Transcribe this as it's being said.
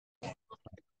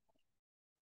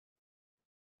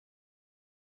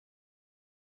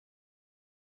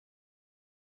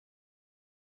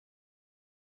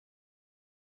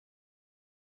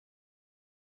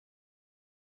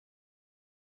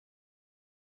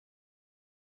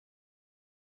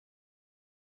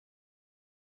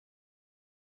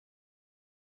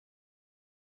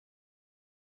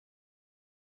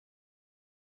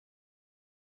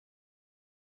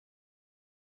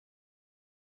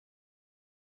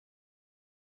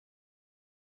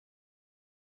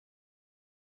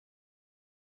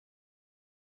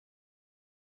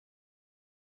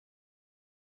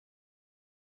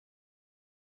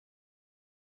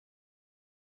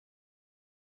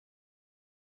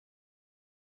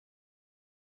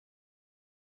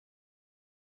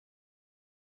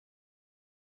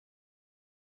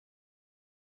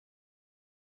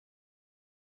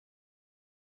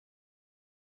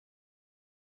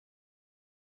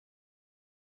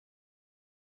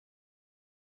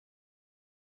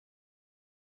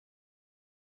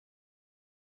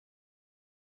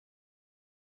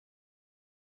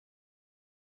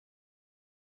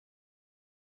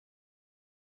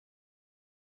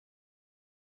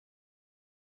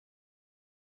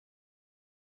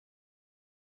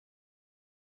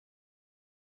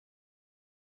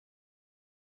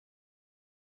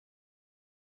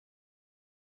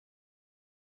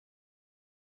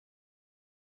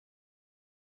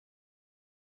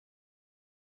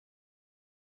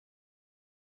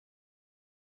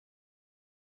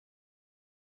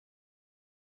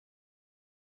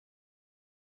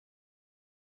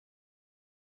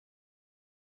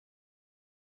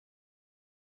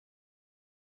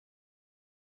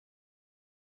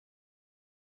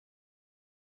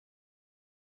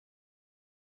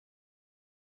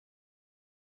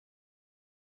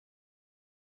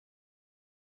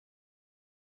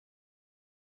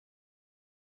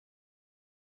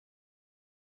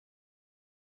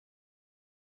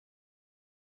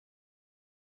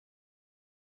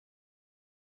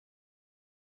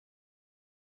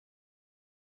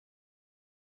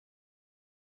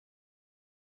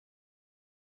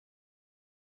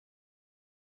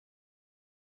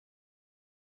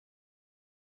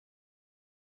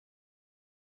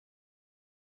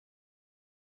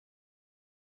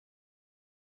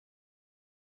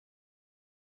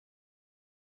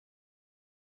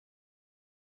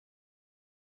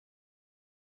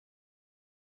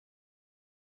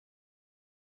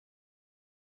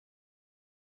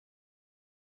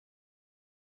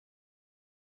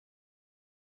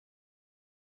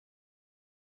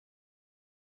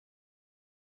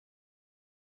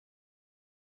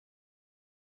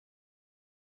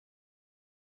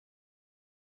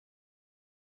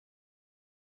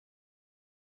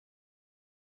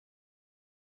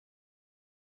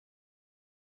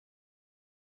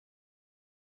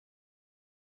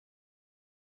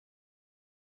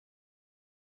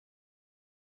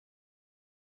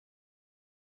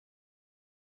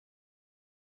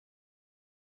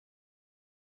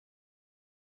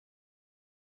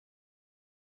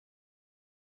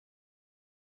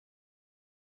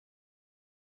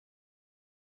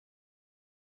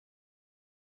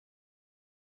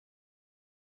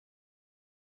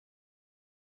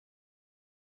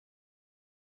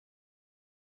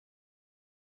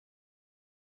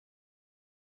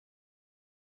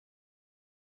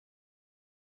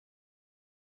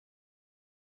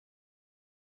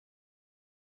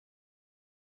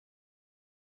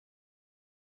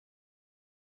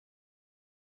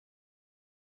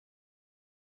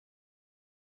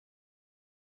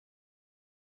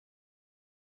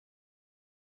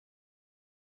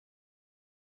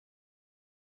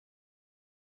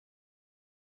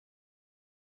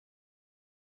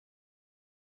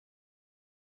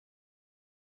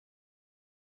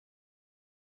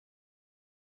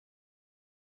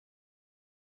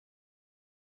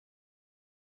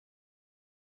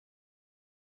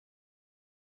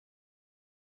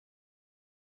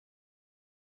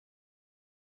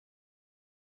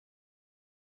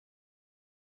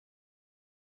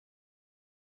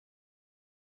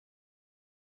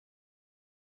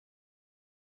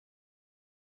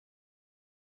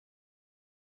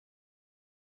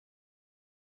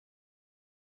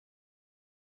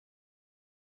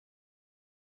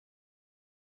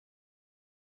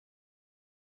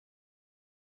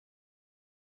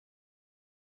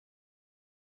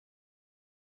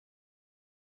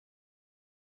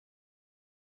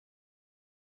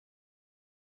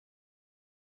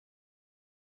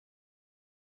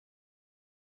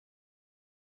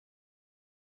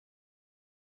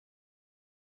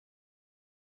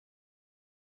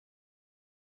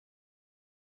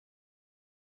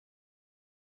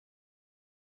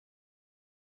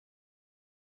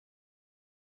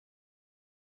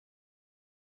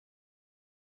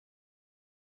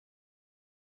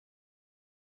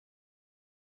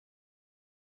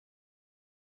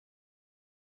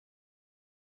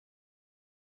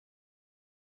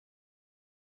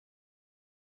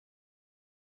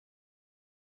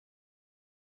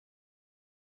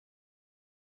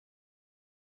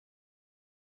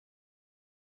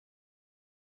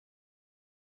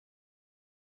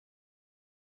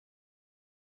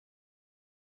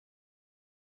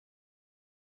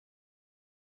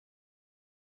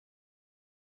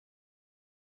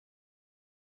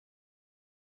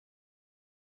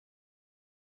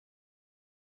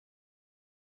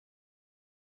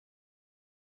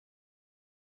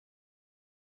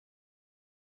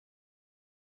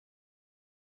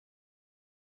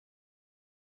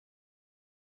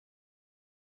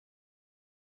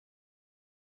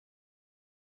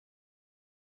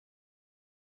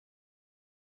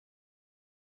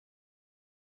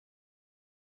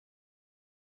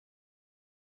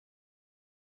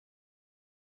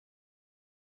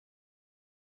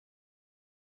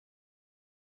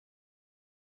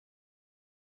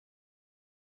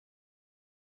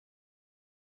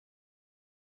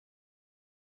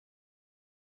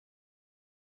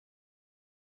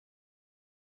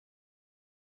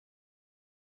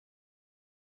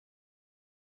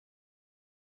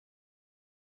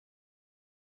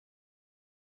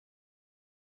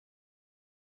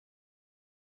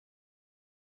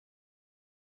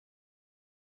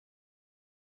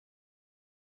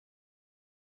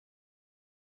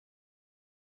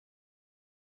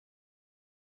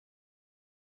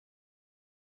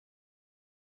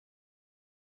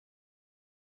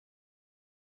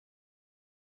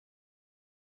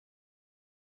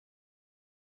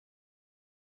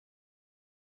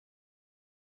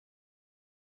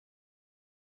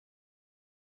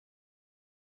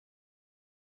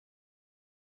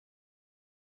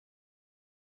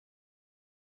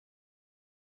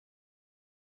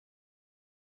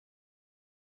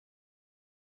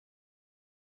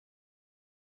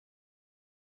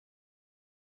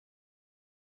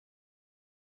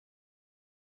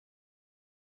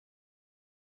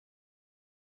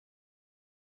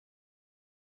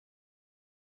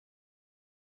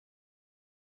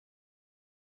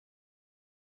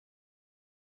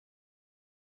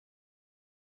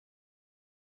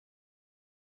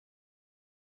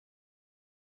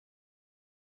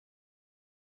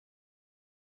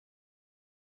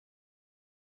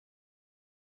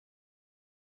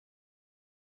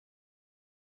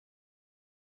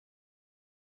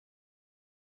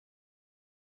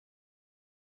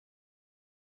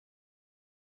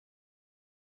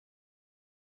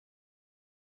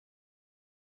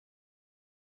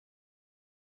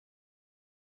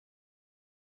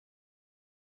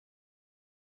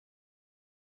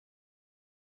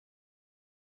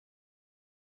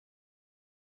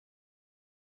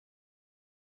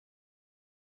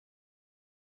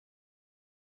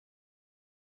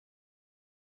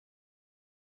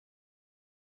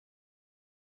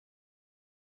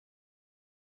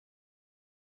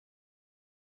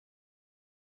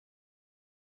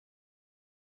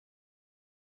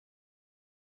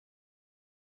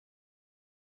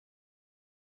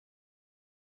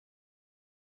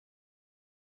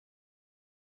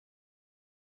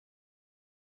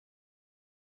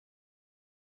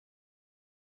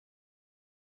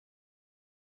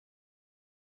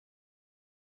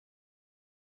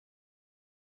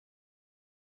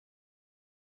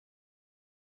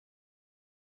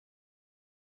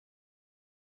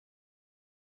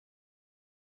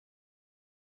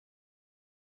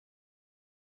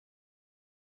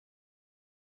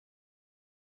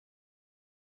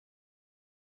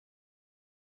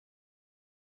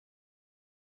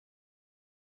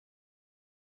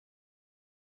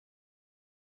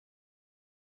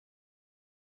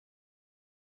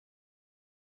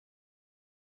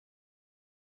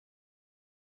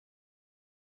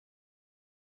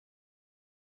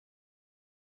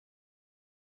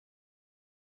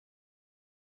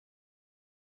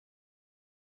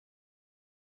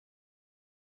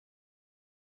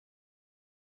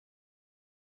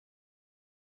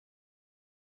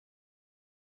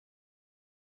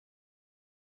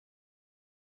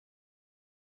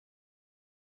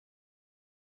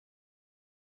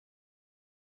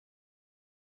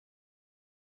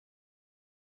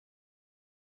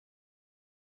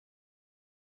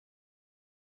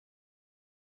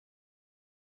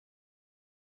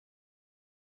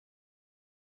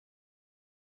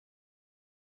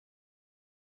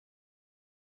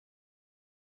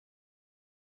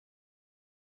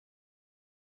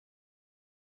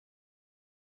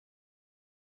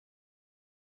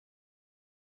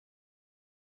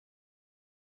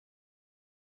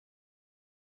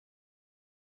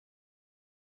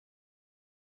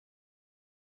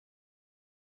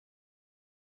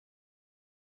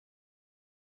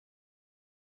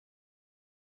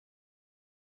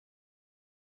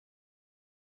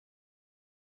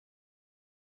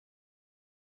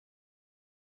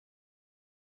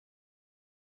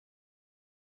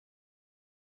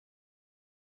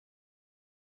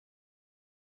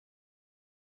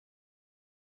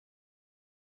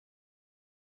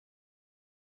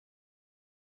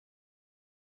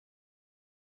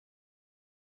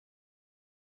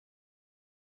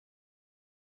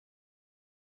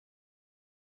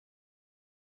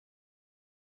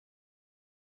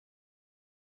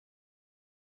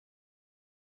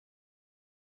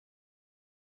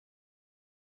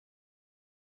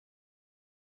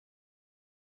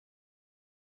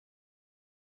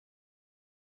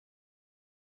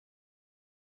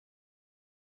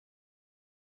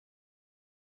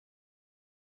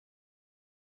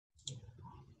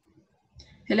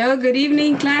Hello, good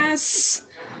evening, class.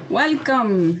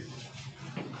 Welcome.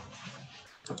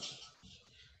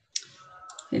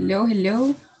 Hello,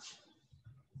 hello.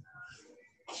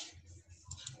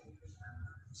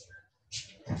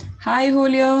 Hi,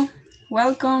 Julio.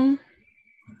 Welcome.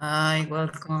 Hi,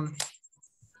 welcome.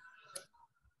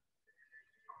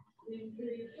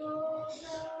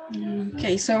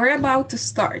 Okay, so we're about to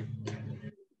start.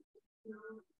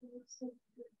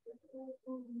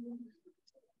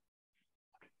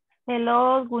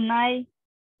 Hello, good night.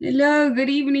 Hello, good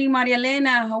evening, Maria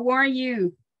Elena. How are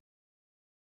you?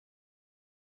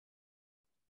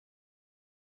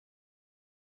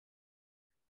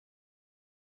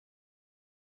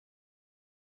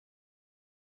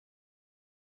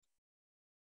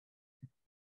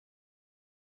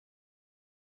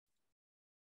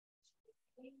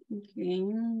 Okay,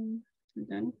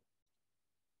 done.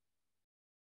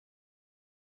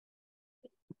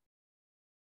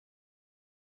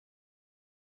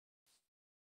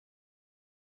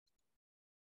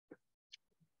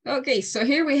 Okay, so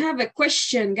here we have a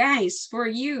question, guys, for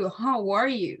you. How are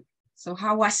you? So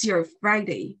how was your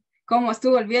Friday? ¿Cómo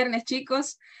estuvo el viernes,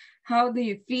 chicos? How do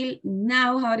you feel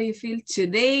now? How do you feel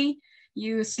today?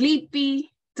 You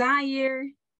sleepy, tired?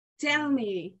 Tell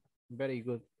me. Very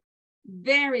good.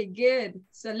 Very good.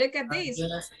 So look at this.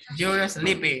 You're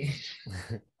sleepy.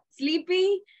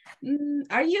 Sleepy?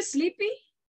 Are you sleepy?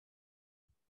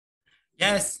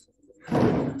 Yes.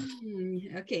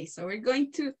 Okay, so we're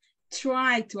going to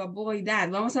try to avoid that.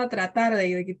 Vamos a tratar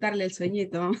de quitarle el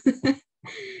sueñito.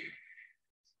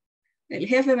 El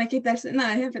jefe me quita el sueño. No,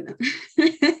 el jefe no.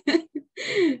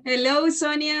 Hello,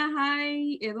 Sonia.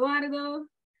 Hi, Eduardo.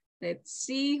 Let's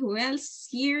see who else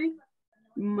here.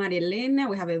 Maria Elena.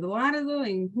 We have Eduardo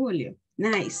and Julio.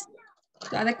 Nice.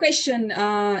 So the question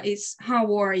is,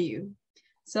 how are you?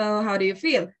 So how do you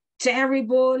feel?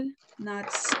 Terrible,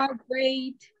 not so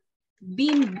great,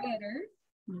 being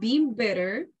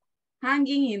better,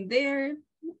 hanging in there,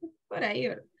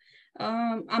 whatever.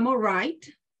 I'm all right,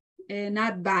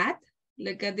 not bad.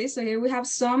 Look at this. So here we have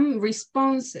some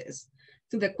responses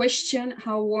to the question,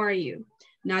 how are you?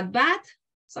 Not bad.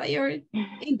 So you're in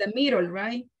the middle,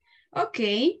 right?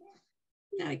 Okay.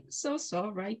 Like so,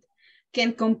 right?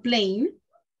 Can't complain.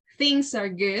 Things are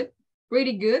good,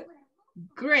 pretty good,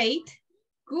 great,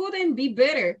 couldn't be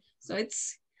better. So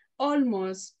it's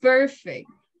almost perfect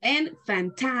and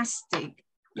fantastic.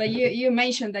 But you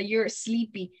mentioned that you're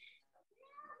sleepy.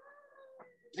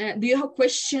 Do you have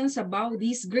questions about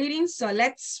these greetings? So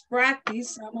let's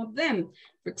practice some of them.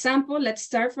 For example, let's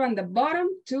start from the bottom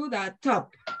to the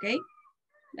top, okay?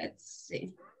 Let's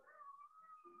see.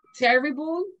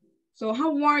 Terrible. So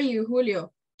how are you,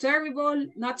 Julio? Terrible,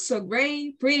 not so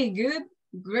great, pretty good,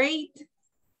 great.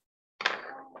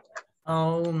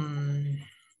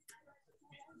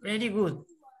 Pretty good.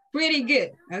 Pretty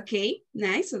good. Okay,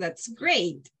 nice. So that's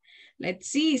great. Let's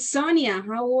see, Sonia,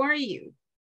 how are you?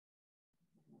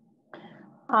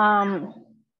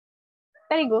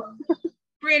 Very good.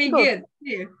 Pretty good.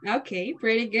 Okay,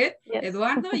 pretty good. Yes.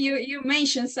 Eduardo, you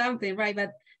mentioned something, right?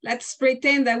 But let's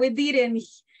pretend that we didn't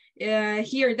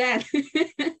hear that.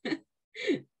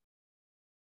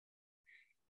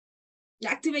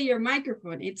 Activate your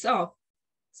microphone. It's off.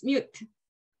 It's mute.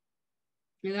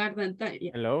 Eduardo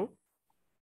Antonio. Hello.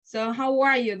 So how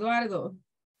are you, Eduardo?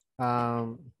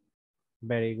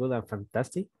 Very good and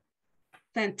fantastic.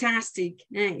 Fantastic.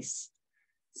 Nice.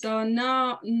 So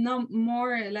no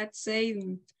more, let's say,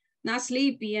 not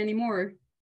sleepy anymore.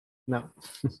 No.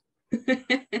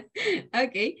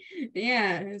 Okay.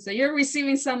 Yeah. So you're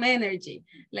receiving some energy.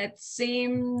 Let's see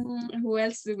who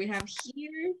else do we have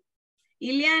here.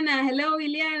 Ileana. Hello,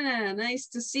 Ileana. Nice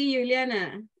to see you,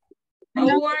 Ileana.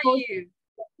 How are you?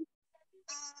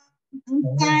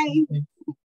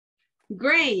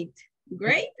 Great.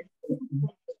 Great.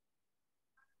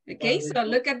 Okay, so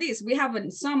look at this. We have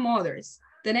some others.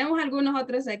 Tenemos algunos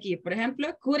otros aquí. Por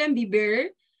ejemplo, couldn't be better.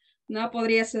 No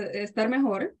podría estar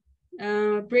mejor.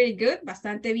 Pretty good,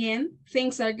 bastante bien.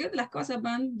 Things are good, las cosas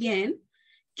van bien.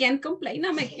 Can't complain,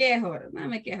 no me quejo,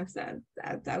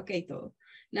 está ok todo.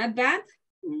 Not bad,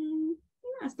 no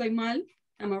estoy mal.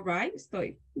 I'm alright,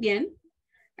 estoy bien.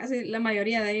 Casi la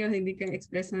mayoría de ellos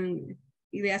expresan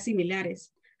ideas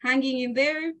similares. Hanging in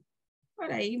there,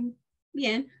 por ahí,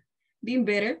 bien. Being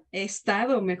better, he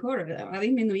estado mejor, va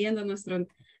disminuyendo nuestro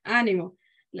ánimo.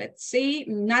 Let's see,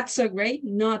 not so great,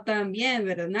 no tan bien,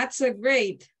 pero not so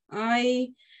great.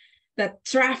 The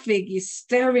traffic is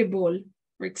terrible,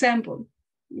 for example.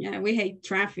 Yeah, we hate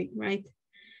traffic, right?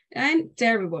 And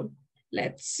terrible.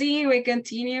 Let's see, we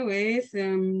continue with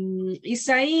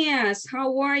Isaías.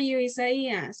 How are you,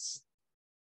 Isaías?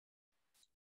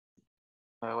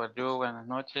 How are you? Buenas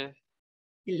noches.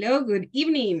 Hello, good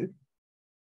evening.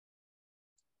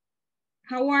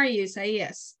 How are you,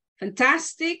 Isaias?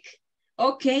 Fantastic,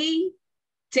 okay,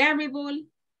 terrible,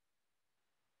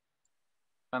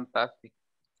 Fantastic.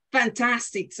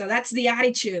 fantastic. So that's the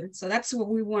attitude. So that's what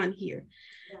we want here.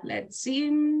 Let's see.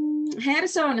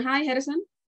 Harrison, hi, Harrison.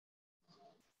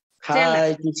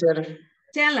 Hi, teacher.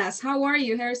 Tell us, how are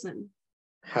you, Harrison?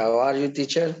 How are you,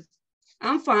 teacher?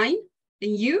 I'm fine.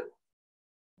 And you?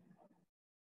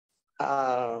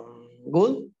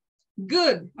 Good.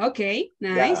 Good. Okay,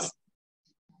 nice.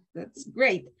 That's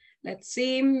great. Let's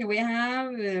see. We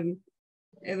have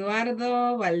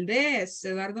Eduardo Valdez.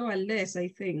 Eduardo Valdez, I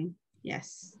think.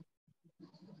 Yes.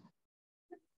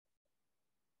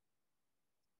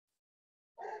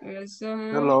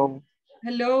 Hello.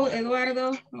 Hello,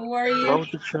 Eduardo. How are you? Hello,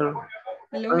 teacher.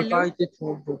 Hello, I'm hello. fine,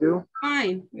 teacher. Thank you.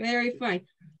 Fine, very fine.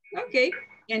 Okay,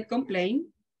 can't complain.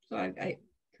 So I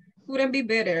couldn't be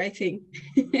better, I think.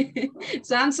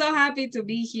 So I'm so happy to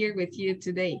be here with you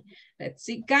today. Let's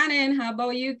see, Karen, how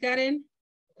about you, Karen?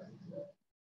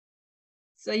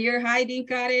 So you're hiding,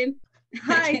 Karen?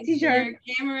 Hi, teacher. Your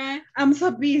camera. I'm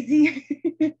so busy.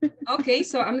 Okay,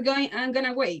 so I'm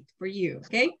gonna wait for you,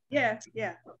 okay? Yeah.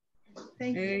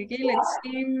 Thank you. Okay, let's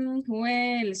see who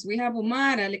else. We have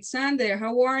Omar, Alexander.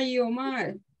 How are you,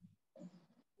 Omar?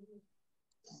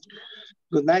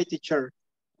 Good night, teacher.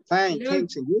 Fine, Hello.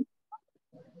 thanks. And you?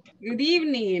 Good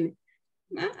evening.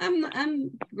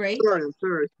 I'm great. I'm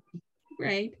sorry.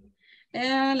 Great.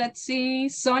 Let's see.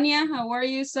 Sonia, how are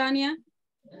you, Sonia?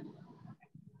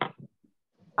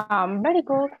 Very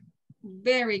good.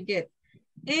 Very good.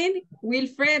 And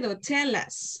Wilfredo, tell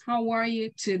us, how are you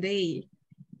today?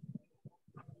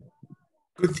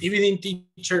 Good evening,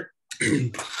 teacher.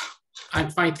 I'm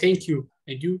fine, thank you.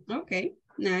 And you? Okay,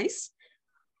 nice.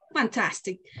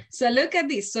 Fantastic. So look at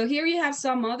this. So here you have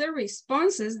some other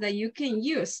responses that you can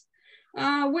use.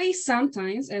 We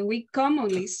sometimes, and we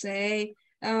commonly say,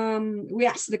 we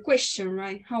ask the question,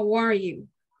 right? How are you?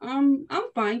 I'm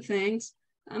fine, thanks.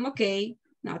 I'm okay,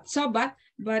 not so bad,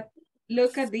 but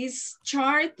look at this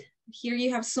chart. Here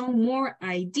you have some more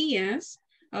ideas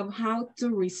of how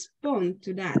to respond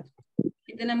to that.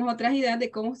 Y tenemos otras ideas de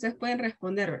cómo ustedes pueden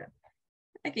responder, ¿verdad?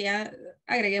 Aquí ya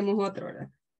agreguemos otro, ¿verdad?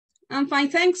 I'm fine,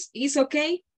 thanks, it's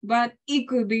okay, but it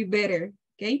could be better,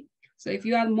 okay? So if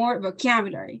you add more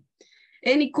vocabulary.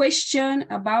 Any question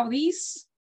about this?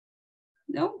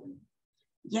 No?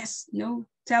 Yes, no,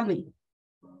 tell me.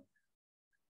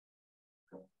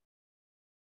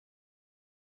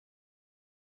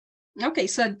 Okay,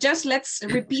 so just let's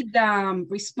repeat the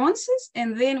responses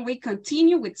and then we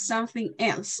continue with something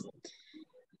else.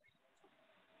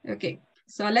 Okay,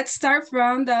 so let's start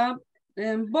from the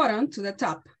bottom to the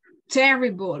top.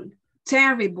 Terrible,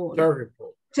 terrible,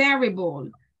 Terrible. terrible,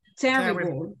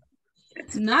 terrible.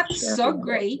 Not so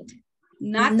great,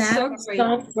 not so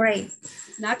great,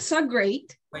 not so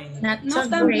great, not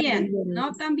tan bien,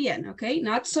 not tan bien, okay?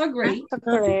 Not so great,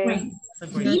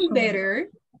 been better,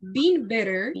 been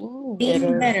better,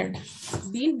 Being better.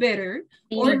 been better,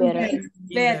 or been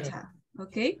better,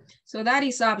 okay? So that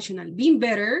is optional. Been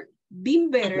better, been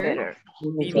better,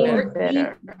 or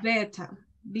been better,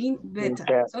 been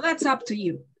better. So that's up to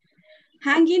you.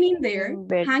 Hanging in there,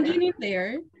 hanging in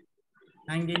there,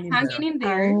 hanging in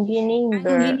there, hanging in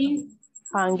there,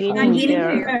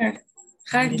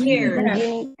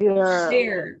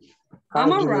 there.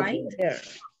 Am I right?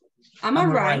 Am I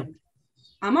right?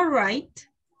 Am I right?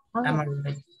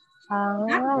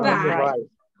 Not bad.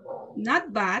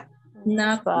 Not bad.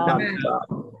 Not bad.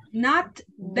 Not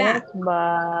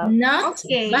bad. Not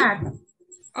Okay. bad.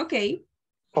 Okay.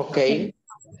 Okay.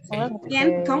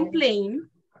 Can't complain.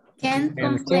 Can't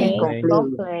Complain.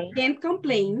 complain. Can't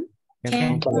complain.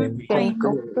 Can't Complain.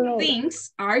 complain.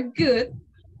 Things are good.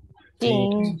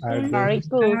 Things Are good.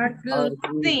 are good.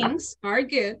 Things are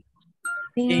good.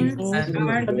 Things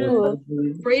are good.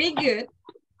 Pretty good.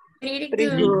 Pretty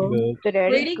Good. good.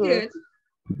 Pretty good.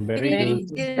 Very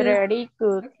good. Very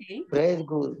good. Okay. Very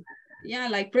good. Yeah,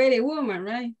 like Pretty Woman,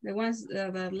 right? The ones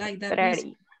that like that.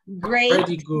 Pretty. Great.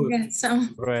 Pretty good.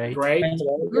 Some Great. Great.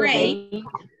 Great.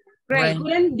 great.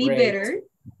 Couldn't be Great. better.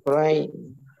 Right.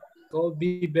 Could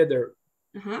be better.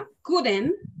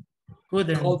 Couldn't. Could be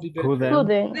better.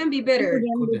 Couldn't. Couldn't be better.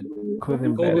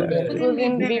 Couldn't Could be better. better.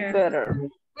 Couldn't be better.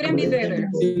 Couldn't be better.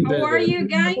 Be How are better. you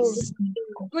guys?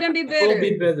 Couldn't be Could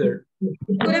be better. better.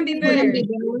 Couldn't be better.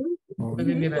 Could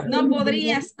be better. No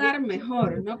podría estar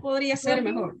mejor. No podría ser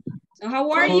mejor. So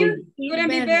how are you? Couldn't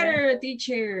be better,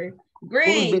 teacher.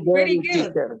 Great. Pretty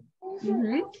good.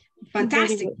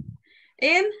 Fantastic.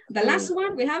 And the last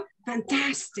one, we have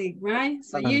fantastic, right?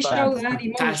 So you show that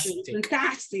emotion,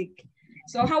 fantastic.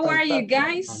 So how are you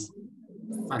guys?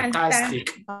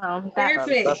 Fantastic.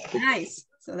 Perfect, nice.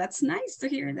 So that's nice to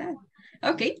hear that.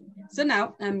 Okay, so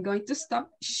now I'm going to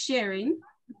stop sharing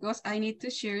because I need to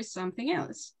share something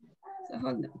else. So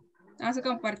hold on. Vamos a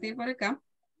compartir por acá.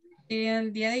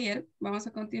 El día de ayer vamos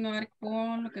a continuar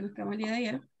con lo que nos quedó el día de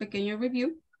ayer, pequeño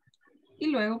review. Y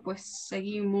luego pues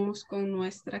seguimos con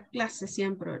nuestra clase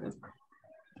siempre, ¿verdad?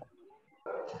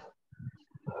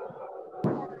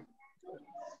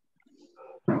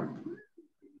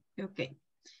 Okay,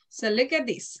 so look at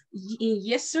this. In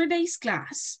yesterday's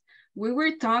class, we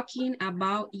were talking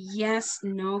about yes,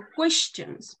 no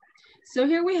questions. So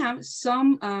here we have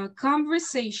some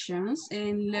conversations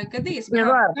and look at this. We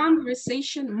have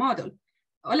conversation model.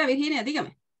 Hola Virginia,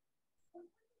 dígame.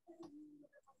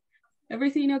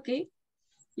 Everything okay?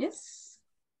 Yes?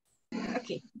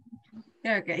 Okay.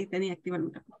 Okay, tenía activo el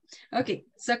micrófono. Okay,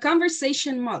 so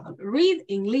conversation model. Read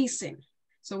and listen.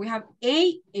 So we have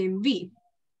A and B.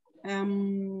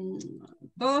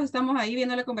 Todos estamos ahí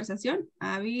viendo la conversación.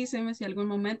 Avísenme si algún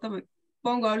momento me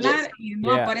pongo a hablar y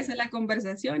no aparece la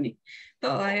conversación y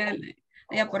todo allá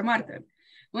por Marta.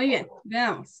 Muy bien,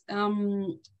 veamos.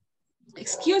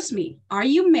 Excuse me, are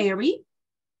you Mary?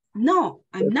 No,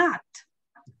 I'm not.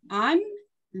 I'm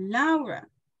Laura.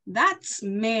 That's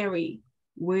Mary.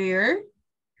 Where?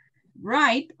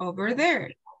 Right over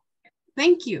there.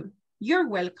 Thank you. You're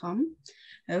welcome.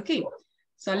 Okay,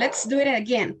 so let's do it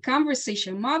again.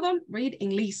 Conversation model, read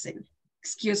and listen.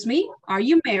 Excuse me, are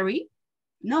you Mary?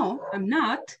 No, I'm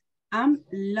not. I'm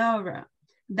Laura.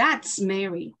 That's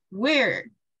Mary. Where?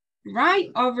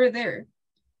 Right over there.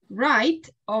 Right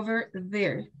over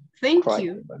there. Thank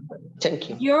you. Thank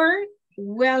you. You're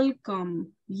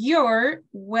welcome. You're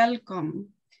welcome.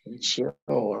 You're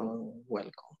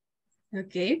welcome.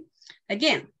 Okay.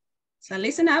 Again, so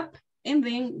listen up and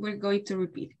then we're going to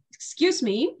repeat. Excuse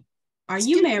me, are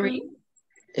you Mary?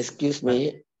 Excuse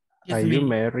me. Are you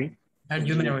Mary? Are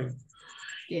you Mary?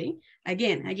 Okay.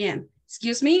 Again.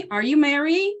 Excuse me, are you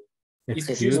Mary?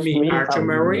 Excuse me, are you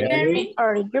Mary?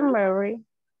 Are you Mary?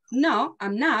 No,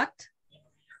 I'm not.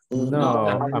 No,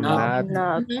 I'm not.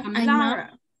 I'm Laura.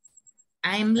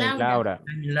 I'm Laura.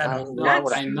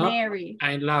 That's Mary.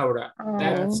 I'm Laura.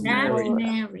 That's Mary.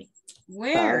 Mary.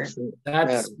 Where?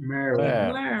 That's Mary.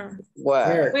 Where?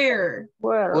 Where?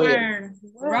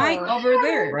 Right over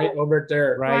there. Right over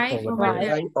there. Right over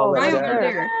there. Right over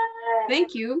there.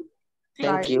 Thank you.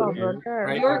 Thank you.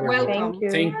 Right You're over welcome.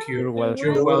 there. Thank you. You're welcome.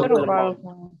 You're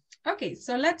welcome. Okay,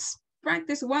 so let's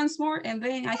practice once more and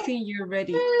then I think you're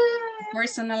ready.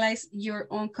 Personalize your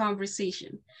own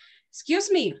conversation.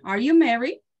 Excuse me, are you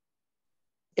Mary?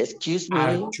 Excuse me.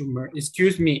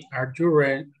 Excuse me, are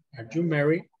you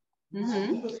Mary?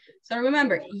 So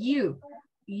remember, you,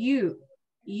 okay?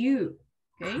 You.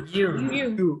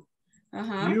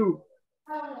 You.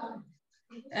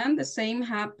 And the same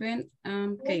happened.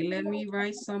 Okay, let me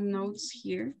write some notes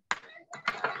here.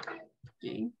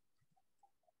 Okay.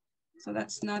 So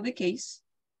that's not the case.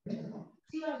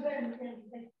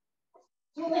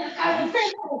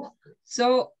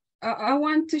 So I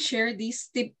want to share this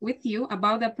tip with you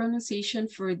about the pronunciation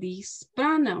for this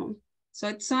pronoun. So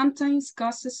it sometimes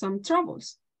causes some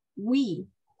troubles. We,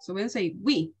 so we'll say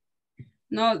we,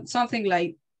 not something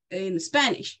like in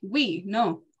Spanish, we,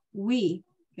 no, we,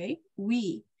 okay,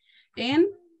 we. And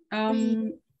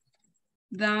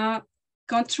the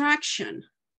contraction,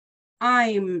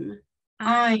 I'm.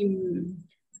 And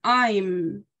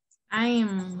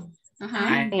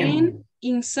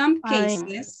in some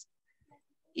cases,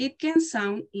 it can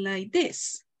sound like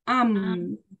this.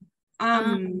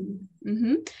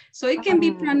 So it can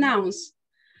be pronounced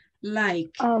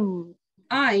like I'm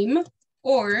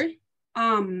or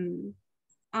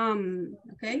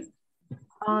okay?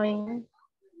 I'm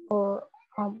or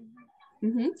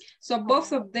So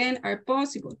both of them are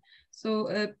possible.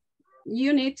 So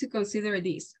you need to consider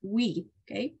this. We,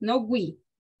 okay? No we.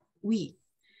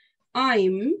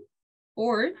 I'm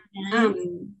or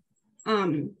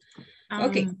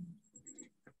okay.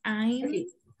 Okay.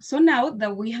 So now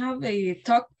that we have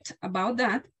talked about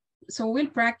that, so we'll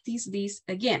practice this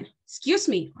again. Excuse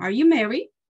me, are you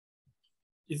Mary?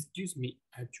 Excuse me,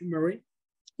 are you Mary?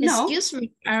 No. Excuse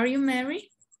me, are you Mary?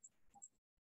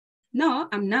 No,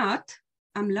 I'm not.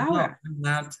 I'm Laura. No, I'm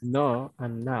not. No,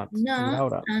 I'm not. No,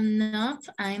 Laura. I'm not.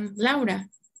 I'm Laura.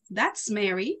 That's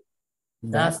Mary.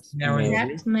 That's Mary.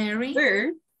 That's Mary.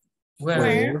 Where?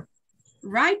 Where?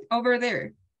 Right over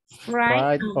there.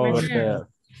 Right over there.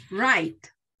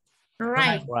 Right.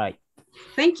 Right. Right.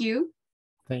 Thank you.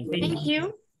 Thank Thank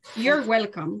you. You're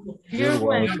welcome. You're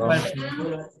welcome.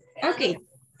 Welcome. Okay,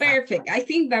 perfect. I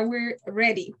think that we're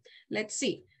ready. Let's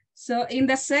see. So in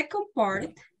the second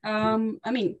part,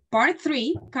 part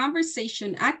 3,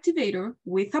 conversation activator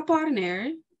with a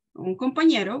partner, un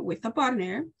compañero with a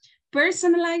partner,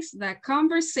 personalize the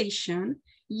conversation,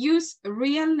 use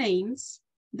real names,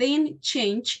 then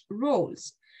change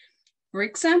roles. For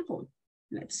example,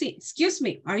 let's see. Excuse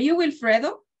me, are you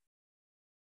Wilfredo?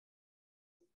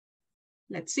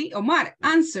 Let's see. Omar,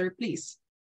 answer, please.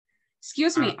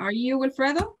 Excuse me, are you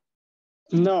Wilfredo?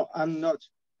 No, I'm not.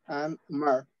 I'm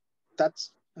Mar.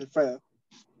 That's Alfredo.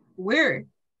 Where?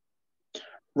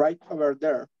 Right over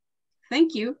there.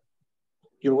 Thank you.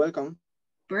 You're welcome.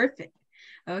 Perfect.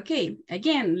 Okay,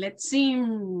 again, let's see.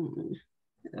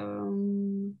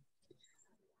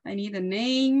 I need a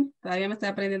name. Todavía me estoy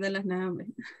aprendiendo las nombres.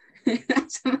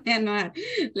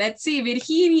 Let's see,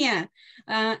 Virginia.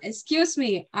 Excuse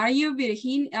me, are you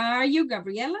Virginia? Are you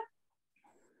Gabriela?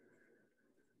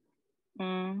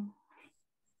 No.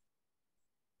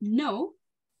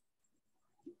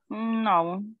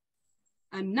 No.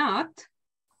 I'm not.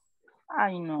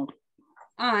 I know.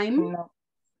 I'm No.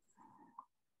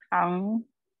 I'm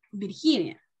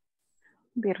Virginia.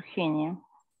 Virginia.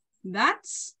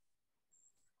 That's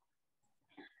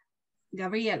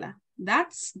Gabriela.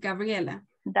 That's Gabriela.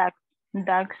 That's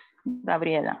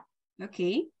Gabriela.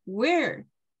 Okay. Where?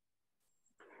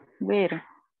 Where?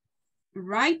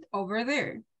 Right over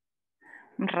there.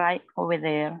 Right over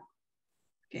there.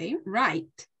 Okay.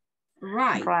 Right.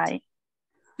 Right. Right.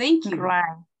 Thank you.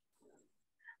 Right.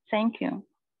 Thank you.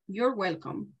 You're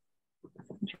welcome.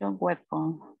 You're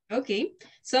welcome. Okay.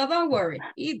 So don't worry.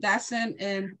 It doesn't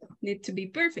need to be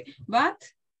perfect,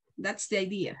 but that's the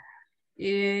idea.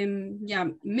 Yeah.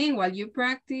 Meanwhile, you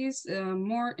practice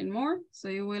more and more, so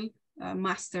you will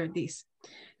master this.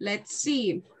 Let's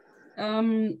see.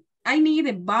 I need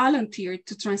a volunteer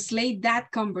to translate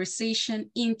that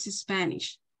conversation into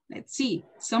Spanish. Let's see.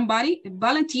 Somebody, a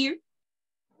volunteer.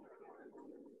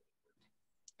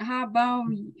 How about,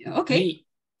 okay. Me.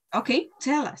 Okay,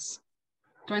 tell us.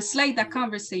 Translate the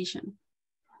conversation.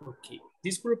 Ok.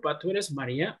 Disculpa, ¿tú eres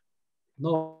María?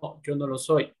 No, yo no lo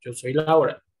soy. Yo soy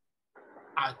Laura.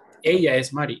 Ah, ella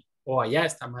es Mari. O allá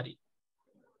está Mari.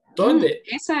 ¿Dónde?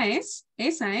 Esa es.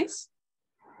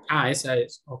 Ah, esa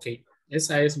es. Ok.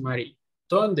 Esa es Mari.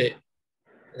 ¿Dónde?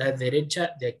 La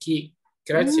derecha de aquí.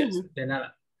 Gracias. De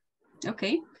nada. Ok.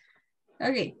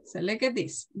 Ok, so look at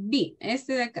this. B,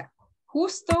 este de acá.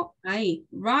 Justo ahí.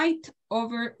 Right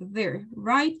over there.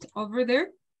 Right over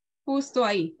there. Justo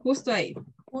ahí. Justo ahí.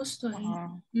 Justo ahí.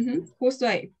 Justo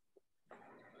ahí.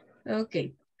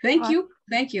 Okay. Thank you.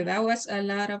 Thank you. That was a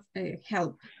lot of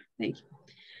help. Thank you.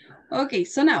 Okay,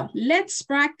 so now let's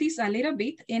practice a little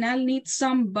bit and I'll need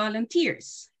some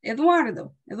volunteers.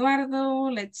 Eduardo,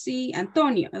 let's see.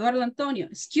 Eduardo Antonio,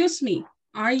 excuse me.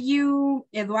 Are you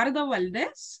Eduardo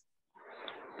Valdez?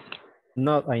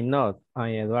 No, I'm not.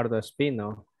 I'm Eduardo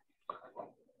Espino.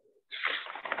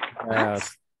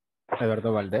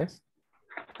 Eduardo Valdez.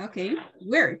 Okay,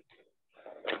 where?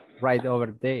 Right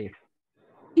over there.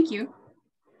 Thank you.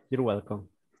 You're welcome.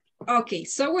 Okay,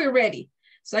 so we're ready.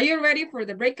 So are you ready for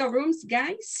the breakout rooms,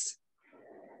 guys?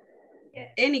 Yeah.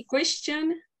 Any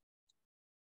question?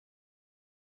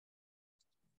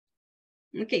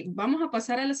 Okay, vamos a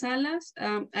pasar a las salas.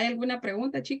 ¿Hay alguna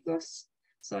pregunta, chicos?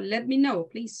 So let me know,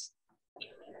 please.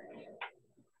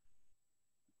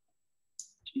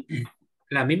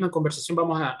 La misma conversación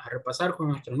vamos a repasar con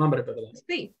nuestro nombre, ¿verdad?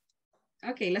 Sí.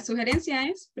 Ok, la sugerencia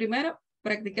es, primero,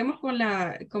 practiquemos con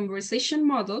la conversation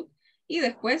model y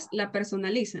después la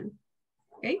personalizan.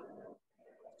 Ok.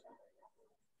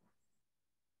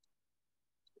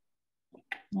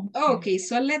 Okay,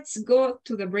 so let's go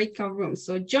to the breakout rooms.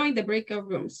 So join the breakout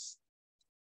rooms.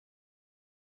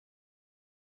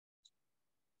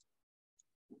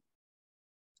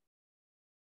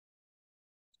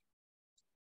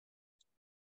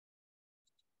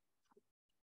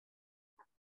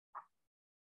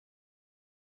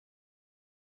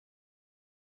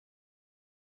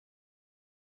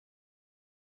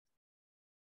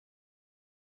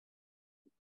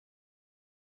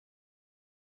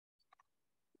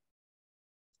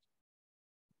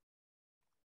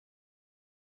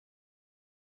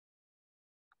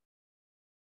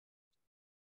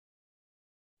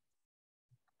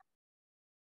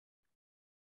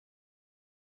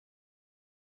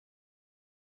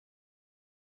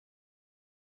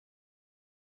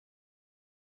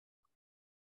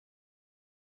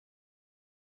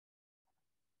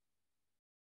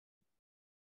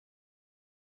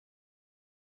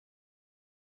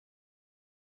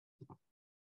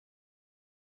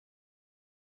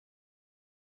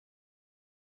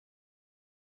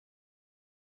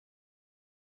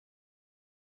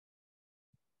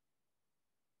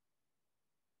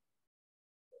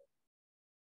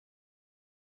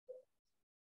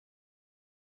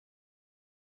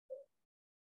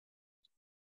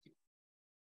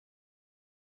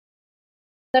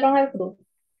 Mandaron al grupo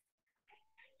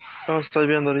No estoy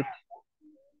viendo ahorita.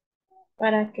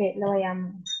 para que lo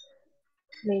vayamos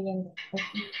leyendo.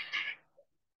 Así.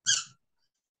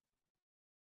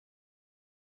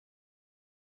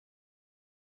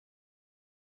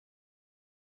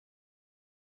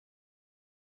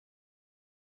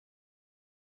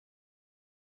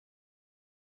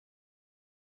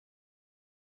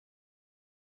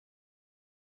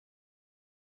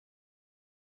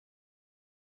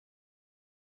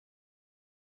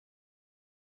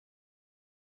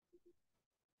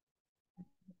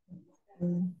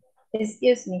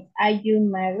 Excuse me, are you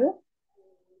married?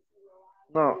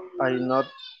 No, I'm not.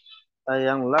 I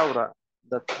am Laura.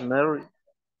 That's Mary.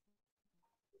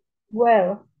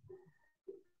 Well,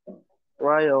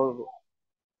 Right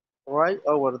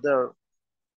over there.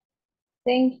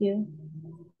 thank you.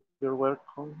 You're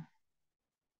welcome.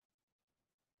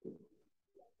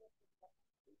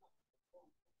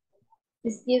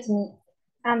 Excuse me.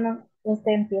 Ah, no,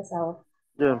 usted empieza ahora.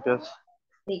 Yo empiezo.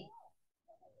 Sí.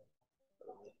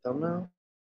 También.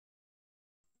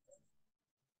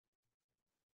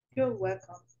 You're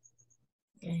welcome.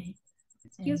 Okay.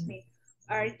 Excuse me.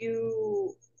 Are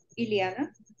you Ileana?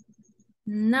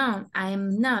 No,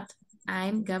 I'm not.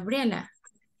 I'm Gabriela.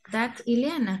 That's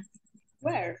Ileana.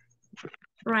 Where?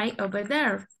 Right over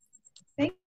there.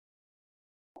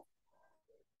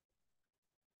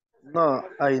 No,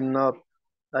 I'm not.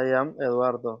 I am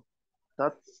Eduardo.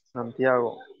 That's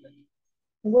Santiago.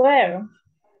 Where?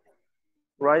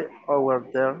 Right over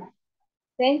there.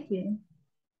 Thank you.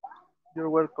 You're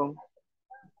welcome.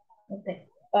 Okay.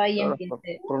 Ahí Las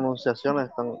empiece. pronunciaciones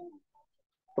están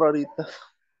raritas.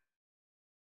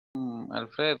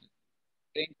 Alfred,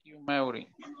 thank you, Maury.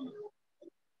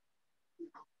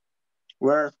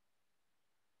 Where?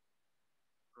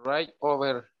 Right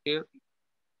over here.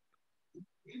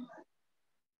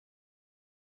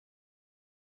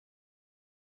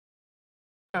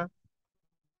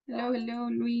 Hello,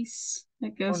 Luis.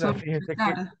 Me quedo Hola, solo fíjese que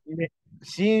cara.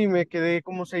 sí me quedé,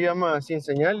 ¿cómo se llama? Sin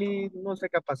señal y no sé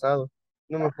qué ha pasado.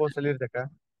 No me puedo salir de acá.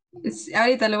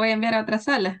 Ahorita lo voy a enviar a otra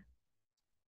sala.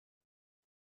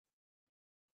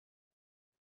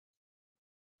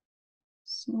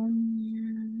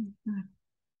 Sonia.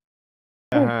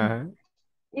 Ajá.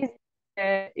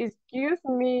 Excuse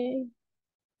me,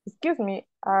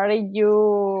 are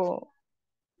you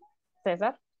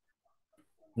César?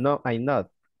 No, I'm not.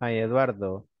 I'm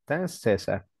Eduardo. That's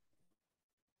Cesar.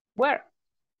 Where?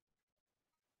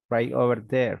 Right over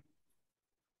there.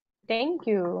 Thank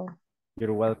you.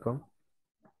 You're welcome.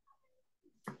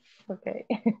 Okay.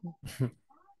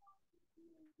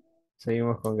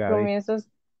 Seguimos con Gaby. Comienzo, Ujú.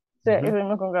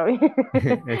 seguimos con Gaby.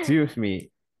 Excuse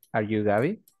me. Are you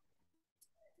Gaby?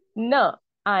 No,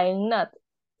 I'm not.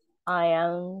 I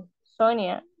am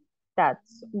Sonia.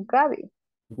 That's Gaby.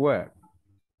 Where?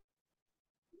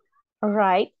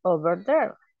 Right over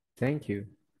there. Thank you.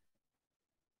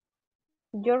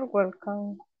 You're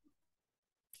welcome.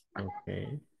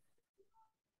 Okay.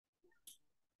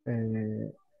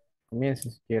 Comienza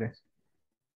si quieres.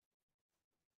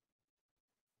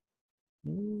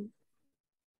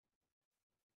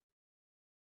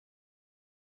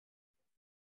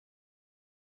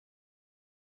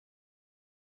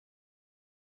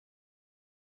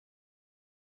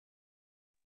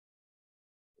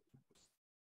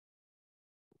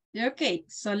 Okay,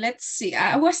 so let's see.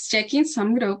 I was checking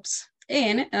some groups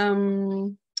and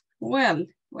well,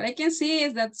 what I can see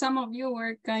is that some of you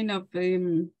were kind of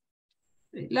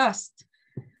lost.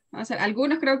 O sea,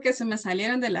 algunos creo que se me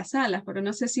salieron de las salas, pero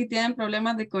no sé si tienen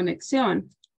problemas de conexión.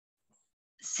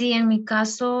 Sí, en mi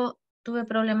caso tuve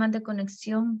problemas de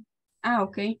conexión. Ah,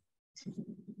 ok.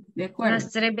 De acuerdo. Las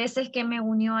 3 veces que me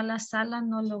unió a la sala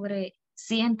no logré.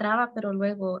 Sí entraba, pero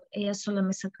luego ella sola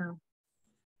me sacaba.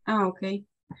 Ah, ok.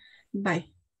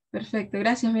 Bye. Perfecto.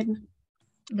 Gracias, Mirna.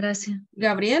 Gracias.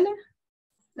 Gabriela,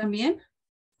 ¿también?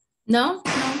 No,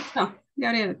 No,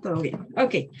 Gabriela, todo bien.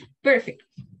 Okay, perfect.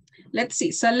 Let's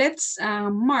see. So let's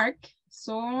mark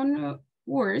some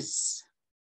words.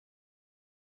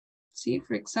 See,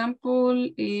 for example,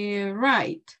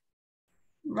 right.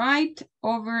 Right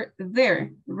over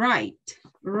there. Right.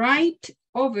 Right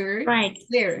over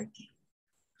there.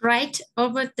 right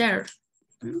over there.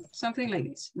 Something like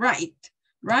this. Right.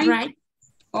 Right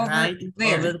over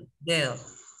there. Over there.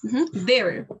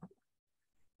 There.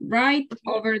 Right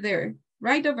over there.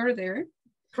 Right over there.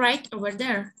 Right over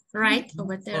there. Right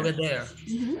over there. Over there.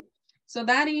 So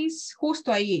that is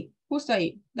justo ahí. Justo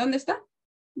ahí. ¿Dónde está?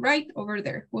 Right over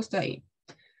there. Justo ahí.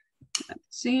 Let's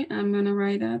see, I'm gonna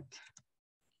write that.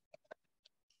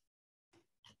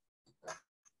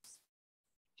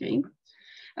 Okay.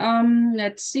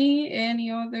 Let's see,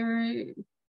 any other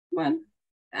one?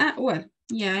 Well,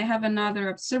 yeah, I have another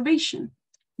observation.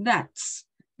 That's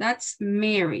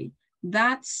Mary.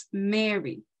 That's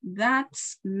Mary.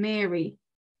 That's Mary.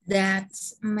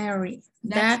 That's Mary.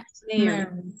 That's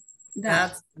Mary.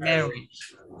 That's Mary.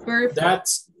 Perfect.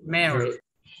 That's Mary.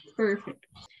 Perfect.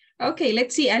 Okay,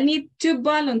 let's see. I need two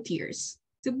volunteers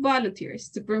to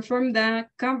perform the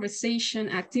conversation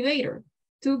activator.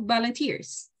 Two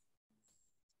volunteers.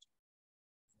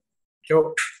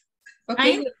 Yo.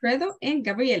 Okay, Alfredo and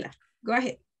Gabriela. Go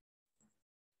ahead.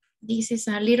 This is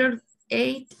a little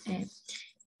 8.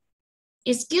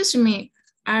 Excuse me,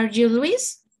 are you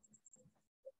Luis?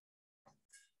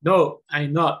 No,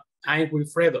 I'm not. I'm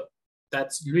Wilfredo.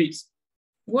 That's Luis.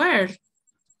 Where?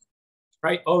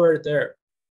 Right over there.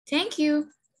 Thank you.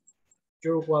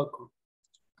 You're welcome.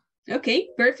 Okay,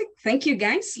 perfect. Thank you,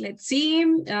 guys. Let's see.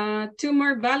 Two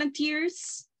more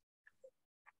volunteers.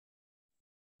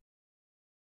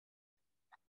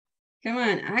 Come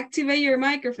on, activate your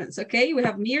microphones. Okay, we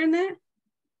have Mirna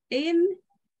and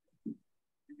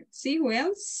let's see who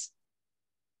else.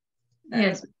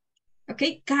 Yes.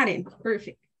 Okay, Karen,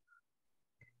 perfect.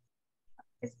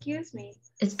 Excuse me.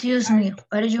 Excuse me,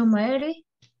 are you Mary?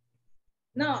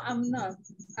 No, I'm not.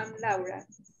 I'm Laura.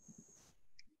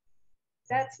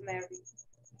 That's Mary.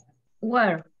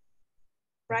 Where?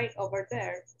 Right over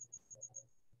there.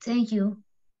 Thank you.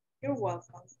 You're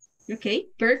welcome. Okay,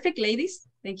 perfect, ladies.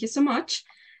 Thank you so much.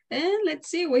 And let's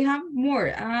see, we have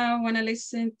more. I want to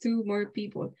listen to more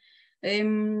people.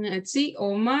 Let's see,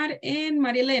 Omar and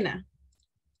Marilena.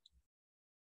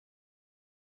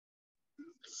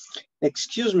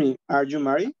 Excuse me, are you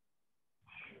married?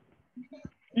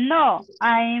 No,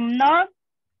 I'm not.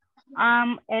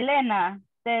 I'm Elena.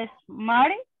 That's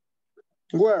Mary.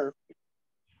 Where?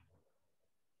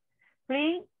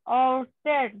 Bring or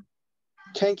there.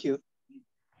 Thank you.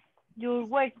 You're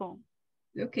welcome.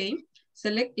 Okay, so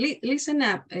listen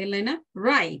up, Elena.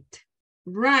 Right,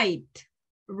 right,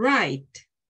 right,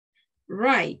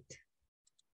 right.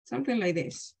 Something like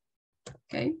this.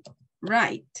 Okay,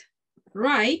 right,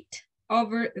 right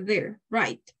over there,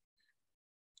 right.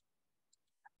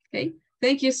 Okay,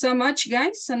 thank you so much,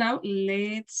 guys. So now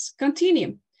let's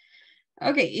continue.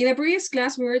 Okay, in the previous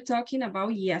class, we were talking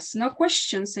about yes, no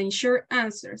questions and short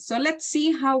answers. So let's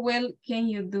see how well can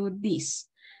you do this.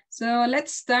 So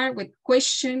let's start with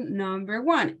question number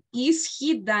 1. Is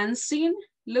he dancing?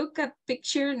 Look at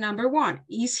picture number 1.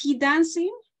 Is he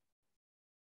dancing?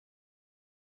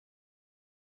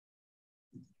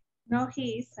 No,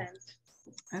 he isn't.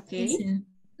 Okay.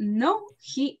 No,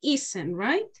 he isn't,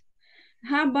 right?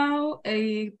 How about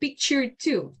picture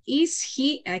 2? Is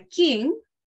he a king?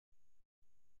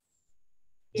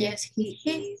 Yes, he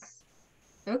is.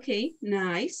 Okay,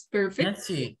 nice, perfect. Let's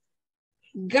see.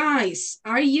 Guys,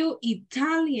 are you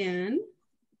Italian?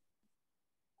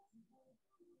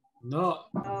 No,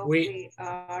 No, we we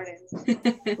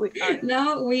aren't.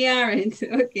 No, we aren't.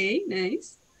 Okay,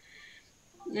 nice.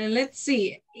 Now let's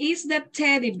see. Is the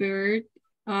teddy bear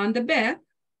on the bed?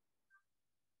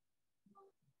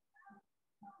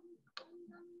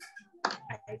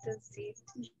 I don't see it.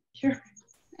 Sure.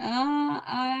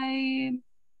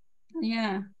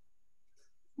 Yeah,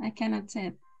 I cannot say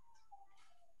it.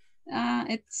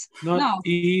 It's not no.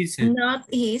 isn't. Not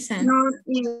isn't.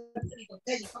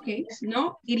 Okay,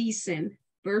 no, it isn't.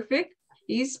 Perfect.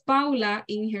 Is Paula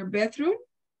in her bedroom?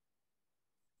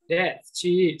 Yes,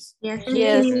 she is. Yes,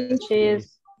 Yes, she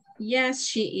is. Yes,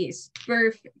 she is.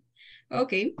 Perfect.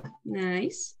 Okay,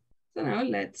 nice. So now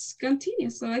let's continue.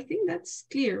 So I think that's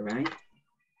clear, right?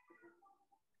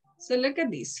 So look at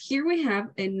this. Here we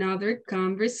have another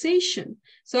conversation.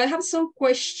 So I have some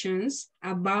questions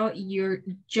about your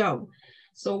job.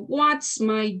 So what's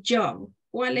my job?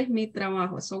 ¿Cuál es mi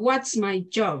trabajo? So what's my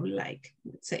job like?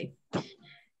 Let's say.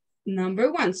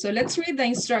 Number 1. So let's read the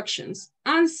instructions.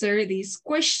 Answer these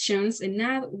questions and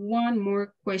add one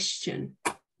more question.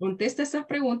 Contesta esas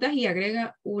preguntas y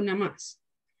agrega una más.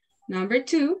 Number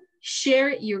 2.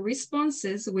 Share your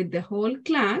responses with the whole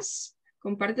class.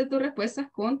 Comparte tus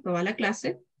respuestas con toda la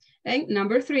clase. And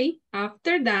number 3,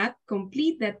 after that,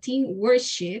 complete the team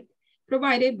worksheet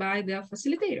provided by the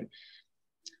facilitator.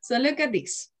 So look at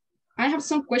this. I have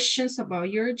some questions about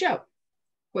your job.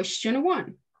 Question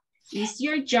 1, is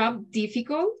your job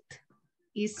difficult?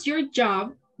 Is your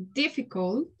job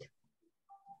difficult?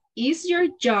 Is your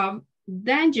job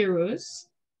dangerous?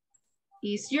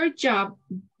 Is your job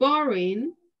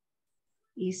boring?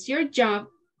 Is your job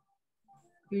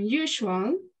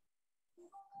unusual?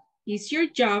 Is your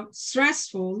job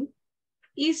stressful?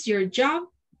 Is your job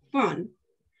fun?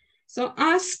 So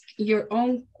ask your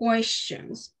own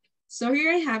questions. So here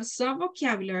I have some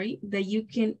vocabulary that you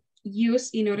can use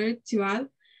in order to add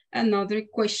another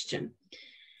question.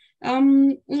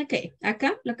 Ok,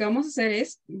 acá lo que vamos a hacer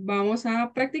es, vamos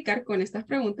a practicar con estas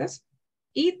preguntas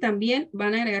y también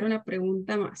van a agregar una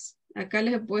pregunta más. Acá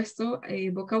les he puesto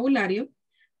vocabulario.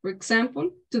 For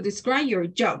example, to describe your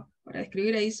job, para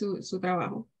describir ahí su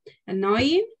trabajo.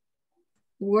 Annoying,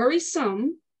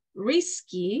 worrisome,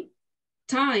 risky,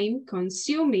 time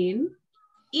consuming,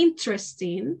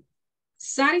 interesting,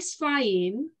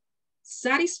 satisfying,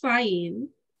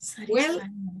 well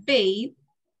paid.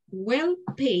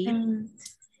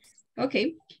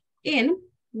 Okay, and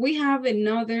we have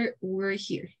another word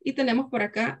here. Y tenemos por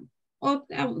acá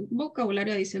otro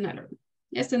vocabulario adicional.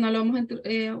 Este no lo vamos a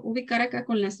ubicar acá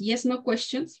con las yes, no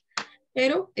questions,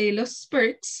 pero los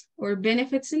perks or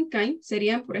benefits in kind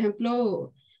serían, por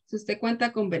ejemplo, si usted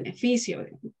cuenta con beneficio,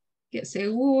 que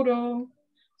seguro,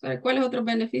 ¿cuáles otros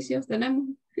beneficios tenemos?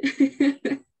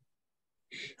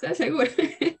 ¿Está seguro?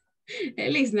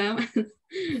 Elis, nada más.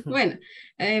 Bueno,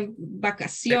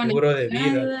 vacaciones. Seguro de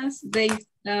vida.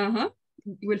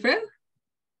 ¿Wilfred?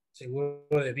 Seguro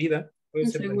de vida.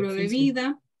 Un seguro de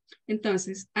vida.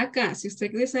 Entonces, acá, si usted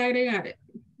desea agregar,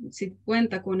 si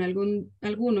cuenta con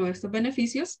alguno de estos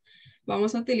beneficios,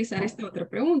 vamos a utilizar esta otra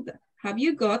pregunta. Have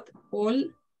you got all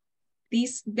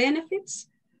these benefits?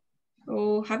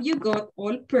 O have you got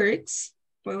all perks?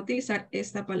 Puedo utilizar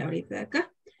esta palabrita de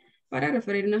acá para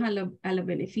referirnos a los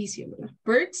beneficios, ¿verdad?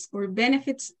 Perks or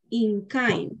benefits in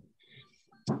kind.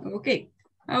 Ok,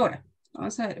 ahora,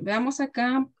 vamos a ver, veamos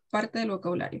acá parte del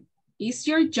vocabulario. Is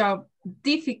your job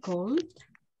difficult?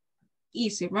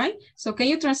 Easy, right? So can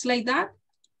you translate that?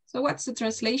 So what's the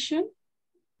translation?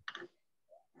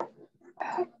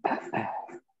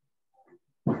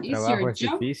 Is your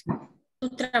job? Difícil. ¿Tu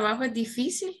trabajo es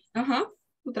difícil? Ajá,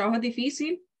 tu trabajo es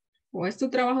difícil. ¿O es tu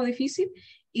trabajo difícil?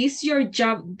 Is your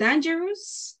job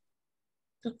dangerous?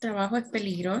 ¿Tu trabajo es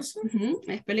peligroso?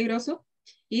 Es peligroso.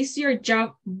 Is your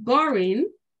job boring?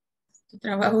 ¿Tu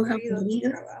trabajo es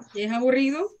aburrido? ¿Es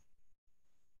aburrido?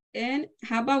 And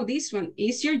how about this one?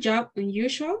 Is your job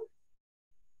unusual?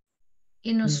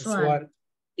 Inusual.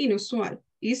 Inusual.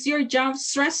 Is your job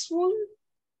stressful?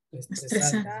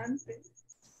 Estresante.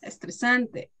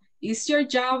 Estresante. Is your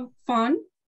job fun?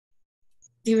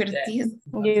 Divertido.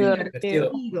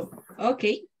 Divertido.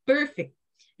 Okay, perfect.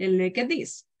 And look at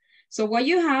this. So what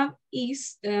you have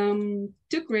is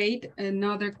to create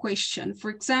another question.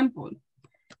 For example,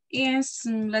 is,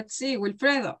 let's see,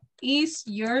 Wilfredo, is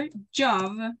your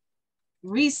job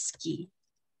risky?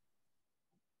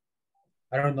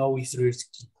 I don't know, it's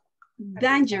risky.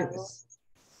 Dangerous.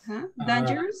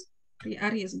 Dangerous.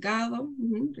 Arriesgado.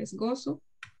 Riesgoso.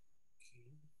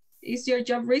 Is your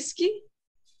job risky?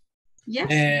 Yes?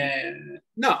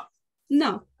 No.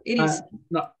 No, it is.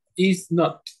 No, it's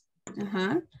not.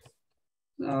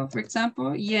 So, for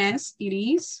example, yes, it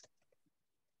is.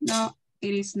 No,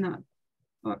 it is not.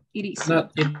 Or it is.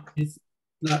 Not, it is.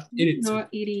 Not, it is. No,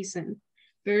 it isn't.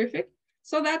 Perfect.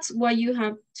 So that's what you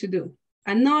have to do.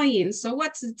 Annoying. So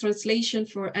what's the translation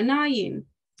for annoying?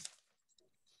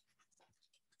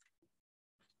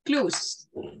 Clues.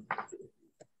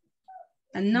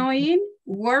 Annoying,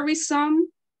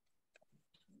 worrisome,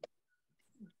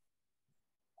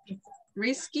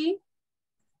 risky,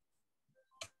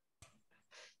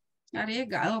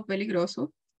 arriesgado,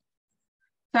 peligroso.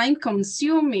 Time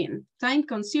consuming, time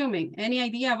consuming. Any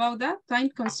idea about that? Time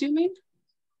consuming?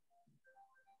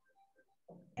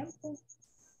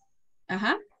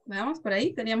 Ajá, veamos por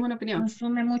ahí, teníamos una opinión.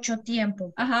 Consume mucho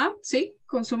tiempo. Ajá, sí,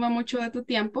 consume mucho de tu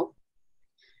tiempo.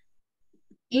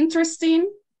 Interesting.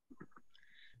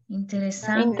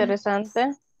 Interesante.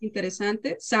 Interesante.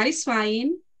 Interesante.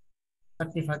 Satisfying.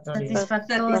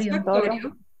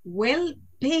 Satisfactorio. Well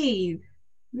paid.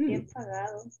 Bien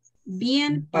pagado.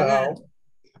 Bien pagado.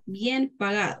 Bien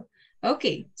pagado.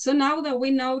 Okay, so now that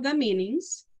we know the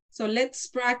meanings, so let's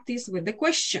practice with the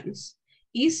questions.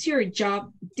 Is your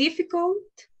job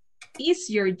difficult? Is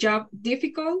your job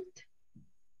difficult?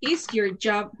 Is your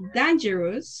job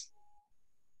dangerous?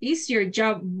 Is your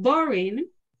job boring?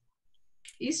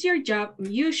 Is your job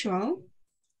unusual?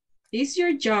 Is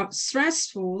your job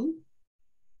stressful?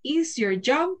 Is your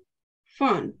job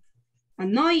fun?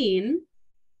 Annoying,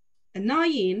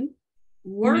 annoying,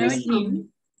 worrisome,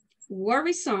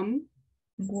 worrisome,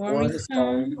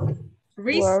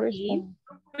 risky,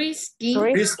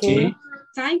 Risky.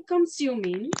 time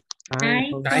consuming,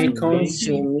 Time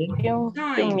consuming,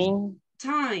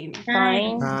 time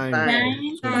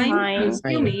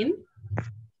consuming,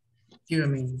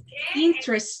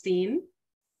 interesting,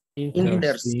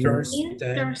 Interesting.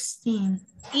 Interesting.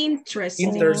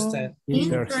 Interesting.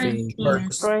 Interesting.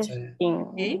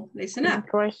 Okay, listen up.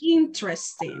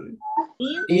 Interesting.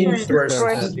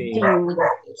 Interesting.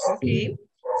 Okay.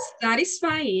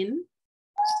 Satisfying.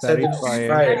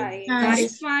 Satisfying.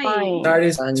 Satisfying.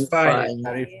 Satisfying.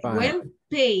 Well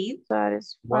paid.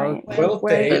 Satisfying. Well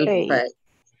paid.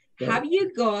 Have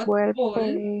you got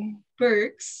all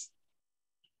perks?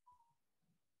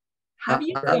 Have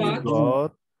you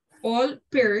got all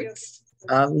perks?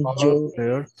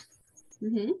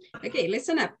 Okay,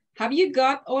 listen up. Have you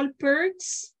got all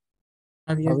perks?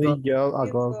 Have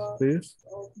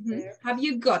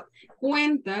you got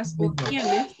cuentas o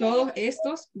tienes todos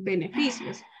estos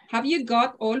beneficios? Have you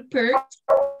got all perks?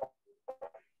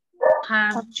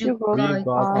 Have you got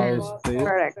all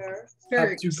perks?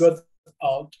 Have you got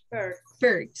all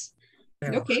Perks.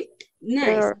 Okay,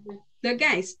 nice. So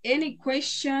guys, any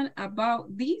question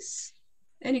about this?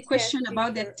 Any question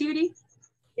about the activity?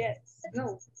 Yes.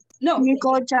 No. No.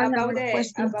 About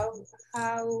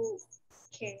how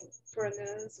can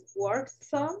pronounce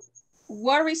worrisome.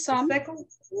 Worrisome. Second,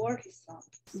 worrisome.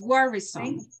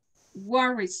 Worrisome.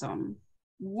 Worrisome.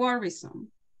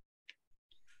 Worrisome.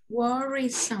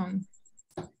 Worrisome.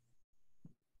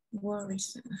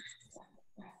 Worrisome.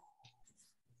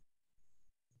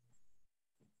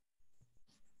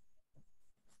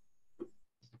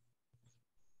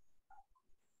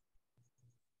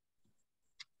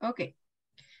 Okay,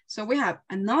 so we have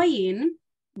annoying,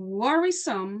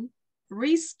 worrisome,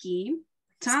 risky,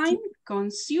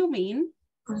 time-consuming,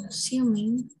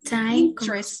 time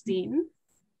interesting,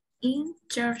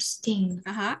 interesting,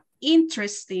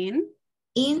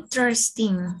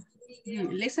 interesting.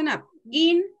 Listen up.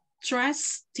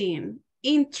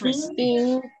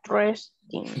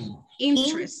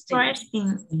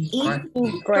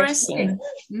 Interesting.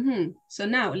 So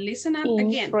now listen up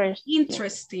again.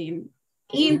 Interesting.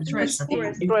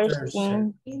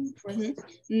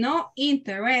 No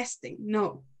interesting.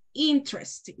 No.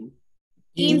 Interesting.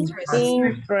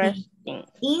 Interesting.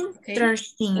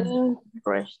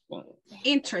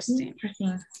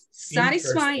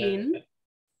 Satisfying.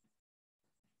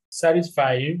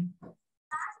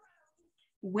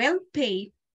 Well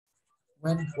paid.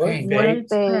 Perks.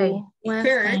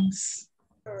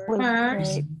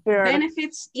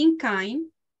 Benefits in kind.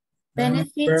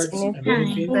 Benefits in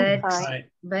kind.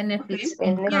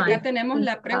 Y acá tenemos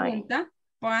la pregunta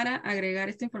para agregar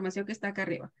esta información que está acá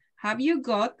arriba. Have you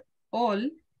got all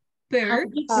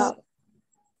perks?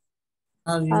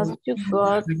 Have you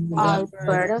got all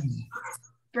perks?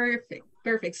 Perfect.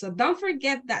 Perfect. So don't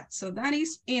forget that. So that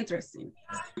is interesting.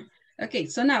 Okay,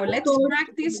 so now let's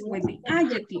practice with the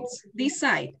adjectives. This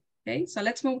side. Okay, so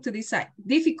let's move to this side.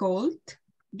 Difficult.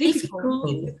 Dangerous.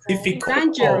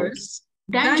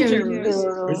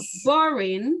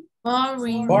 Boring.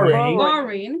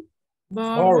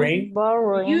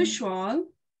 Usual.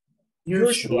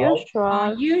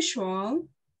 Unusual.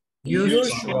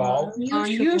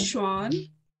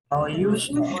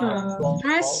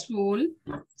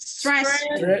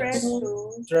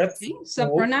 Stressful. Okay,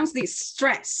 so pronounce this.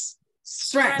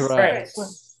 Stressful.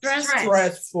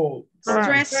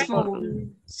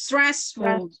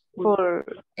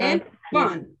 And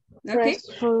fun. Okay.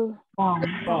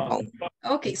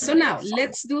 Okay, so now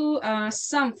let's do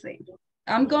something.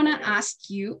 I'm gonna ask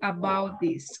you about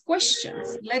these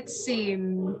questions. Let's see,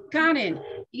 Karen,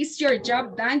 is your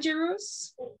job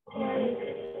dangerous?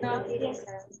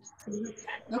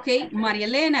 Okay, Maria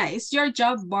Elena, is your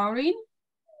job boring?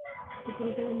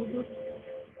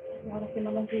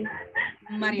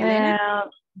 Maria Elena?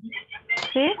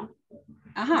 Sí.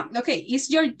 Okay, is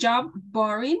your job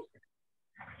boring?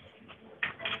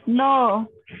 No.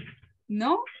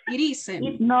 No, it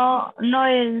isn't. No,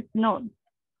 it is not.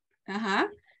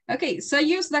 Okay, so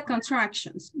use the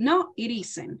contractions. No, it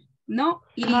isn't. No,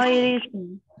 it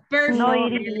isn't. Perfect. No,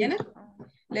 it isn't.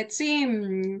 Let's see,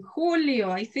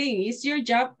 Julio, I think, is your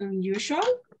job unusual?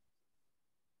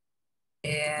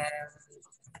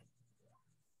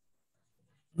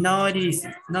 No, it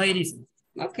isn't. No, it isn't.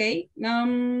 Okay. How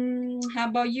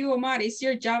about you, Omar? Is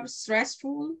your job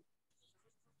stressful?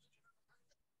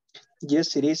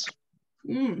 Yes, it is.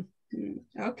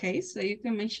 Okay, so you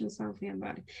can mention something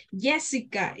about it.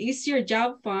 Jessica, is your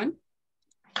job fun?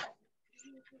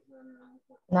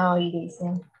 No, it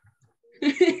isn't.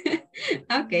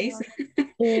 Okay. So,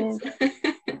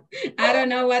 I don't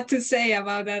know what to say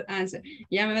about that answer.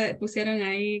 Ya me pusieron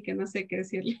ahí que no sé qué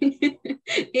decirle.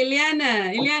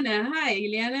 Ileana, hi,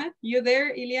 Ileana. You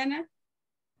there, Ileana?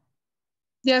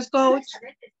 Yes, coach.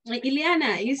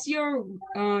 Ileana, is your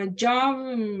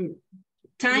job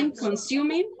time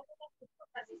consuming?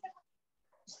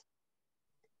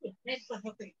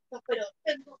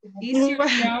 Is your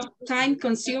job time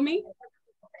consuming?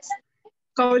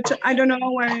 Coach, I don't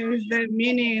know what is the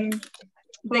meaning.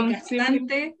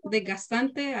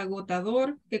 Desgastante,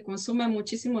 agotador, que consume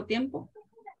muchísimo tiempo.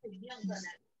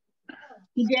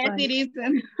 Yes, it is.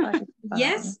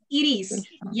 Yes, it is.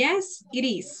 Yes, it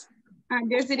is.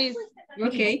 Yes, it is.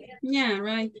 Okay, yeah,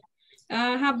 right.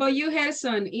 How about you,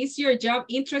 Gerson? Is your job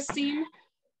interesting?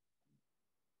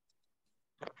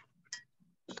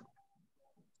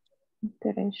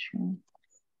 Interesting.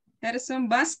 Gerson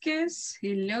Vasquez.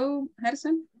 Hello,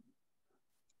 Gerson.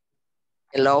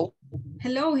 Hello.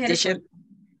 Hello, Gerson. Teacher.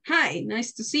 Hi,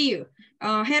 nice to see you.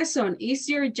 Gerson, is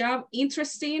your job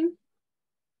interesting?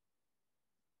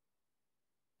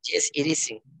 Yes, it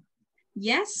is.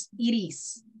 Yes, it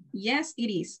is. Yes,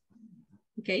 it is.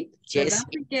 Okay, so Yes.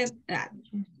 don't forget that.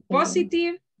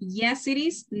 Positive, yes, it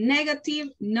is. Negative,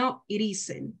 no, it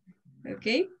isn't.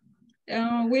 Okay.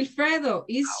 Wilfredo,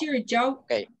 is your job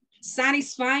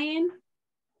satisfying?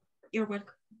 You're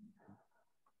welcome.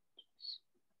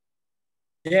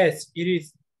 Yes, it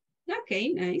is.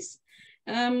 Okay, nice.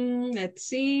 Let's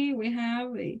see, we have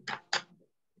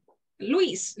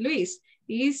Luis,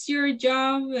 is your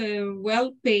job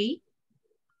well paid?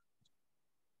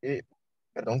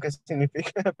 Perdón, ¿qué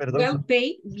significa? Perdón. Well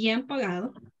paid, bien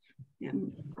pagado.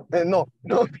 No.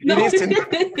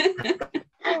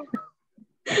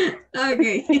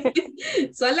 Okay,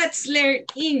 so let's learn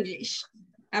English.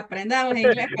 Aprendamos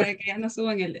inglés para que ya nos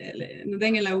suban nos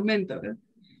den el aumento.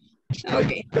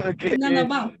 Okay. No nos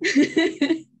vamos.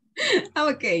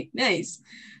 Okay, nice.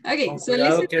 Okay, Con so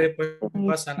cuidado listen. que después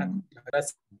pasan la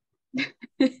gracia.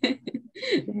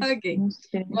 Okay,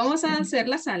 vamos a hacer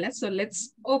la sala. So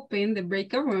let's open the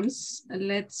breakout rooms.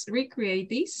 Let's recreate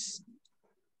this.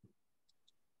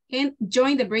 And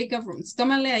join the breakout rooms.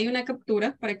 Tómale ahí una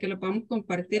captura para que lo podamos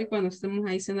compartir cuando estemos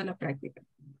ahí haciendo la práctica.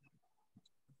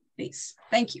 Please,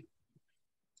 thank you.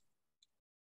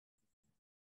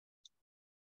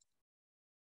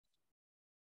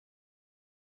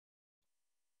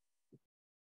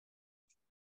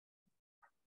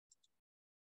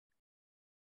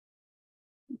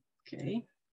 Okay.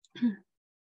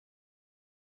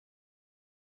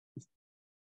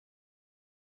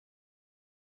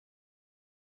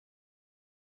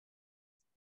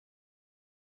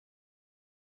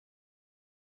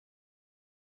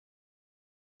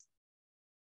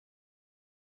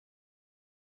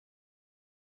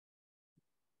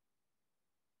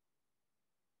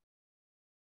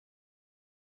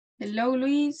 Hello,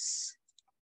 Luis.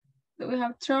 Do we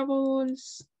have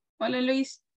troubles? Hola,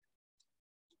 Luis.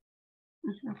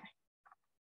 Okay.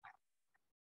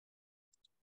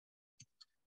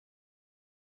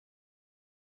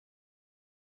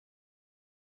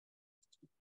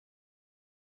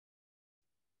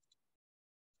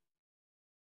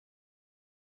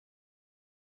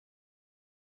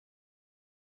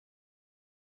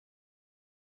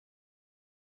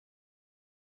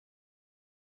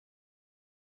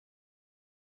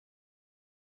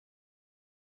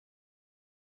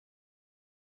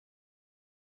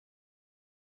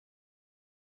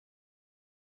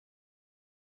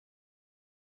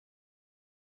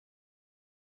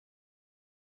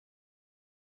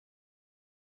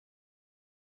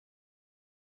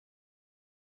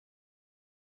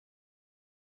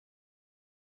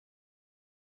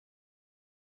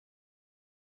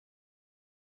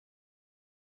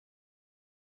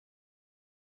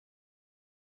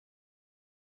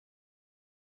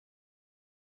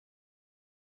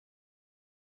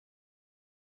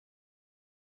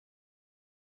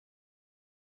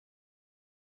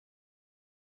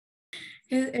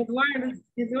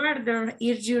 Eduardo,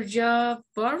 is your job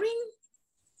boring?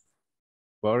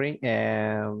 Boring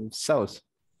and so.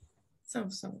 So,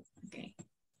 okay.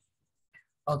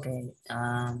 Okay.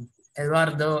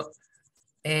 Eduardo,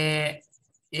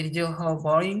 is your job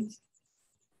boring?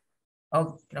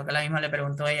 Oh, creo que la misma le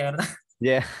preguntó ella, ¿verdad?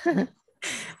 Yeah.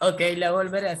 Ok, la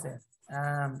volveré a hacer.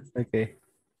 Okay.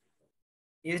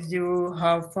 Is you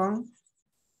have fun?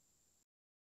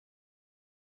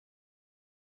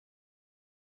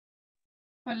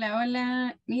 Hola,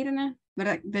 hola, Mirna.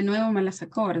 ¿Verdad? De nuevo me la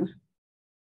sacó, ¿verdad?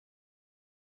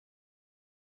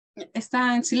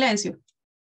 Está en silencio.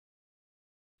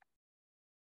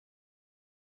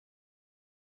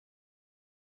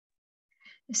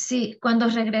 Sí, cuando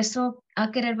regreso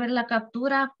a querer ver la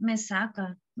captura, me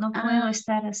saca. No puedo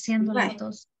estar haciendo las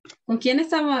dos. ¿Con quién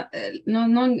estaba?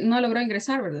 No logró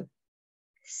ingresar, ¿verdad?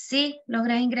 Sí,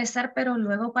 logré ingresar, pero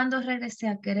luego cuando regresé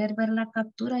a querer ver la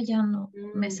captura ya no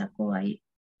me sacó ahí.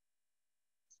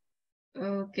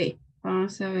 Ok,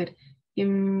 vamos a ver. Y,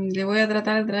 le voy a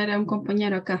tratar de traer a un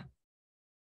compañero acá.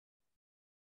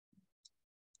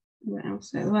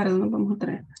 Vamos, Eduardo, nos vamos a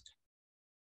traer.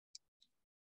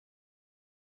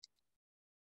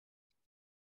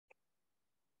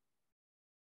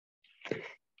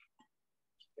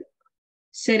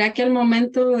 ¿Será que al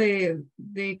momento de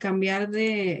cambiar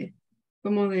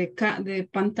como de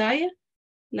pantalla,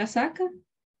 la saca?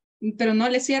 Pero no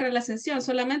le cierra la sesión,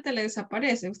 solamente le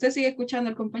desaparece. ¿Usted sigue escuchando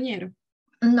al compañero?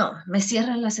 No, me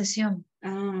cierra la sesión.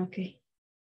 Ah, ok.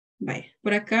 Vaya,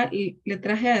 por acá le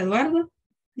traje a Eduardo.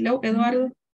 Hello,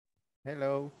 Eduardo.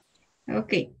 Hello.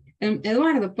 Ok.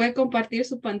 Eduardo, puede compartir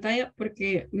su pantalla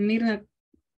porque mira,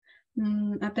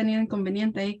 ha tenido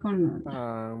inconveniente ahí con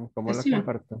 ¿Cómo la sesión.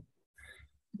 comparto?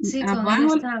 Sí, con el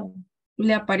Abajo estado.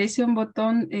 le aparece un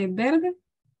botón verde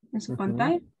en su Ujú.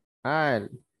 pantalla. El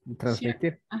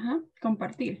transmitir. Ajá,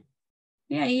 compartir.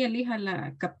 Y ahí elija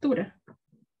la captura.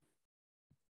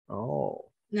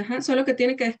 Oh. Ajá, solo que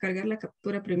tiene que descargar la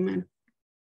captura primero.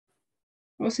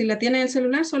 O si la tiene en el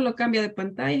celular, solo cambia de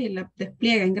pantalla y la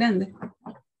despliega en grande.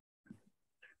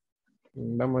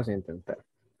 Vamos a intentar.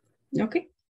 Ok.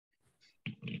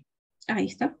 Ahí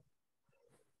está.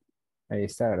 Ahí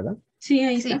está, ¿verdad? Sí,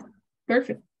 ahí Sí. está.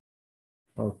 Perfecto.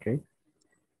 Ok.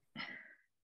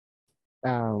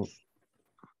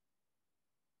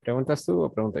 ¿Preguntas tú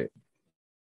o pregunto yo?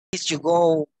 Is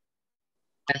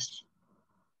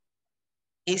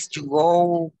to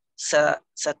go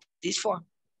satisfied.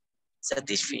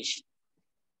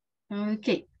 Ok.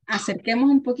 Acerquemos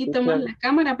un poquito más la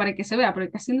cámara para que se vea,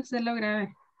 porque así no se logra ver.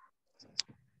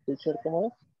 Teacher,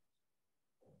 ¿cómo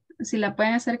es? Si la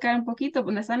pueden acercar un poquito,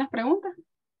 ¿dónde están las preguntas?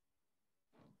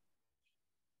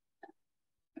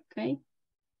 Ok.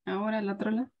 Ahora el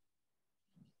otro lado.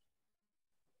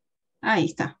 Ahí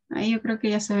está. Ahí yo creo que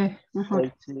ya se ve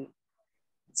mejor.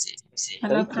 Sí, sí.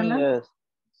 Al otro lado.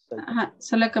 Ajá.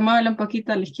 Solo que muévelo un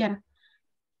poquito a la izquierda.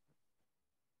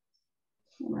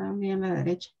 Va bien a la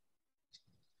derecha.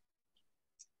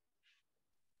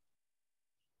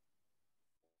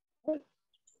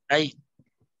 Ahí.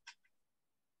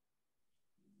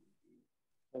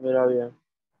 Se mira bien.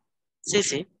 Sí,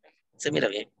 sí. Se mira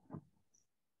bien.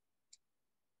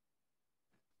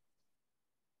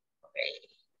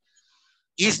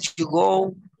 Is to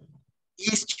go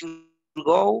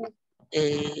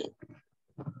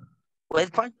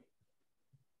Wi-Fi?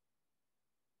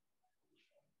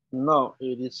 No,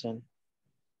 it isn't.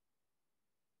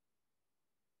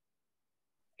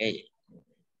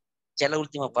 Ya la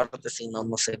última parte, sí,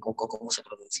 no sé cómo se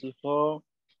pronuncia. Before,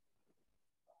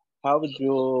 how would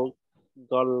you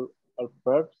go al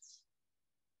first?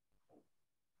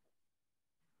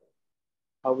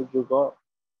 How would you go?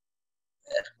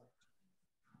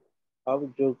 How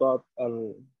would you go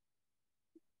al...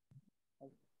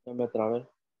 Ya me trabé.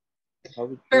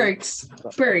 Perks.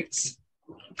 Perks.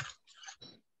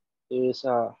 Is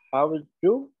how would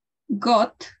you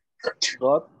Got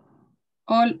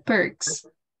all perks.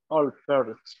 all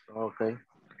perks? Okay.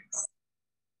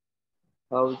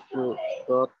 How would you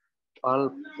got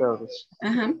all perks?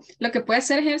 Ajá. Lo que puede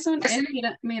hacer Gerson es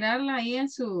mirarla ahí en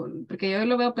su, porque yo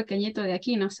lo veo pequeñito de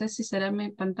aquí, no sé si será en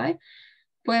mi pantalla.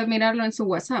 Puede mirarlo en su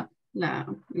WhatsApp, la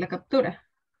captura.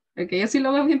 Porque yo sí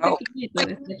lo veo bien pequeñito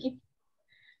desde aquí.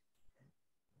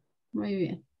 Muy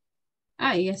bien.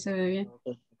 Ahí ya se ve bien.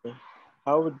 Okay.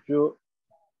 How would you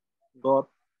got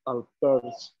all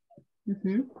perks?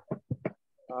 Okay.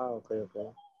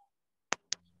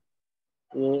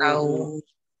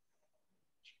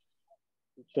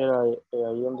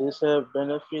 Ahí donde dice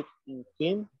benefit in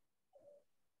kin.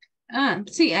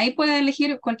 Sí, ahí puede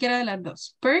elegir cualquiera de las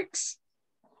dos. Perks,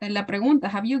 la pregunta,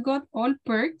 have you got all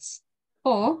perks?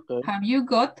 O have you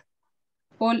got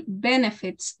all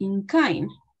benefits in kind?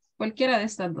 Cualquiera de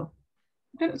estas dos.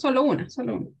 Pero solo una.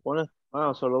 Solo una.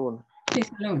 Sí,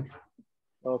 solo una.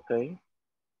 Ok.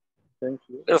 Thank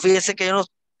you. Pero fíjese que yo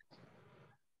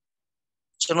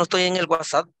no estoy en el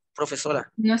WhatsApp,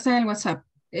 profesora. No está en el WhatsApp.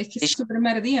 Es que es su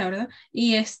primer día, ¿verdad?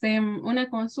 Y una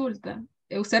consulta.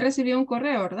 Usted recibió un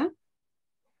correo, ¿verdad?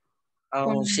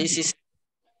 Sí.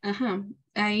 Ajá.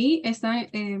 Ahí está,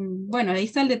 bueno, ahí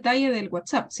está el detalle del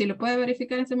WhatsApp. Si lo puede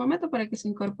verificar en este momento para que se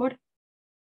incorpore.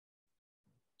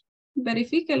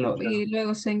 Verifíquelo y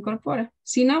luego se incorpora.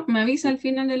 Si no, me avisa al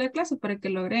final de la clase para que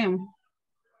lo agreguemos.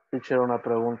 Teacher, una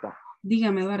pregunta.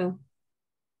 Dígame, Eduardo.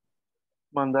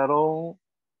 Mandaron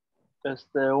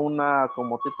una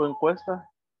como tipo encuesta.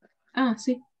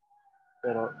 Sí.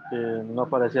 Pero no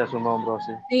aparecía su nombre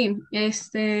así. Sí,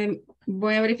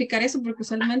 voy a verificar eso porque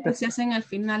usualmente se hacen al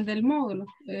final del módulo.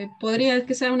 Podría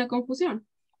que sea una confusión.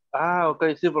 Ok,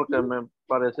 sí, porque me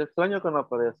parece extraño que no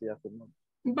aparecía su nombre.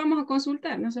 vamos a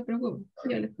consultar, no se preocupen.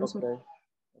 Yo les consulto.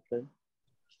 Okay.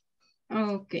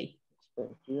 Ok.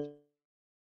 Thank you.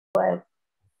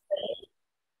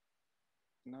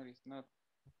 No, it's not.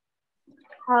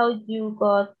 How you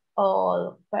got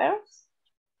all first?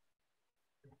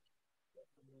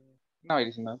 No,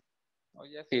 it's not. Oh,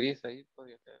 yes, it is. Ahí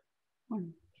podría ser.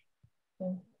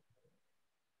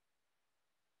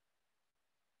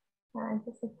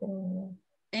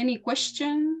 Any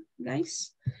question,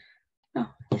 guys?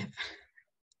 No.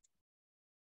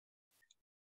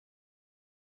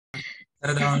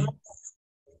 Perdón.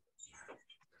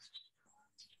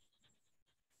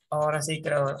 Ahora sí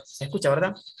creo. ¿Se escucha,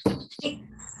 verdad?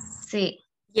 Sí.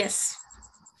 Yes.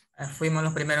 Fuimos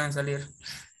los primeros en salir.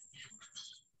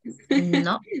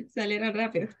 No. Salieron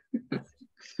rápido.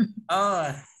 Oh,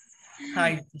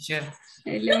 hi, teacher.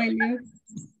 Hello, hello.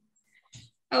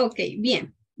 Ok,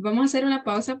 bien. Vamos a hacer una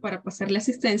pausa para pasar la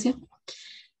asistencia.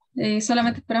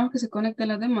 Solamente esperamos que se conecten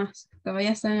los demás.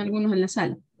 Todavía están algunos en la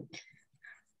sala.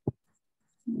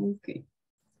 Ok.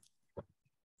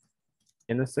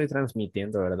 Yo no estoy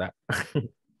transmitiendo, ¿verdad?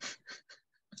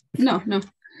 No, no.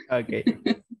 Ok.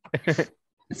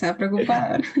 Estaba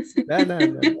preocupada. No.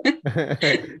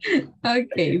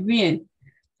 Ok, bien.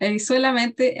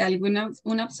 Solamente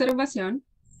una observación.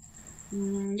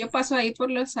 Yo paso ahí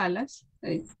por las salas,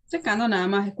 checando nada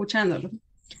más, escuchándolo.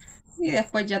 Y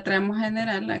después ya traemos a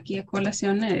general aquí a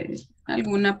colación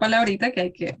alguna palabrita que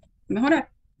hay que mejorar.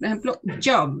 Por ejemplo,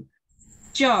 job.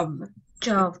 Job.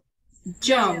 Job.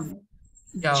 Job.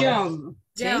 Job.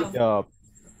 Job.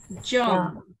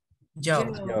 Job.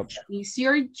 Job. Is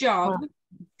your job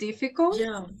difficult?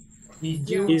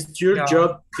 Is your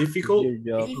job difficult? Is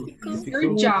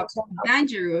your job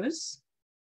dangerous?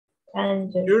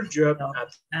 Your job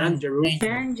dangerous?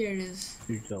 Dangerous.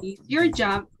 Is your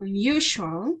job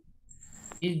unusual?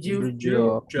 Is your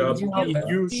job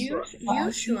unusual?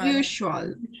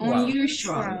 Unusual.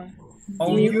 Unusual.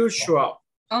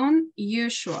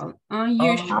 Unusual.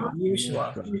 Unusual.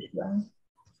 Unusual.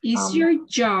 Is your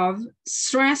job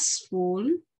stressful?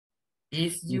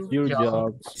 Is your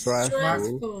job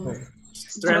stressful?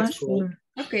 Stressful.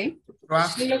 Ok.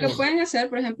 Y lo que pueden hacer,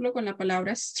 por ejemplo, con la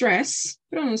palabra stress,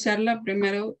 pronunciarla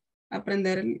primero,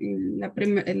 aprender la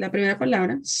primera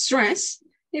palabra, stress,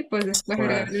 y pues después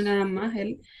agregarle nada más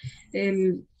el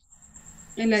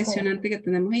adicionante que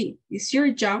tenemos ahí. Is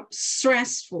your job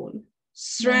stressful?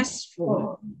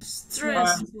 Stressful.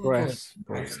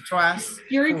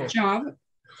 Your job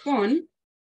fun?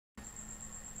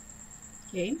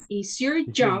 Okay. Is your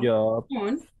job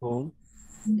fun?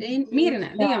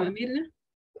 Mirna, dígame, Mirna.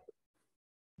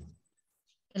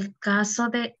 El caso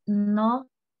de no,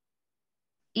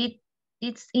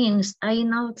 it's in, ahí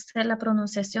no sé la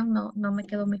pronunciación, no me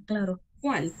quedó muy claro.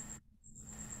 ¿Cuál?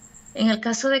 En el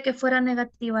caso de que fuera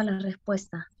negativa la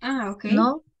respuesta. Ah, ok.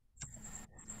 No.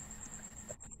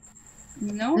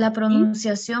 No. La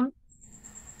pronunciación.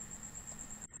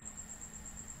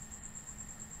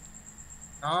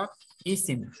 No,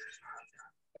 isn't.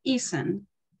 Isn't.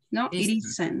 No, it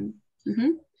isn't.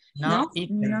 No,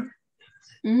 no.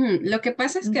 Lo que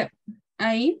pasa es que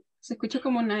ahí se escucha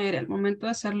como una R al momento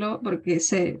de hacerlo porque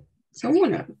se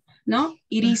une. No,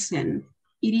 it isn't.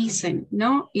 It isn't.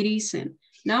 No, it isn't.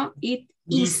 No, it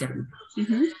isn't.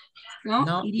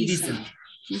 No, it isn't.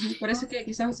 Por eso que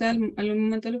quizás usted al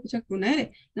momento lo escucha con una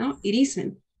R. No, it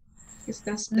isn't.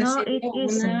 Estás haciendo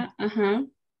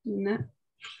una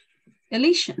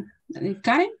elision.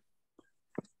 Karen?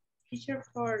 Teacher,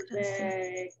 for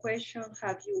the question,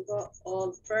 have you got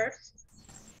all first?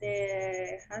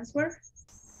 The answer?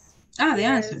 The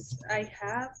answer. I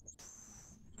have.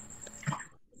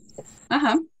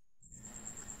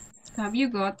 Have you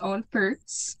got all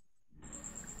perks?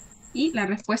 Y la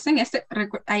respuesta en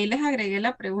ahí les agregué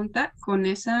la pregunta con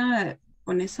este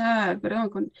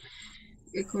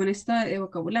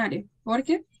vocabulario,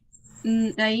 porque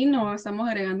ahí no estamos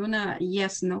agregando una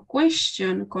yes, no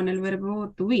question con el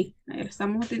verbo to be.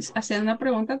 Estamos haciendo una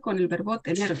pregunta con el verbo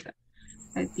tener.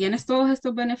 ¿Tienes todos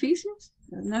estos beneficios?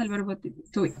 No, el verbo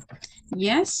to be.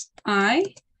 Yes,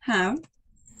 I have.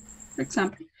 For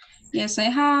example, yes, I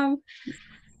have.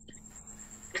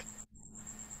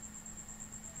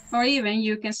 Or even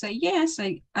you can say, yes,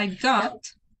 I got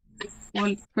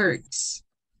all perks.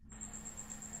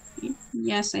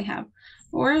 Yes, I have.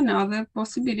 Or another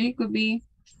possibility could be,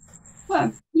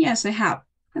 well, yes, I have.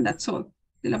 And that's all.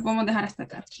 Te lo podemos dejar hasta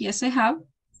acá. Yes, I have.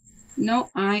 No,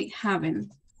 I haven't.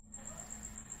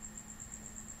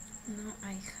 No,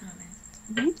 I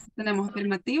haven't. Tenemos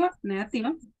afirmativa,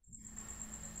 negativa.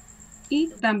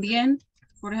 Y también,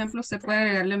 por ejemplo, se puede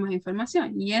agregarle más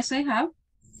información. Yes, I have.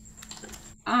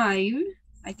 I've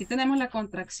Aquí tenemos la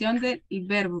contracción del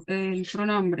verbo, el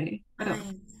pronombre,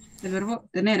 perdón, del verbo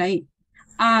tener ahí.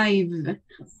 I've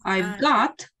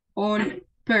got all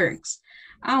perks.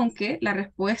 Aunque la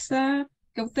respuesta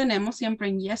que obtenemos siempre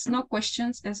en yes, no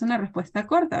questions es una respuesta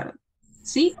corta, ¿verdad?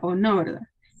 Sí o no, ¿verdad?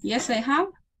 Yes, I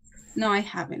have. No, I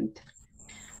haven't.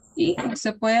 Y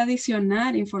se puede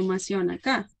adicionar información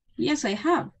acá. Yes, I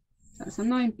have. O sea, eso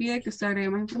no impide que usted agregue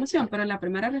más información, pero la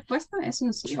primera respuesta es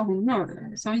un sí o un no,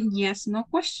 ¿verdad? Son yes, no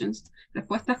questions.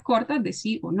 Respuestas cortas de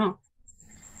sí o no.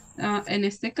 En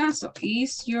este caso,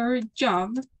 is your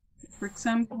job, for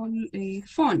example,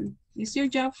 fun? Is your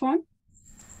job fun?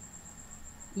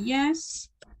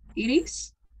 Yes, it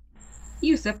is.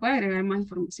 Y usted puede agregar más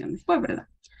información después, ¿verdad?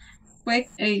 Puede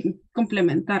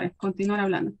complementar, continuar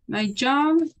hablando. My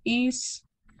job is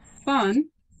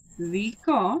fun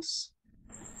because,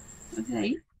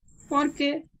 okay,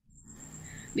 porque,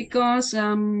 because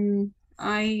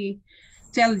I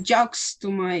tell jokes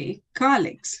to my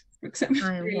colleagues. Por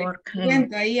ejemplo,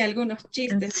 cuento ahí algunos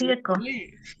chistes.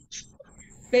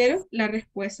 Pero la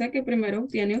respuesta que primero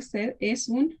obtiene usted es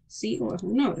un sí o es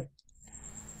un no.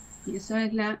 Y esa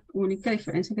es la única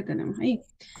diferencia que tenemos ahí.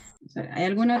 O sea, ¿hay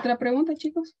alguna otra pregunta,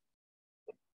 chicos?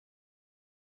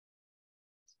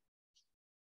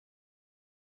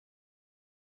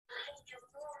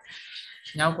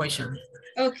 No question.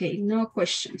 Okay, no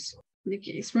questions.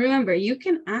 Okay, so remember, you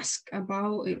can ask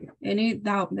about any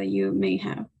doubt that you may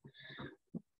have.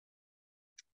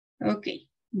 Ok,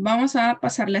 vamos a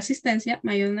pasar la asistencia.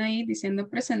 Me ayudan ahí diciendo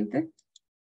presente.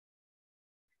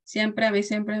 Siempre, a mí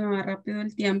siempre me va rápido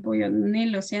el tiempo. Yo ni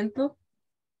lo siento.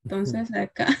 Entonces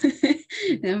acá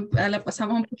la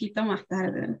pasamos un poquito más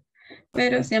tarde.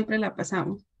 Pero siempre la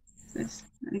pasamos.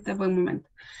 Entonces, ahorita es buen momento.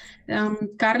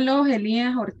 Carlos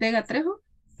Elías Ortega Trejo.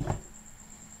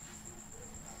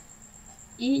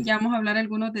 Y ya vamos a hablar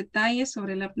algunos detalles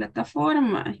sobre la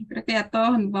plataforma. Yo creo que ya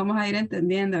todos vamos a ir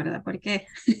entendiendo, ¿verdad? ¿Por qué?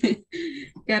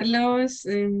 Carlos,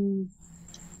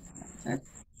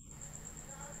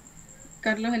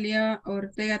 Carlos Elías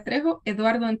Ortega Trejo,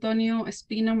 Eduardo Antonio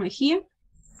Espino Mejía.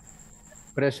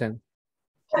 Present.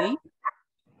 Okay.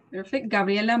 Perfect.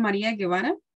 Gabriela María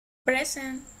Guevara.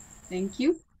 Present. Thank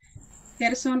you.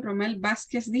 Gerson Romel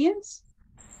Vázquez Díaz.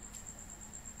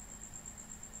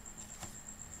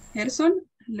 Gerson.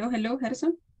 Hello,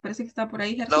 Gerson. Parece que está por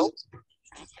ahí, Gerson. Hello.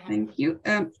 Thank you.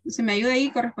 ¿Se me ayuda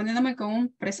ahí correspondiéndome con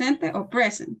un presente o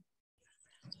present?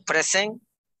 Present.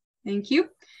 Thank you.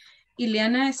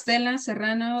 Ileana Estela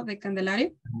Serrano de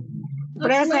Candelario.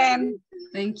 Present.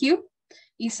 Thank you.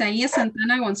 Isaías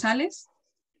Santana González.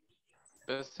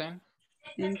 Present.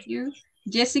 Thank you.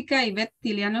 Jessica Ivette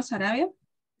Tiliano Sarabia.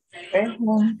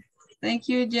 Present. Thank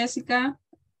you, Jessica.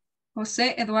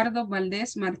 José Eduardo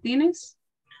Valdés Martínez.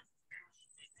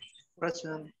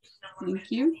 Present. Thank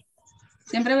you.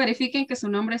 Siempre verifiquen que su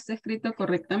nombre esté escrito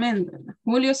correctamente.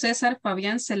 Julio César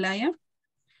Fabián Celaya.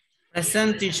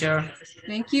 Present, teacher.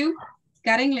 Thank you.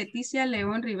 Karen Leticia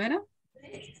León Rivera.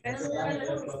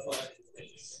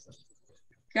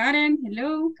 Karen,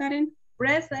 hello, Karen.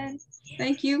 Present.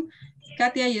 Thank you.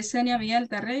 Katia Yesenia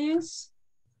Villalta Reyes.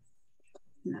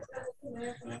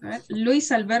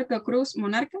 Luis Alberto Cruz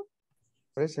Monarca.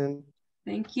 Present.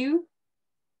 Thank you.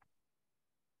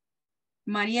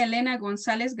 María Elena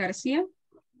González García.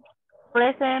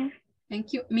 Present. Thank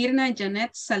you. Mirna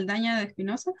Janet Saldaña de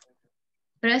Espinosa.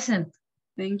 Present.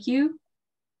 Thank you.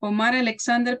 Omar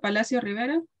Alexander Palacio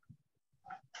Rivera.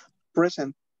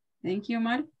 Present. Thank you,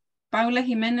 Omar. Paula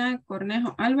Jimena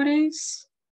Cornejo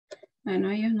Álvarez. Bueno,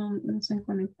 ellos no se han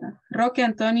conectado. Roque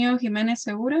Antonio Jiménez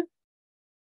Segura.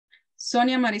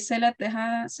 Sonia Marisela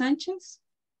Tejada Sánchez.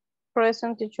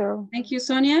 Present, teacher. Thank you,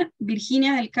 Sonia.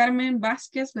 Virginia del Carmen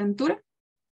Vázquez Ventura.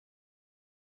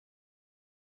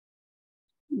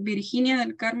 Virginia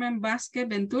del Carmen Vázquez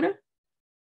Ventura.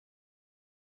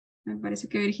 Me parece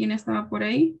que Virginia estaba por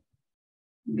ahí.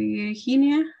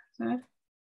 Virginia. ¿Sabes?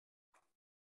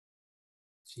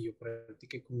 Sí, yo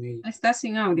practiqué con ella. Está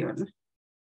sin audio, ¿verdad?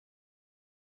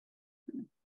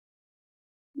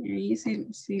 Y ahí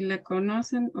si la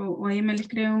conocen o ahí me le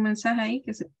escriben un mensaje ahí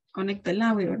que se conecta el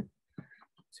audio, ¿verdad?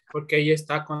 Sí, porque ella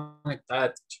está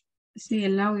conectada, teacher. Sí,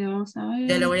 el audio, vamos a ver.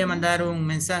 Ya le voy a mandar un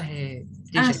mensaje,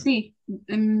 teacher. Sí.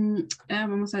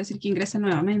 Vamos a decir que ingrese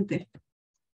nuevamente.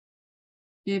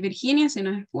 Virginia, si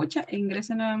nos escucha,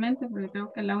 ingrese nuevamente porque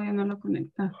creo que el audio no lo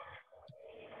conecta.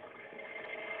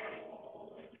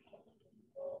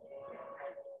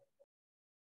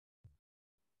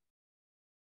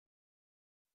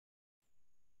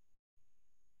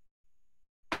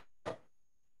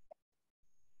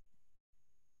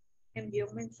 Envió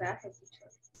un mensaje, teacher.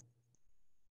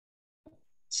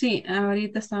 Sí,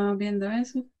 ahorita estamos viendo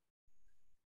eso.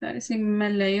 A ver si me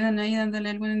le ayudan ahí dándole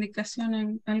alguna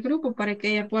indicación al grupo para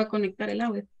que ella pueda conectar el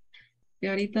audio. Que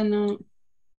ahorita no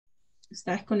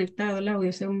está desconectado el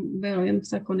audio, según veo, ya no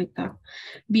está conectado.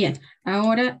 Bien,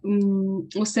 ahora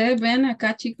ustedes ven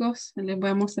acá, chicos, les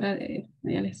voy a mostrar,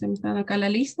 ya les estoy mostrando acá la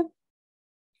lista.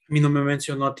 A mí no me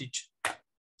mencionó, teacher.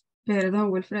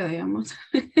 Perdón, Wilfredo, digamos.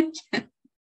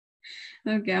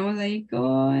 Nos quedamos ahí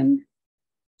con...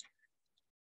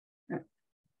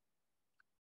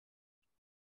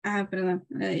 perdón.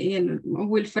 Y el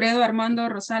Wilfredo Armando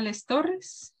Rosales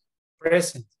Torres.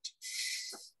 Present.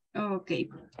 Ok,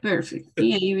 perfecto.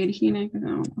 Y ahí Virginia, que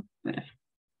vamos a esperar.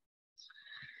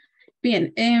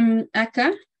 Bien,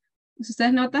 acá, pues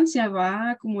ustedes notan, se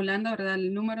va acumulando, ¿verdad?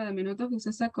 El número de minutos que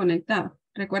usted está conectado.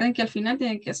 Recuerden que al final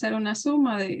tienen que hacer una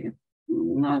suma de,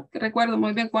 no recuerdo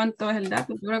muy bien cuánto es el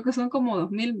dato, creo que son como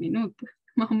 2000 minutos,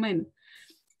 más o menos.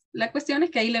 La cuestión es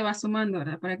que ahí le va sumando,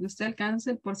 ¿verdad? Para que usted alcance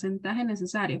el porcentaje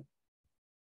necesario.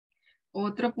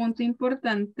 Otro punto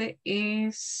importante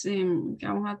es, que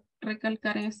vamos a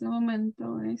recalcar en este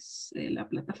momento, es la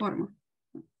plataforma.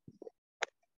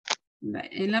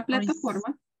 En la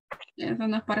plataforma, eso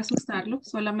no es para asustarlo,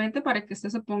 solamente para que usted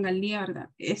se ponga al día, ¿verdad?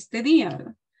 Este día,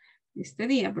 ¿verdad? Este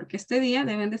día, porque este día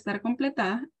deben de estar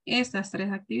completadas estas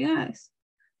 3 actividades.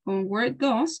 Homework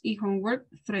 2 y Homework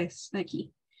 3, de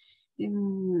aquí.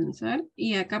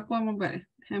 Y acá podemos ver,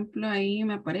 ejemplo, ahí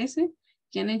me aparece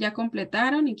quienes ya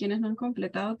completaron y quienes no han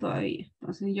completado todavía.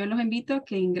 Entonces yo los invito a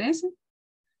que ingresen.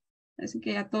 Así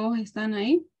que ya todos están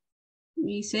ahí.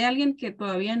 Y si hay alguien que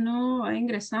todavía no ha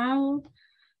ingresado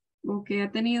o que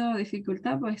ha tenido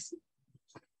dificultad, pues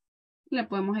le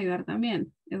podemos ayudar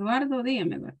también. Eduardo,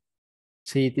 dígame, Eduardo.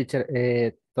 Sí, teacher,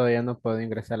 todavía no puedo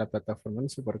ingresar a la plataforma, no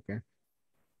sé por qué.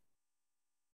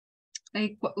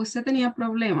 Usted tenía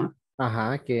problema.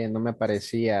 Ajá, que no me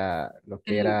aparecía lo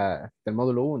que era del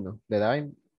módulo 1. Le daba...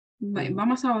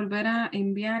 Vamos a volver a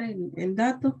enviar el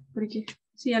dato, porque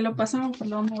si ya lo pasamos, pues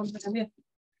lo vamos a volver a enviar.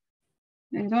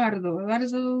 Eduardo,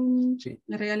 Sí.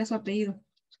 le regala su apellido.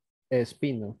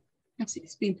 Espino. Así,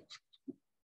 Espino.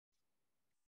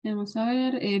 Vamos a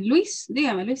ver, Luis,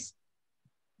 dígame, Luis.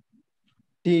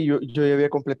 Sí, yo ya había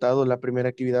completado la primera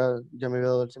actividad, ya me había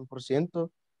dado el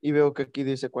 100% y veo que aquí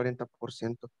dice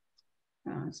 40%.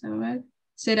 Vamos a ver.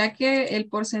 ¿Será que el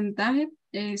porcentaje,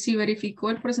 si verificó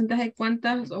el porcentaje de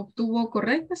cuántas obtuvo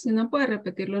correctas, si no puede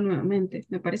repetirlo nuevamente?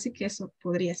 Me parece que eso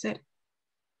podría ser.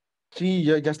 Sí,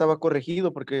 ya estaba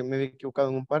corregido porque me había equivocado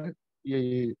en un par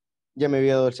y ya me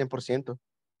había dado el 100%.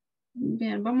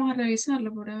 Bien, vamos a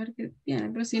revisarlo para ver qué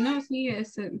tiene. Pero si no, sí,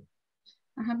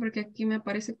 ajá, porque aquí me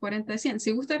aparece 40 de 100.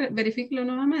 Si gusta, verifíquelo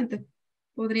nuevamente.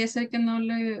 Podría ser que no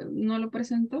lo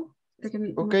presentó. Porque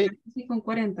Ok, me parece así con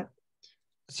 40.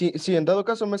 si en dado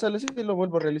caso me sale así, lo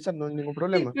vuelvo a realizar, no hay ningún Sí,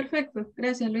 problema. perfecto.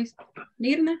 Gracias, Luis.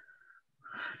 Mirna.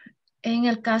 En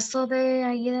el caso de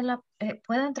ahí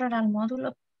puede entrar al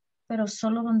módulo, pero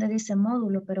solo donde dice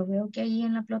módulo, pero veo que ahí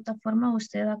en la plataforma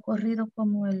usted ha corrido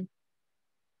como el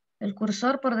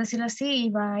cursor, por decirlo así, y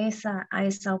va a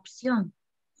esa opción.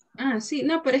 Sí,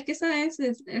 no, pero es que esa es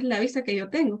la vista que yo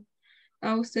tengo.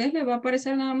 A ustedes les va a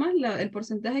aparecer nada más el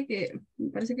porcentaje me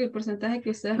parece que el porcentaje que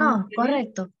ustedes han No, obtenido.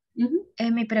 correcto.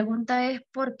 Mi pregunta es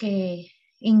porque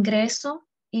ingreso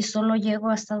y solo llego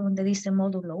hasta donde dice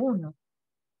módulo 1.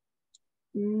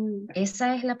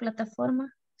 ¿Esa es la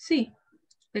plataforma? Sí,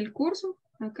 el curso,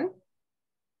 acá.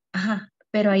 Ajá,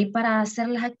 pero ahí para hacer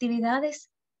las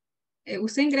actividades.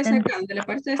 ¿Usted ingresa acá donde le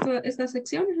aparece esta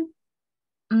sección?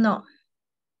 No.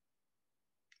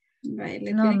 Vale,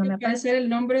 le No, tiene no que me aparecer el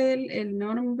nombre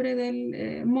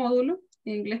del módulo,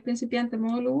 inglés principiante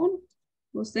módulo 1.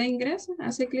 Usted ingresa,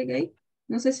 hace clic ahí.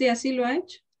 No sé si así lo ha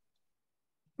hecho.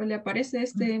 O le aparece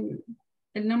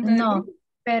el nombre del No, grupo.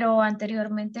 pero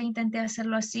anteriormente intenté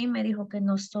hacerlo así, me dijo que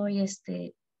no soy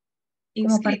como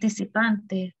Inscrito.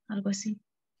 participante, algo así.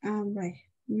 Vaya,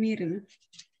 Mirna.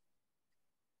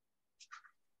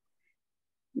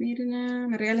 Mirna,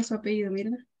 me regala su apellido,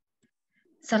 Mirna.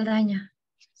 Saldaña.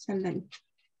 Saldaña.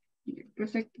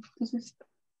 Perfecto, entonces.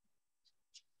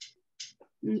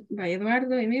 Vaya,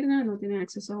 Eduardo y Mirna no tienen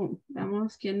acceso aún.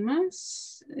 Vamos, ¿quién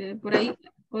más? Por ahí,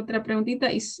 otra preguntita.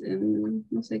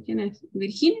 No sé quién es.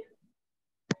 ¿Virginia?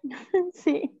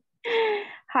 Sí.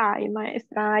 Ay,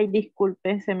 maestra, ay,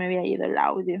 disculpe, se me había ido el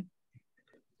audio.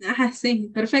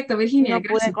 Sí, perfecto, Virginia, No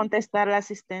pude gracias. contestar la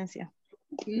asistencia.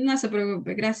 No se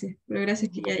preocupe, gracias. Pero gracias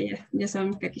que ya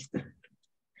sabemos que aquí está.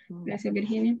 Gracias,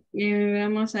 Virginia.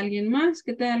 Veamos a alguien más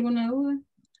que tenga alguna duda.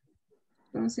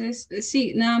 Entonces,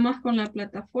 sí, nada más con la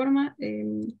plataforma.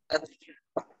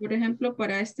 Por ejemplo,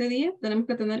 para este día tenemos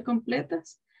que tener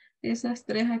completas esas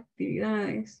 3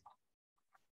 actividades.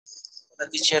 Hola,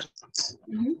 teacher.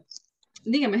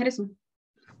 Dígame, Gerson.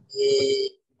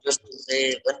 Yo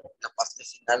estuve,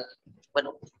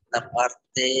 bueno, la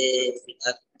parte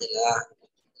final de la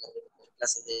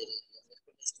clase del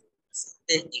miércoles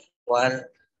presente, igual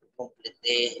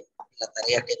completé la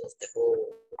tarea que nos dejó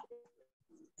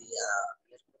el día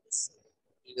miércoles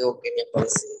y veo que me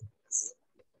aparece.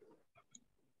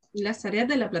 Las tareas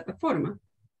de la plataforma.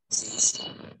 Sí.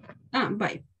 Ah,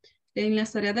 bye. En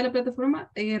las tareas de la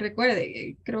plataforma,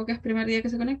 recuerde, creo que es el primer día que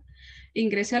se conecta,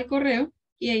 ingrese al correo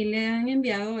y ahí le han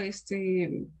enviado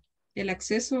el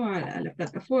acceso a la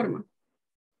plataforma.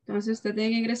 Entonces usted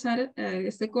tiene que ingresar a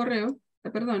este correo,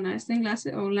 a este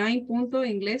enlace,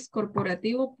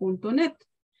 online.inglescorporativo.net.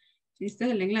 Este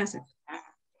es el enlace.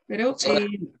 Pero,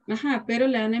 pero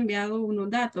le han enviado unos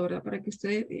datos, ¿verdad? Para que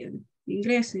usted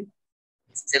ingrese.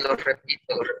 Se lo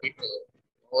repito.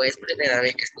 No es primera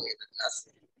vez que estoy en la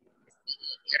clase.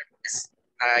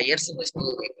 Ayer se me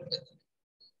estuvo bien completamente.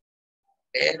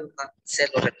 Pero se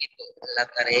lo repito, la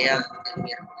tarea del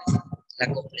miércoles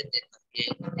la completé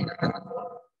también en la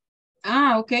plataforma.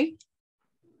 Ah, ok.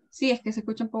 Sí, es que se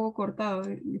escucha un poco cortado,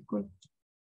 disculpe.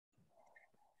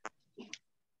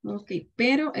 Ok,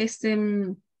 pero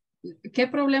 ¿qué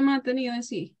problema ha tenido en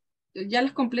sí? ¿Ya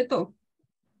las completó?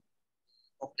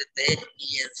 Completé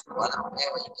y en su cuadro nuevo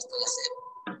ya estoy a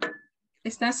 0.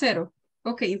 Está a 0.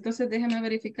 Ok, entonces déjeme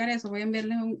verificar eso. Voy a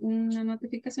enviarle una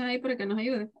notificación ahí para que nos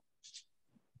ayude.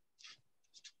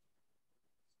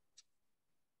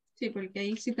 Sí, porque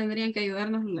ahí sí tendrían que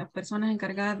ayudarnos las personas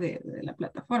encargadas de la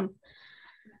plataforma.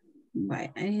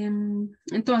 Vale,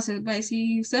 entonces,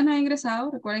 si ustedes no han ingresado,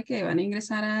 recuerden que van a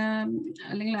ingresar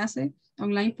al enlace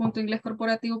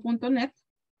online.inglescorporativo.net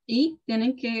y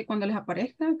tienen que, cuando les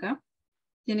aparezca acá,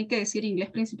 tienen que decir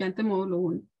inglés principiante módulo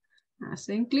 1.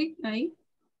 Hacen clic ahí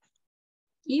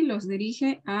y los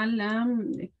dirige a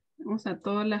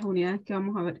todas las unidades que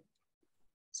vamos a ver.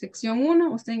 Sección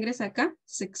 1, usted ingresa acá,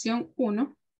 sección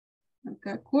 1,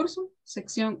 acá curso,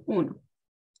 sección 1.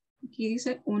 Aquí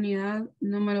dice unidad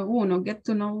número 1, Get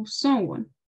to Know Someone.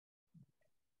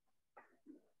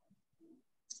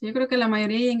 Yo creo que la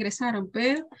mayoría ya ingresaron,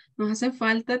 pero nos hace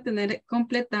falta tener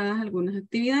completadas algunas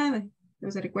actividades.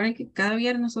 Entonces recuerden que cada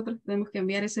viernes nosotros tenemos que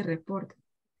enviar ese reporte.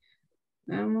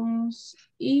 Vamos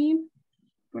y,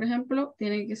 por ejemplo,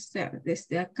 tiene que estar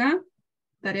desde acá,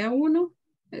 tarea 1,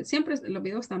 siempre los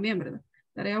videos también, ¿verdad?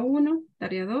 Tarea 1,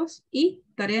 tarea 2 y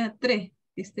tarea 3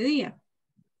 este día.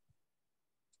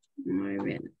 Muy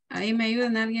bien. Ahí me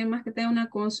ayudan alguien más que tenga una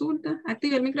consulta.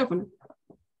 Activa el micrófono.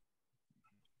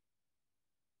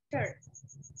 Sure.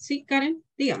 Sí, Karen,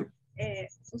 dígame.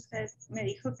 Usted me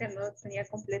dijo que no tenía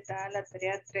completada la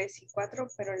tarea 3 y 4,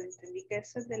 pero le entendí que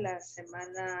eso es de la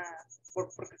semana,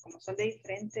 porque como son de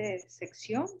diferente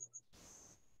sección,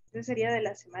 entonces sería de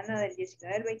la semana del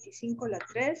 19 al 25 la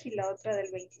 3 y la otra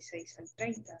del 26 al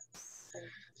 30.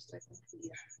 Estoy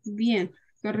confundida. Bien,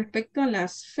 con respecto a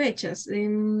las fechas,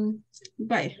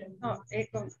 vaya. No,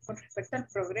 con respecto al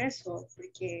progreso,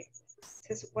 porque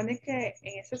se supone que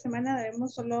en esta semana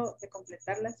debemos solo de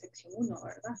completar la sección 1,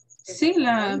 ¿verdad? Sí,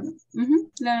 la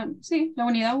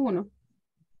unidad 1.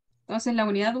 Entonces, la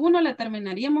unidad 1 la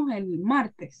terminaríamos el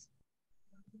martes.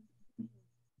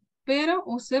 Pero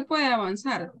usted puede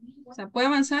avanzar. O sea, puede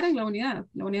avanzar en la unidad.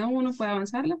 La unidad 1 puede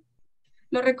avanzarla.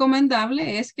 Lo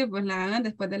recomendable es que pues la hagan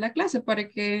después de la clase para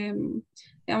que,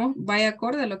 digamos, vaya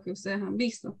acorde a lo que ustedes han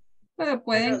visto. Pero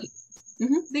pueden...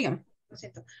 dígame. Lo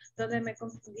siento. Donde me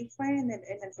confundí fue en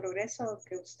el progreso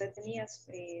que usted tenía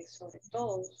sobre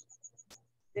todos.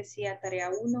 Decía tarea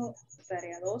 1,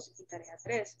 tarea 2 y tarea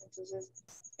 3. Entonces,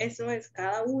 ¿eso es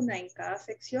cada una en cada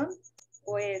sección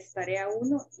o es tarea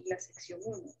 1 y la sección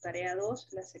 1? Tarea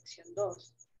 2, la sección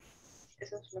 2.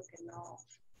 Eso es lo que no...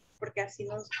 Porque así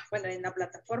bueno, en la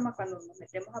plataforma cuando nos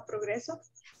metemos a progreso,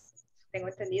 tengo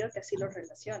entendido que así lo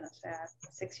relaciona. O sea,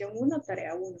 sección 1,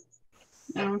 tarea 1.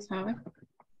 Vamos a ver.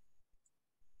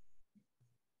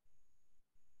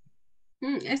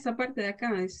 Esta parte de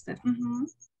acá está.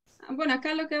 Bueno,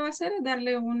 acá lo que va a hacer es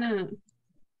darle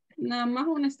nada más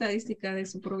una estadística de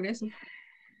su progreso.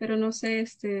 Pero no sé,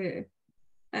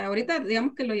 ahorita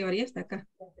digamos que lo llevaría hasta acá.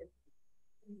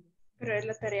 Pero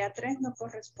la tarea 3 no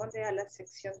corresponde a la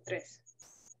sección 3.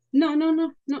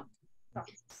 No,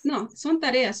 son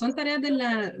tareas de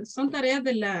la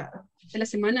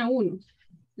semana 1.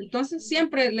 Entonces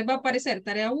siempre les va a aparecer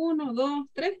tarea 1, 2,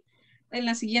 3. En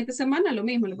la siguiente semana lo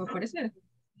mismo les va a aparecer,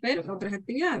 pero otras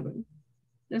actividades, ¿verdad?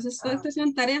 Entonces todas estas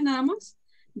son tareas nada más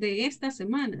de esta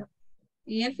semana.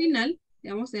 Y al final,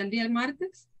 digamos, del día del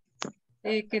martes,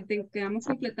 que hemos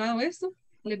completado esto,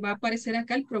 les va a aparecer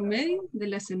acá el promedio de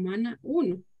la semana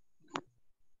 1.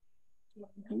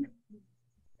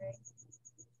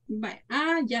 Vale.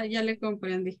 Ya le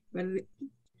comprendí.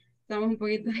 Estamos un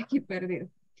poquito aquí perdidos.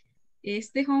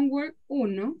 Este homework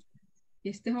 1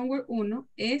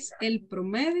 es el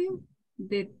promedio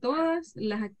de todas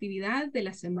las actividades de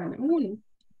la semana 1.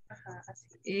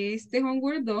 Este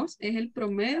homework 2 es el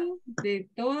promedio de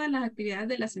todas las actividades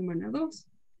de la semana 2.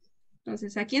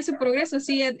 Entonces, aquí en su progreso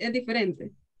sí es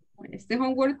diferente. Este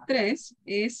homework 3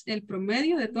 es el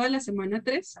promedio de toda la semana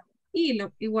 3 y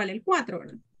igual el 4,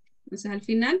 ¿verdad? Entonces, al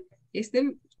final,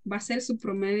 este va a ser su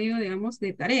promedio, digamos,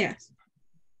 de tareas.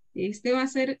 Este va a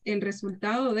ser el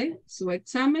resultado de su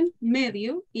examen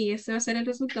medio y este va a ser el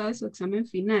resultado de su examen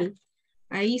final.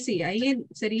 Ahí sí, ahí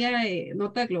sería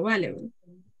nota global, ¿verdad?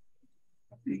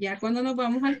 Ya cuando nos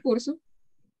vamos al curso,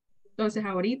 entonces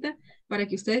ahorita, para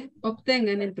que ustedes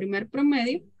obtengan el primer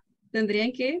promedio,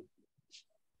 tendrían que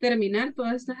terminar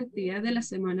todas estas actividades de la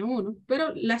semana 1,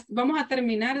 pero las vamos a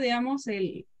terminar, digamos,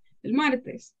 el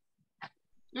martes.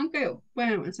 Aunque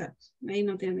pueden avanzar, ahí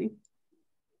no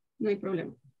hay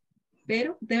problema.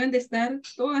 Pero deben de estar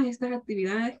todas estas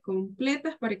actividades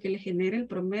completas para que les genere el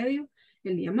promedio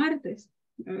el día martes.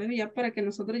 A ver, ya para que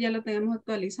nosotros ya lo tengamos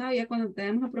actualizado, ya cuando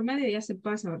tengamos el promedio ya se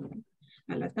pasa, ¿verdad?,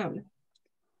 a la tabla.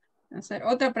 Hacer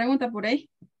otra pregunta por ahí.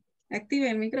 Active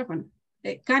el micrófono.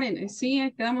 Karen,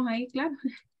 ¿sí quedamos ahí, claro?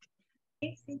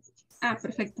 Sí.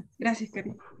 Perfecto. Gracias,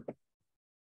 Karen.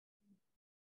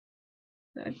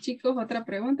 Chicos, otra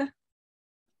pregunta.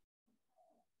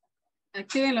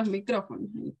 Activen los micrófonos.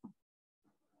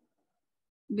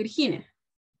 Virginia.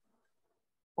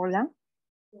 Hola.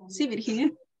 Sí,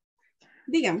 Virginia.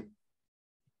 Dígame.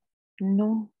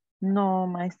 No,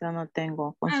 maestra, no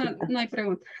tengo consulta. No hay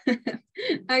pregunta.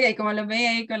 Ok, como lo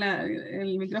veía ahí con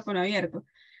el micrófono abierto.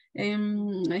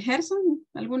 Gerson,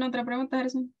 ¿alguna otra pregunta,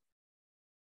 Gerson?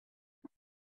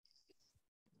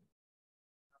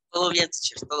 Todo bien,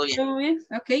 teacher, todo bien. ¿Todo bien?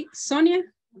 Ok.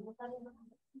 Sonia.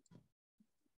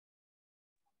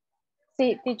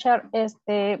 Sí, teacher,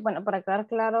 bueno, para quedar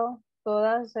claro,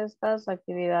 todas estas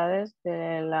actividades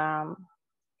de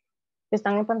que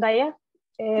están en pantalla,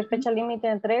 fecha límite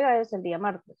de entrega es el día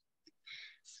martes.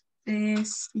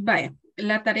 Vaya,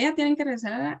 la tarea tienen que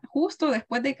realizarla justo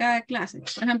después de cada clase.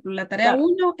 Por ejemplo, la tarea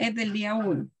 1 es del día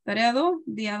 1, tarea 2,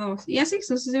 día 2, y así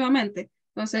sucesivamente.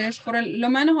 Entonces, por lo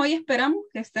menos hoy esperamos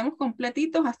que estemos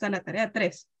completitos hasta la tarea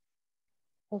 3.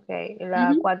 Ok,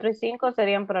 la 4 y 5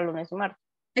 serían para lunes y martes.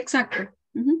 Exacto.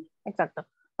 Exacto.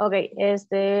 Ok,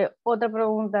 otra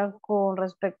pregunta con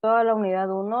respecto a la unidad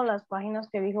 1, las páginas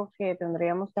que dijo que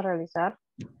tendríamos que realizar,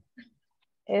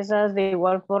 ¿esas de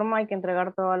igual forma hay que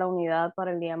entregar toda la unidad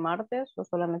para el día martes o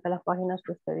solamente las páginas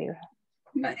que usted diga?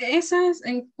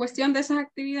 En cuestión de esas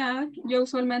actividades, yo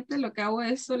usualmente lo que hago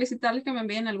es solicitarles que me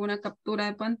envíen alguna captura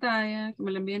de pantalla, que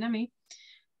me la envíen a mí,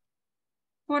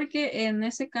 porque en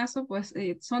ese caso, pues,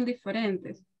 son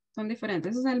diferentes.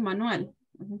 Ese es el manual.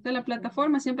 De la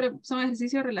plataforma siempre son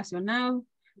ejercicios relacionados,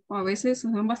 o a veces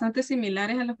son bastante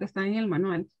similares a los que están en el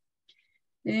manual.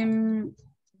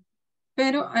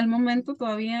 Pero al momento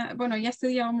todavía, bueno, ya este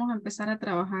día vamos a empezar a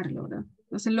trabajarlo, ¿verdad?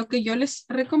 Entonces, lo que yo les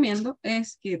recomiendo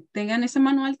es que tengan ese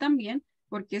manual también,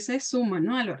 porque ese es su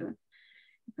manual, ¿verdad?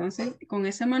 Entonces, con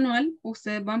ese manual,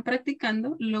 ustedes van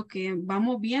practicando lo que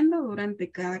vamos viendo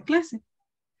durante cada clase.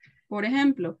 Por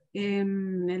ejemplo,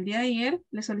 el día de ayer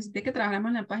les solicité que trabajáramos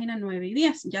en la página 9 y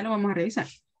 10. Ya lo vamos a revisar.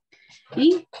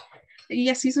 Y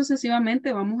así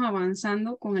sucesivamente vamos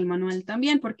avanzando con el manual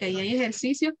también, porque ahí hay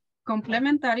ejercicios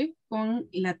complementarios con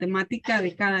la temática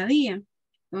de cada día.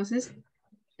 Entonces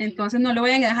no lo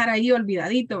vayan a dejar ahí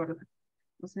olvidadito, ¿verdad?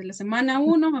 Entonces, la semana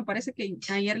 1, me parece que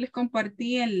ayer les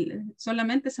compartí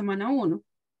solamente semana 1.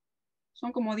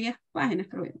 Son como 10 páginas,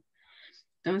 creo yo.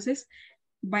 Entonces,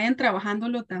 vayan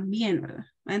trabajándolo también, ¿verdad?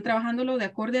 Vayan trabajándolo de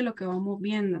acuerdo a lo que vamos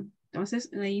viendo.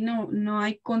 Entonces, ahí no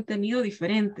hay contenido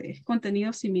diferente, es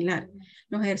contenido similar.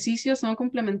 Los ejercicios son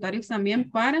complementarios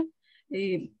también para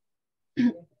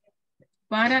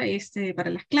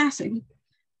las clases,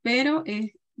 pero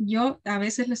yo a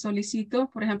veces les solicito,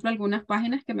 por ejemplo, algunas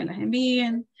páginas que me las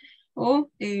envíen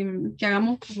o que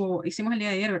hagamos como hicimos el día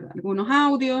de ayer, ¿verdad? Algunos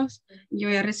audios.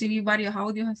 Yo ya recibí varios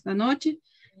audios esta noche.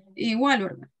 Igual,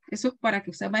 ¿verdad? Eso es para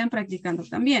que ustedes vayan practicando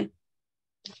también.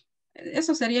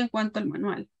 Eso sería en cuanto al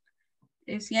manual.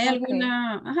 Si hay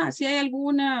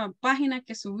alguna página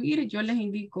que subir, yo les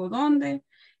indico dónde,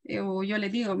 o yo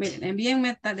les digo, miren,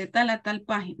 envíenme de tal a tal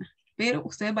página, pero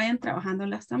ustedes vayan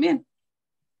trabajándolas también.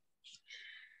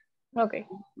 Ok.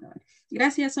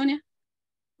 Gracias, Sonia.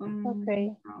 Ok,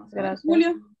 gracias.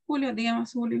 Julio, dígame,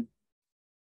 Julio.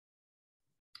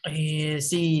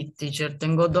 Sí, teacher,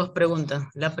 tengo dos preguntas.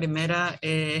 La primera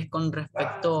es con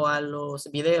respecto a los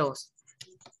videos.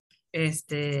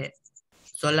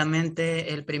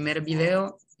 Solamente el primer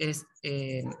video es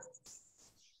el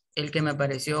que me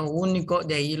pareció único,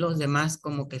 de ahí los demás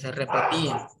como que se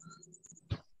repetían.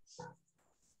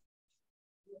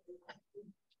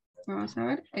 Vamos a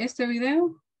ver, este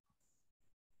video.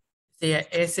 Sí,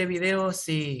 ese video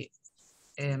sí,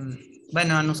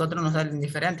 bueno, a nosotros nos salen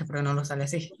diferentes, pero no nos sale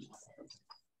así.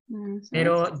 Vamos a ver.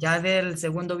 Pero ya del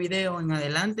segundo video en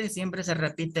adelante siempre se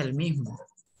repite el mismo.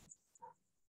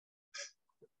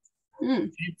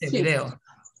 Este Sí. video.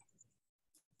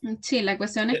 Sí, la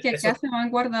cuestión es que acá Eso, se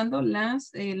van guardando la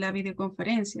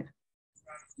videoconferencia.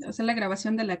 O sea, la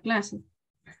grabación de la clase.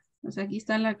 Entonces aquí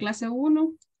está la clase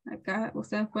 1. Acá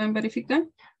ustedes pueden verificar.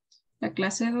 La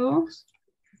clase 2.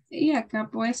 Y acá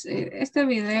pues este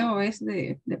video es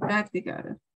de práctica,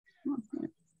 ¿verdad?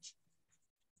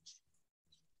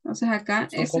 Entonces acá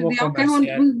son como digamos que es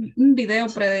comerciales. un video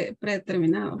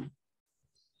predeterminado.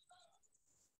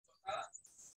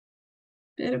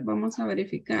 Pero vamos a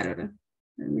verificar, ¿verdad?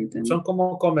 Permítanme. Son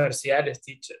como comerciales,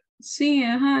 teacher. Sí,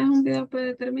 ajá, es un video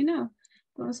predeterminado.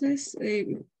 Entonces,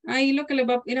 ahí lo que les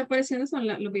va a ir apareciendo son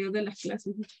los videos de las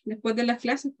clases. Después de las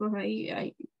clases, pues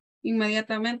ahí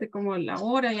inmediatamente, como la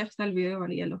hora, ya está el video,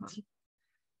 ahí ya los hago.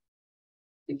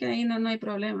 Así que ahí no hay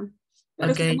problema.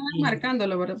 Pero Ok, sí, van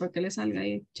marcándolo, ¿verdad? Para que le salga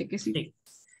ahí, chequecito. sí.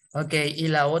 Ok, y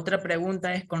la otra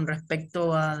pregunta es con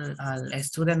respecto al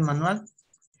Student Manual.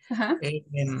 Ajá.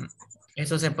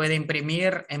 Eso se puede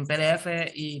imprimir en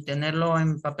PDF y tenerlo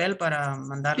en papel para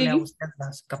mandarle a Sí. usted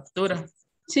las capturas.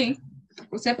 Sí,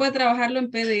 usted puede trabajarlo en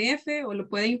PDF o lo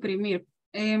puede imprimir.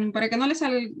 Para que no le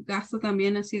salga el gasto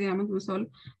también así, digamos, no solo.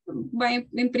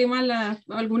 Imprima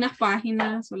algunas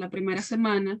páginas o la primera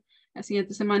semana, la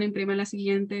siguiente semana imprima la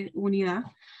siguiente unidad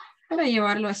para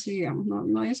llevarlo así, digamos,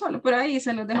 no es solo. Pero ahí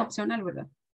se los deja opcional, ¿verdad?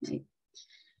 Ahí.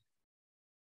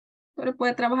 Pero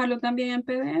puede trabajarlo también en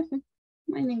PDF,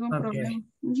 no hay ningún problema.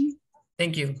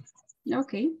 Thank you.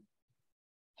 Ok.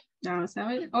 Vamos a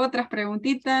ver, otras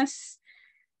preguntitas.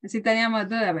 Necesitaríamos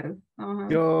duda, ¿verdad? Vamos a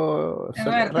ver. Yo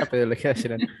solo Eduardo. rápido le quiero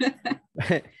decir.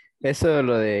 Eso,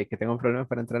 lo de que tengo un problema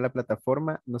para entrar a la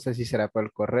plataforma, no sé si será por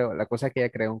el correo. La cosa es que ya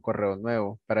creé un correo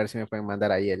nuevo para ver si me pueden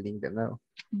mandar ahí el link de nuevo.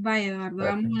 Vaya, Eduardo, Para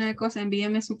hagamos una revisar. cosa,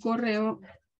 envíeme su correo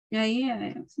y ahí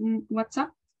un WhatsApp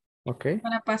Ok,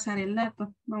 para pasar el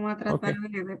dato. Vamos a ok. tratar de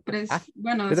Y de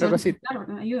otra cosita. solicitar,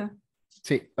 ¿verdad? Ayuda.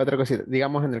 Sí, otra cosita.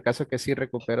 Digamos, en el caso que sí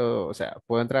recupero, o sea,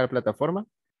 puedo entrar a la plataforma,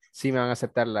 sí me van a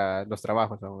aceptar los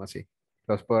trabajos aún así.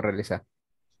 Los puedo realizar.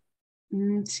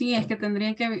 Sí, es que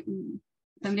tendría que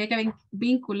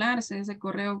vincularse ese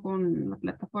correo con la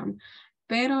plataforma.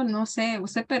 Pero no sé,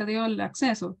 usted perdió el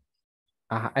acceso.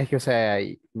 Ajá, es que, o sea,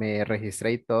 me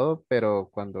registré y todo, pero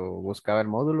cuando buscaba el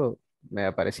módulo, me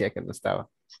aparecía que no estaba.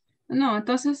 No,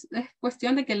 entonces es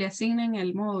cuestión de que le asignen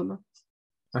el módulo.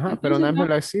 Ajá, pero Entonces, una vez me no,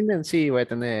 lo asignen, sí voy a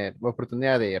tener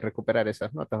oportunidad de recuperar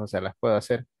esas notas, o sea, las puedo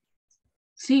hacer.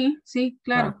 sí, Ah,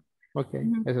 claro. ok,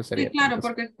 Ujú. eso Sí, sería todo claro,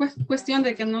 entonces. porque es cuestión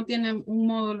de que no tiene un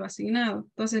módulo asignado.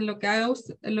 Entonces, lo que haga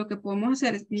usted, lo que podemos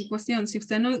hacer es en cuestión, si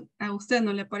a usted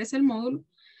no le aparece el módulo,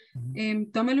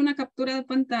 tómele una captura de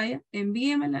pantalla,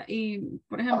 envíemela y,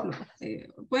 por ejemplo,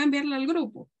 puede enviarla al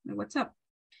grupo de WhatsApp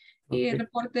y Ok,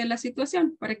 reporte la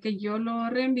situación para que yo lo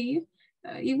reenvíe.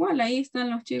 Igual, ahí están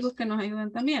los chicos que nos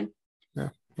ayudan también.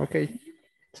 ok,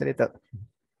 sería todo.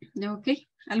 Ok.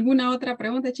 ¿Alguna otra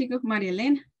pregunta, chicos? María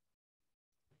Elena.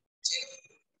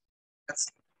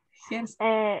 Yes.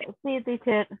 Sí,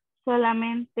 teacher,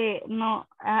 solamente no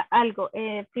algo.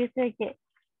 Fíjese que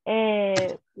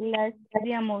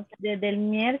digamos, desde el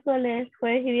miércoles,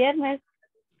 jueves y viernes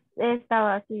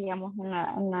estaba así, digamos, en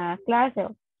la clase,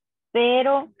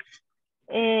 pero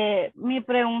mi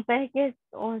pregunta es que,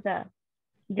 o sea,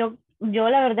 yo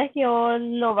la verdad es que yo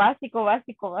lo básico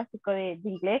de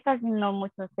inglés casi no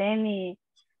mucho sé ni,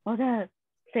 o sea,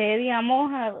 sé,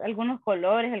 digamos, algunos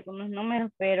colores, algunos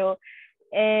números, pero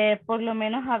por lo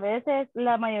menos a veces,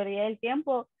 la mayoría del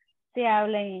tiempo, se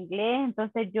habla en inglés,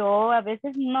 entonces yo a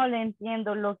veces no le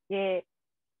entiendo lo que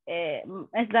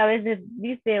a veces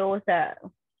dice, o sea,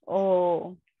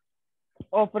 o,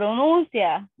 o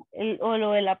pronuncia, o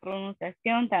lo de la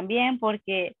pronunciación también,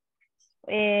 porque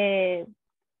eh,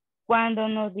 cuando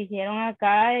nos dijeron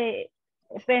acá,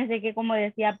 pensé que como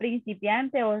decía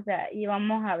principiante, o sea,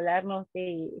 íbamos a hablar, no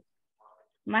sé,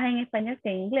 más en español que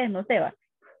en inglés, no sé, va.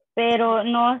 Pero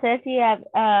no sé si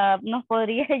nos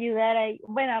podría ayudar ahí,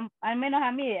 bueno, al menos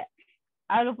a mí,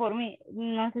 hablo por mí,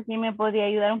 no sé si me podría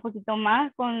ayudar un poquito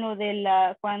más con lo de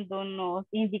cuando nos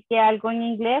indique algo en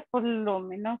inglés, por lo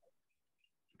menos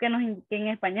que nos indique en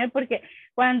español, porque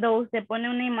cuando usted pone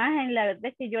una imagen, la verdad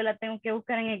es que yo la tengo que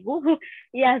buscar en el Google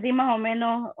y así más o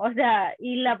menos, o sea,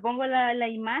 y la pongo la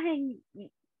imagen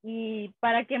y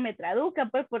para que me traduzca,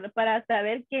 pues, para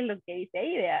saber qué es lo que dice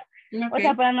ahí, ¿verdad? O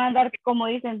sea, para no andar, como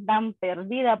dicen, tan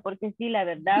perdida, porque sí, la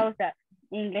verdad, o sea,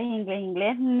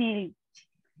 inglés, ni,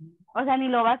 o sea, ni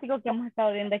lo básico que hemos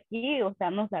estado viendo aquí, o sea,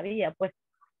 no sabía, pues,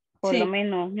 por lo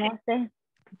menos, no sé,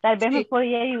 tal vez me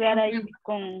podía ayudar ahí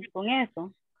con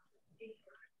eso.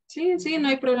 Sí, no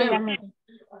hay problema.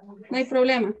 No hay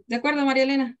problema. ¿De acuerdo, María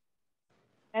Elena?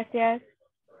 Gracias.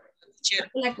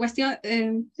 La cuestión,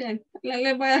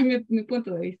 les voy a dar mi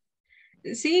punto de vista.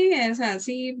 Sí, o sea,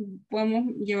 sí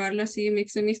podemos llevarlo así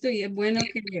mixto y es bueno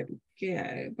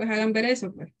que pues hagan ver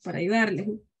eso, pues, para ayudarles.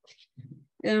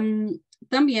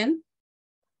 También,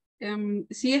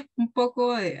 sí es un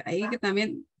poco ahí que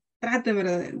también traten,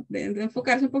 ¿verdad? De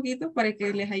enfocarse un poquito para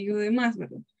que les ayude más,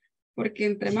 ¿verdad? Porque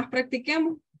entre más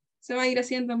practiquemos, se va a ir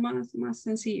haciendo más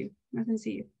sencillo, más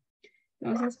sencillo.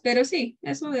 Entonces, pero sí,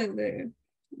 eso de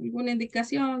alguna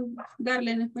indicación,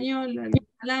 darle en español,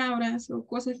 palabras o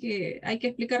cosas que hay que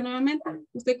explicar nuevamente,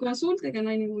 usted consulte que no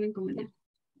hay ningún inconveniente.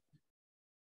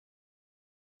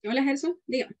 Hola, Gerson,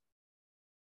 dígame.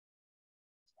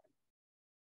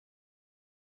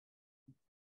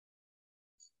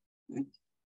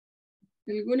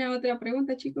 ¿Alguna otra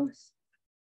pregunta, chicos?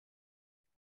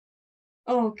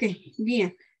 Ok,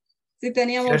 bien. Sí,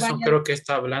 teníamos Gerson creo que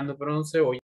está hablando, pero no se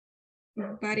oye.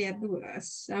 varias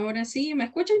dudas. Ahora sí, ¿me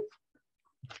escuchan?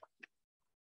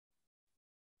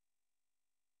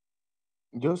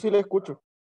 Yo sí le escucho.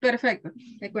 Perfecto,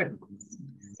 de acuerdo.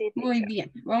 Sí, muy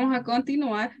bien, vamos a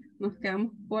continuar. Nos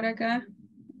quedamos por acá.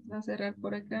 Vamos a cerrar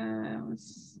por acá.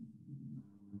 Vamos.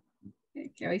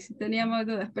 Que hoy sí teníamos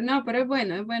dudas. Pero no, pero es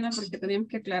bueno porque teníamos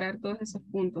que aclarar todos esos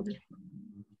puntos.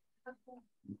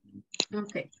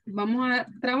 Ok, vamos a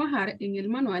trabajar en el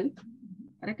manual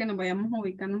para que nos vayamos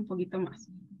ubicando un poquito más.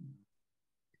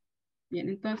 Bien,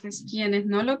 entonces, quienes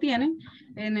no lo tienen,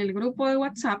 en el grupo de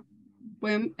WhatsApp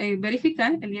pueden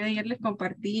verificar. El día de ayer les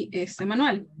compartí este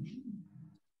manual.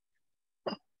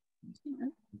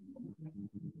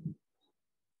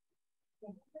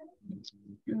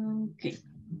 Ok.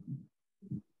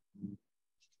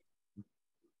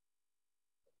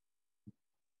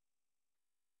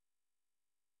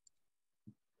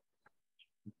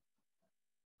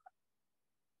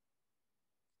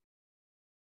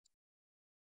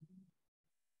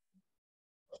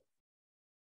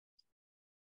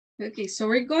 Okay, so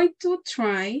we're going to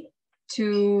try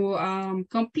to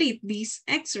complete these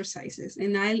exercises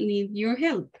and I'll need your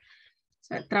help. O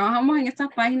sea, trabajamos en estas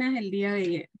páginas el día de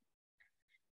ayer.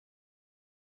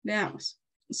 Veamos.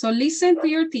 So listen to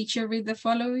your teacher with the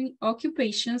following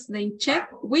occupations, then check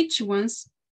which ones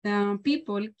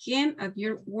people can at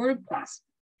your workplace.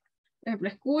 Por ejemplo,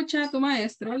 escucha a tu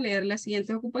maestro leer las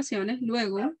siguientes ocupaciones,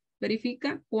 luego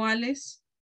verifica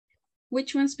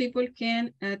which ones people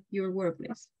can at your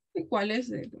workplace. Y cuáles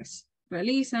pues,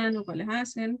 realizan o cuáles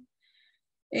hacen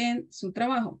en su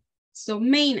trabajo. So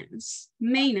maintenance,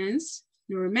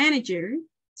 your manager,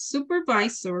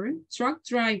 supervisor, truck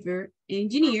driver,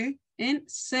 engineer, and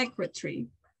secretary.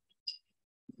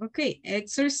 Okay,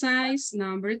 exercise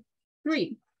number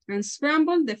 3.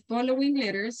 Unscramble the following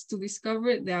letters to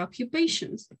discover the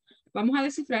occupations. Vamos a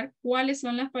descifrar cuáles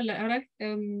son las palabras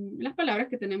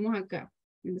que tenemos acá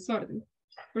en desorden.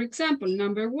 For example,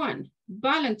 number 1,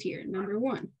 volunteer, number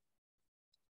 1.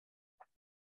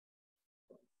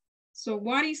 So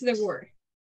what is the word?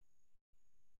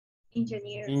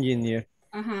 Engineer. Engineer.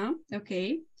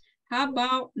 Okay. How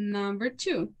about number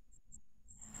 2?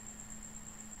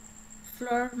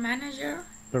 Floor manager.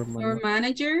 Floor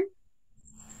manager.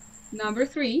 Number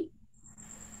 3.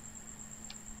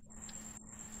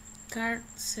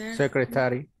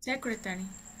 Secretary. Secretary.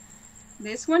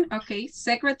 This one, okay.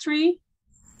 Secretary.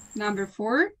 Number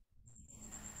 4.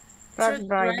 Truck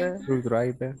driver. Truck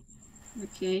driver.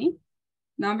 Okay.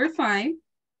 Number 5.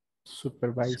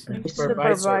 Supervisor.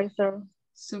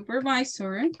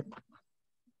 Supervisor.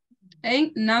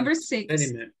 And number 6.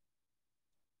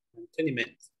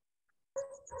 Tenement.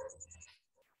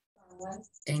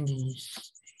 English.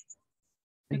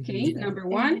 Okay, number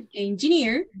 1,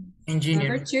 engineer.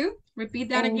 Number 2, repeat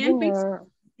that again, please.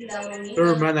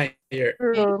 Floor manager.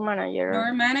 Floor manager.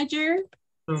 Floor manager.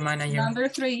 Floor manager. Number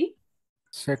 3.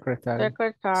 Secretary.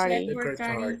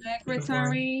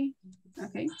 Secretary.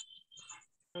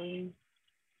 Okay.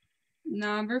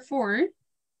 Number 4.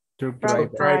 Truck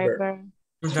driver.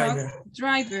 Truck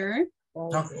driver.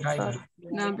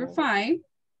 Number 5.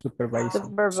 Supervisor.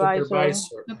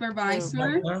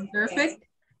 Supervisor. Perfect.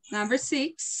 Number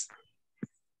 6.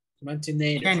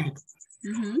 Maintenance.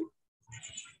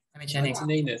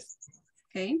 Maintenance.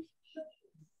 Okay.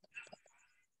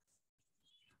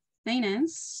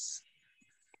 Maintenance.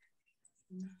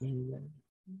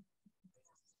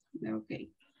 Okay.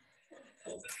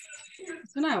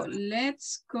 So now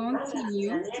let's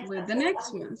continue with the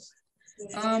next ones.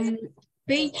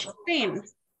 Page 10.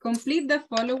 Complete the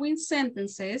following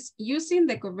sentences using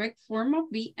the correct form of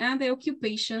be and the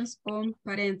occupations on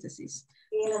parentheses.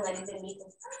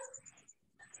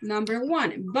 Number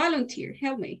 1, volunteer.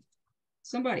 Help me.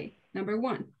 Somebody. Number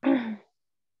 1.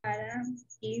 Alan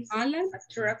is Alan. a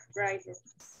truck driver.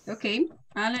 Okay.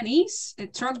 Alan is a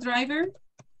truck driver.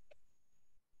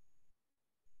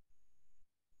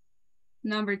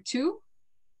 Number 2.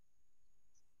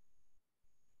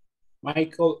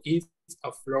 Michael is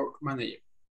a floor manager.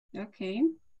 Okay.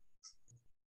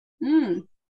 No.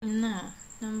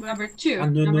 Number 2. No.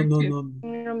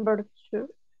 Number 2.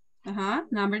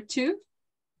 Number 2.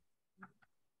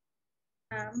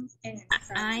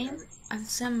 I'm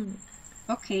assembler.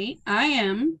 Okay. I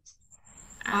am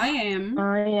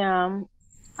assembler.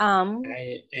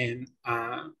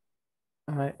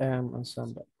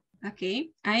 Okay.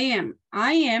 I am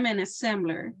an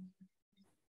assembler.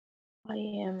 I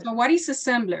am. So what is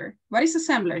assembler? What is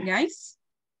assembler, guys?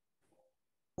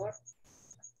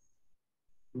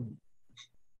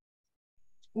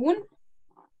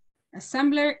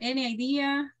 Assembler, any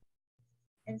idea?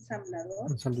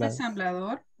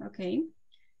 Ensamblador. Okay.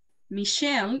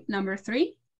 Michelle, number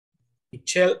 3.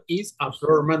 Michelle is a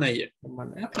floor manager.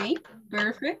 Okay,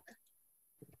 perfect.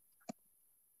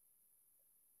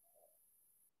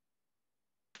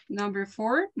 Number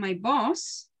 4, my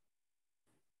boss.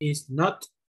 Is not.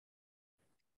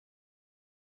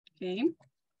 Okay.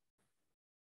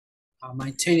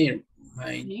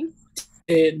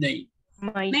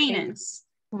 Maintenance.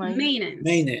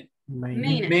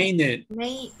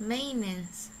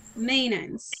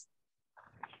 Maintenance.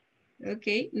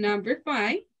 Okay, number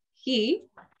 5, he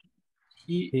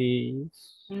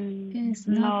is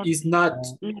not.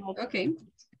 Okay.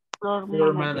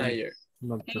 Floor manager.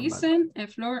 He isn't a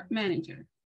floor manager.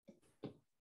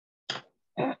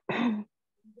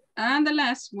 And the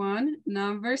last one,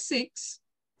 number 6,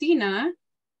 Tina.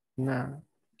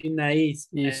 Tina is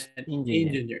an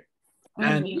engineer.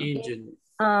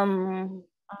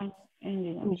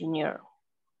 Engineer.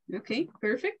 Okay,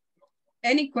 perfect.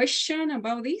 Any question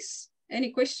about this?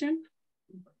 Any question?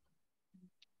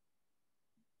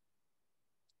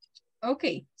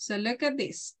 Okay, so look at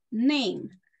this. Name.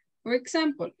 For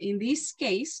example, in this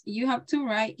case, you have to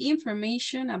write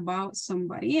information about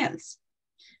somebody else.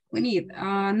 We need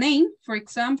a name, for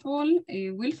example,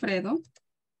 Wilfredo.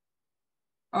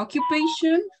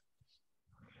 Occupation,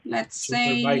 let's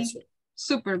say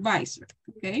supervisor,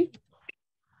 okay?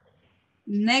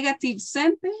 Negative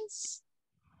sentence.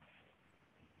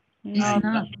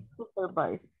 Not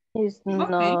supervisor. He's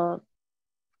not.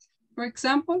 For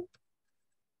example,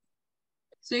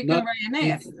 so you can write a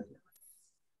negative.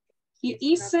 He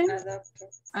isn't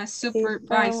a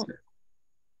supervisor.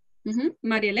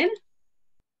 María Elena?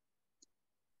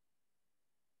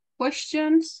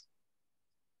 Questions?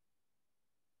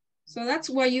 So that's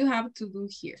what you have to do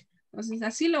here. Entonces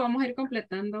así lo vamos a ir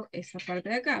completando esta parte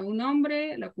de acá. Un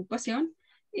nombre, la ocupación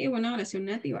y una oración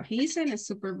nativa. He's a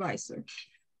supervisor.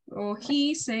 O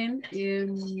he's a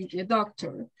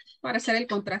doctor. Para hacer el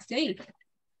contraste ahí.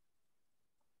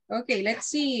 Okay, let's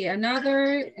see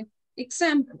another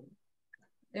example.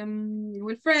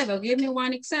 Wilfredo, give me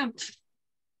one example.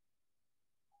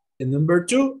 The number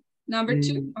 2. Number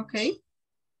 2, okay.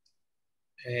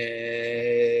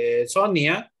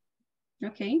 Sonia.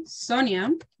 Okay, Sonia.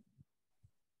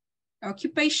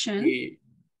 Occupation.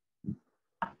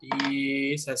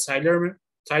 Is a seller.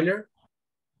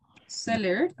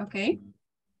 Seller, okay.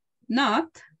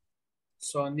 Not.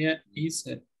 Sonia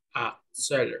isn't a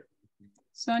seller.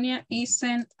 Sonia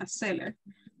isn't a seller.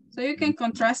 So you can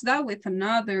contrast that with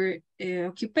another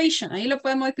occupation. Ahí lo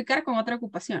podemos modificar con otra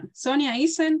ocupación. Sonia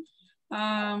isn't,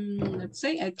 let's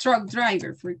say, a truck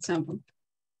driver, for example.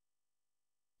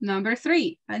 Number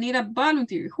 3, I need a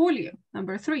volunteer. Julio,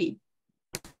 number 3.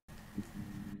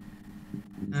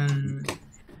 Name.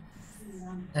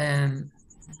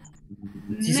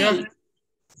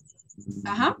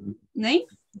 Name.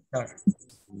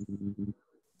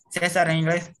 César en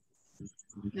inglés.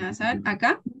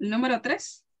 Acá, el número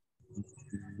 3.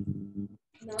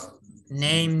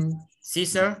 Name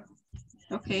Caesar.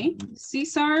 Okay,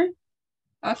 Caesar.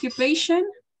 Occupation.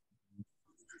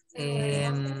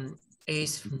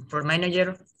 Is floor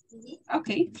manager.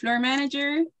 Okay, floor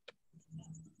manager.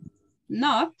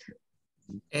 Not.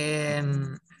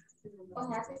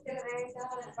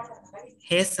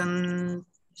 He's on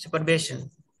supervision.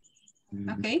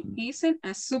 Okay, he's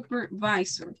a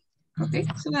supervisor. Okay,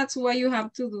 so that's what you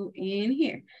have to do in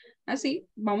here. Así,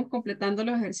 vamos completando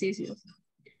los ejercicios.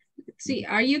 Sí,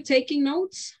 are you taking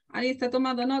notes? ¿Alguien está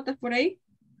tomando notas por ahí?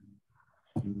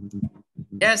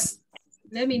 Yes.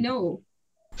 Let me know.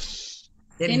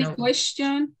 Let me Any know.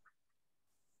 question?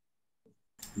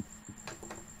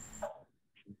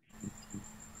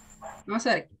 Vamos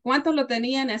a ver, ¿cuántos lo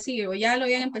tenían así o ya lo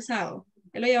habían empezado?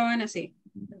 ¿Qué lo llevaban así?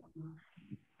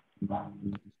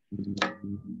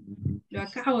 Lo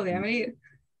acabo de abrir.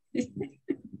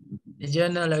 Yo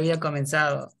no lo había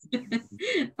comenzado.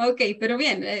 Ok, pero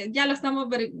bien, ya lo estamos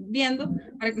viendo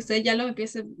para que ustedes ya lo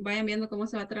empiecen, vayan viendo cómo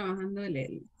se va trabajando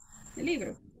el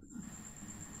libro.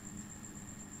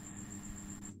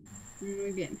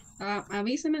 Muy bien.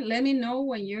 Avísenme, let me know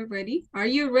when you're ready. Are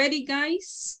you ready,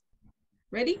 guys?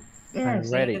 Ready? I'm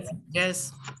ready.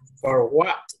 Yes. For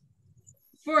what?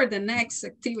 For the next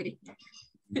activity.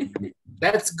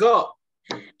 Let's go.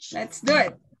 Let's do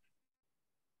it.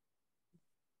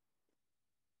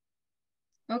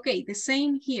 Okay, the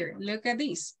same here. Look at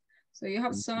this. So you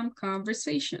have some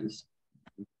conversations.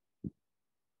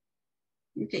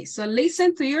 Okay, so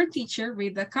listen to your teacher,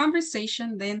 read the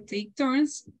conversation, then take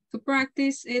turns to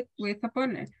practice it with a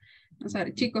partner. Vamos a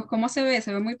ver, chicos, ¿cómo se ve?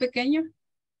 ¿Se ve muy pequeño?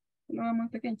 ¿Lo ve muy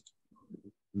pequeño?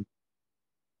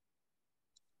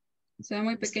 ¿Se ve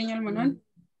muy pequeño el manual?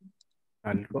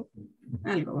 ¿Algo?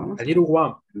 Algo, vamos A little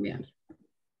one. Bien.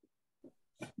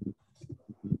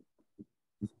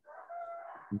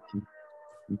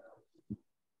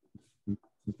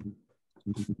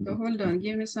 So hold on,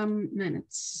 give me some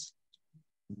minutes.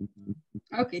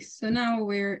 Okay, so now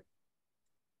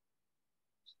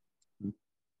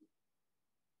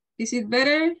is it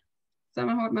better? ¿Está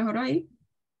mejor ahí?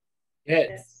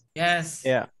 Yes. Yes.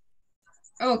 Yeah.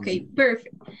 Okay,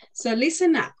 perfect. So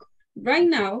listen up. Right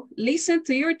now, listen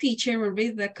to your teacher and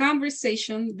read the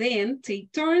conversation, then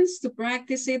take turns to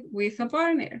practice it with a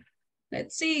partner.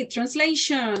 Let's see,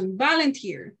 translation,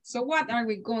 volunteer. So what are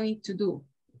we going to do?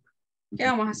 ¿Qué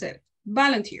vamos a hacer?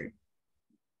 Volunteer.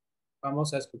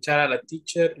 Vamos a escuchar a la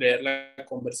teacher, leer la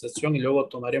conversación y luego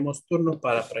tomaremos turnos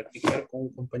para practicar con un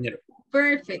compañero.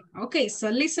 Perfect. Okay, so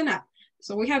listen up.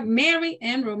 So we have Mary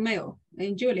and Romeo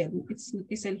and Juliet.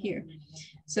 It's in here.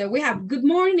 So we have, good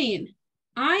morning.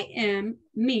 I am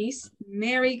Miss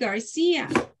Mary Garcia.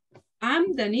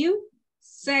 I'm the new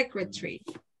secretary.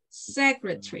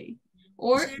 Secretary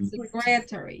or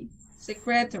secretary.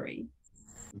 Secretary.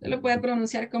 Se lo puede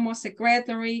pronunciar como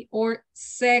secretary or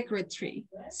secretary.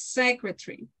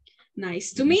 Secretary.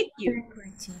 Nice to meet you.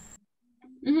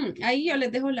 Ahí yo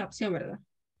les dejo la opción, ¿verdad?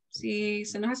 Si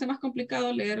se nos hace más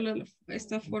complicado leerlo de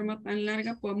esta forma tan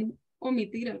larga, podemos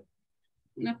omitir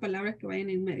unas palabras que vayan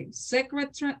en medio.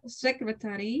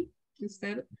 Secretary,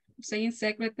 instead of saying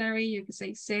secretary, you can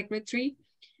say secretary.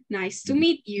 Nice to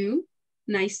meet you.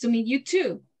 Nice to meet you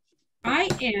too. I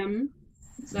am,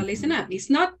 so listen up, it's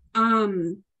not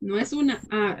no es una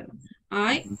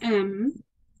I am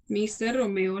Mr.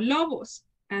 Romeo Lobos,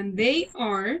 and they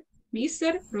are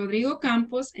Mr. Rodrigo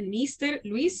Campos and Mr.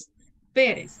 Luis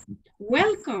Perez.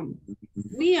 Welcome.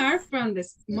 We are from the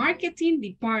marketing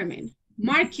department.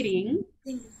 Marketing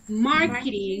department.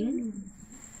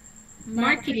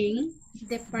 Marketing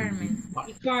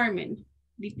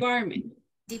department.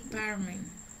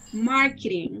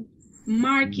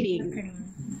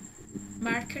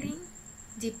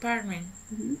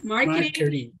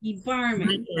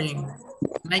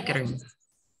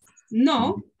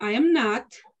 No, I am not.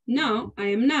 No, I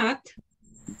am not.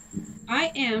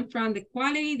 I am from the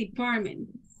quality department.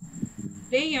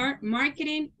 They are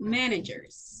marketing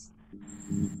managers.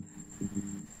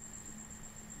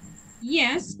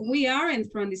 Yes, we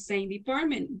aren't from the same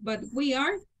department, but we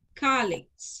are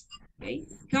colleagues. Okay,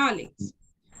 colleagues.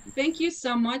 Thank you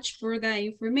so much for the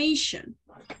information.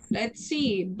 Let's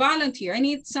see, volunteer. I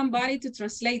need somebody to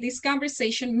translate this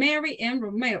conversation, Mary and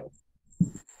Romeo.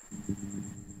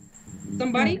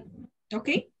 Somebody?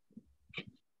 Okay.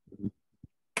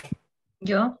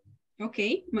 Yo.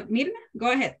 Okay, Mirna,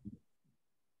 go ahead.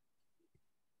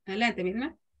 Adelante,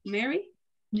 Mirna. Mary?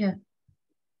 Yeah.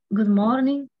 Good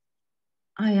morning.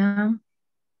 I am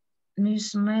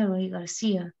Miss Mary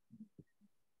Garcia.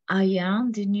 I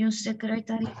am the new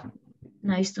secretary.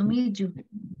 Nice to meet you.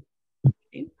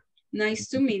 Okay. Nice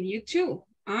to meet you too.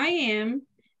 I am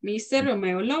Mr.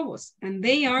 Romeo Lobos, and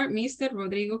they are Mr.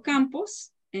 Rodrigo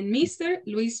Campos and Mr.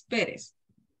 Luis Perez.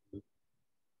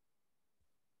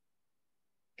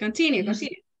 Continue.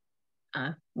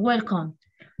 Welcome.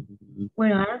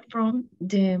 We are from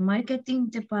the marketing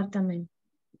department.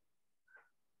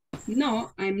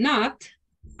 No, I'm not.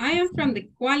 I am from the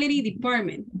quality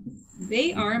department.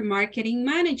 They are marketing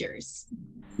managers.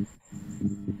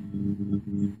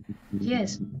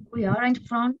 Yes, we aren't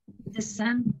from the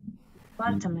same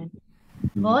department,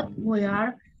 but we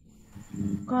are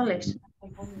colleagues.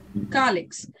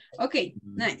 Colleagues. Okay,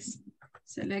 nice.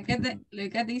 So look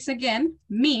at this again.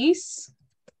 Miss,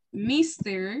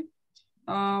 Mr.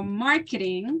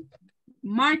 Marketing,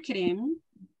 Marketing.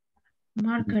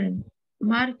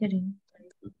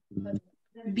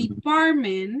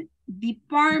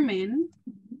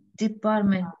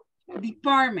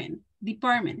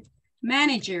 department,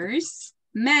 managers,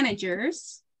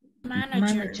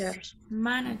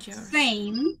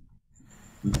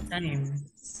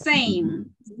 same,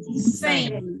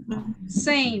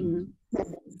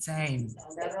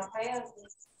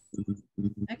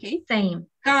 okay, Same.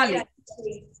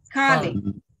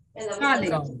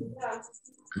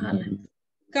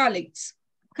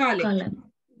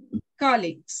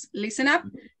 Colleagues, listen up,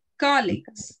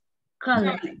 colleagues.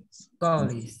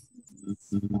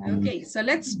 Okay, so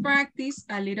let's practice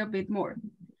a little bit more.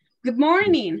 Good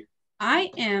morning,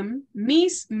 I am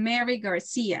Miss Mary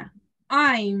Garcia.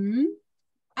 I'm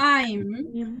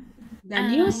the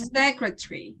new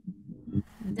secretary.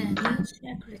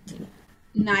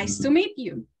 Nice to meet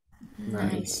you.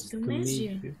 Nice to meet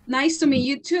you. Nice to meet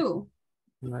you too.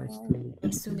 Nice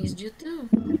to meet you too.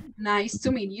 Nice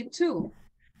to meet you too.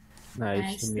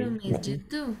 Nice to meet you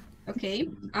too. Okay,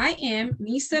 I am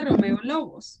Mr. Romeo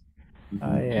Lobos.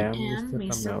 I am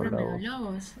Mr. Romeo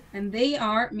Lobos. And they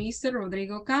are Mr.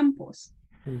 Rodrigo Campos.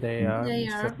 They are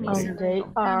Mr.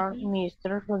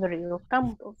 Rodrigo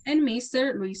Campos. And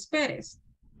Mr. Luis Perez.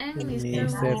 And Mr.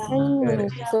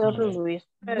 Luis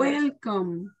Perez.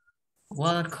 Welcome.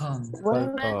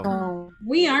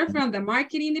 We are from the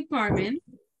marketing department.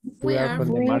 We are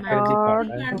from the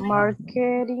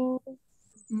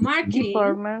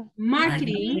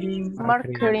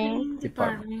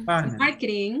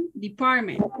marketing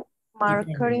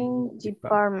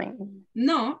department.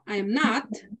 No, I am not.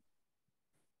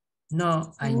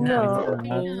 No, I'm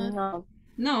not.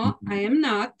 No, I am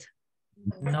not.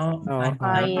 No,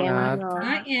 I am not.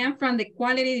 I am from the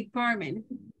quality department.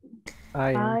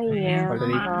 I am from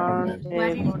the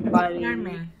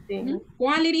department.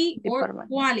 Quality or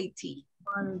quality?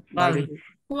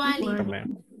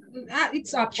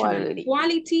 It's optional.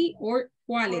 Quality or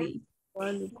quality?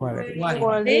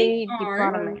 They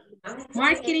are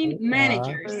marketing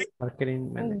managers.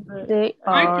 They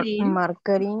are marketing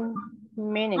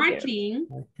managers.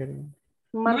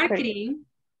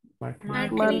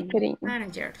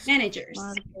 Managers.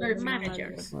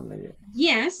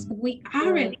 Yes, we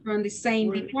aren't from the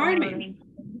same department.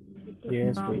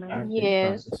 Yes,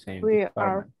 we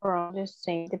are from the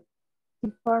same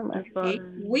department. Okay.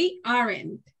 We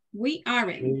aren't.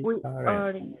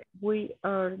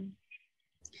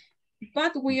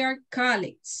 But we are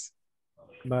colleagues.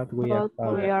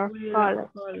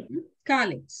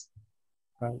 Colleagues.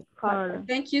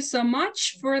 Thank you so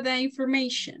much for the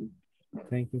information.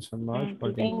 Thank you so much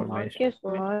for the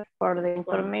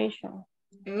information.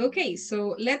 Okay,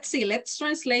 so let's see. Let's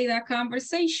translate that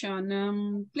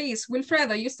conversation. Please,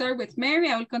 Wilfredo, you start with Mary.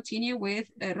 I will continue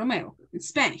with Romeo in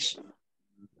Spanish.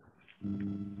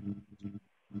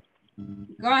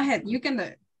 Go ahead, you can do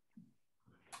it.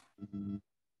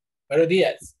 Buenos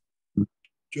días.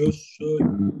 Yo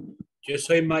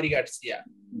soy Mari García.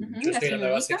 Yo soy la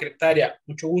nueva secretaria.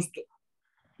 Mucho gusto.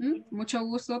 Mucho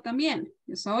gusto también.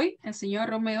 Yo soy el señor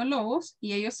Romeo Lobos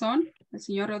y ellos son el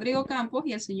señor Rodrigo Campos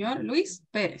y el señor Luis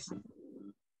Pérez.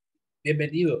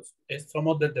 Bienvenidos.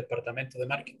 Somos del departamento de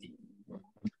marketing.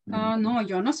 No,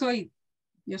 yo no soy.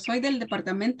 Yo soy del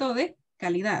departamento de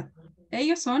calidad.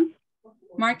 Ellos son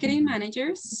marketing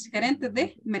managers, gerentes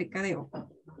de mercadeo.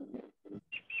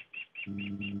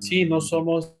 Sí, no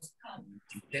somos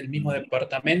del mismo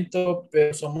departamento,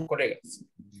 pero somos colegas.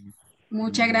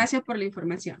 Muchas gracias por la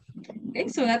información. Okay,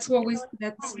 so that's what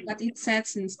it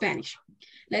says in Spanish.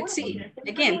 Let's see.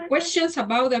 Again, questions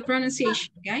about the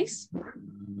pronunciation, guys.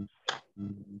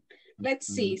 Let's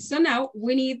see. So now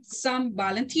we need some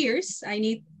volunteers. I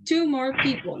need 2 more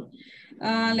people.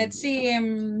 Let's see.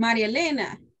 Maria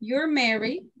Elena, you're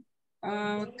Mary.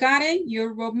 Karen,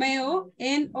 you're Romeo.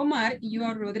 And Omar, you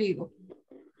are Rodrigo.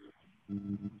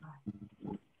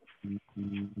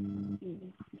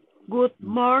 Good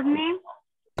morning.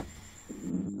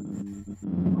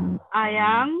 I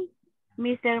am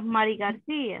Mr. Mari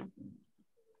Garcia.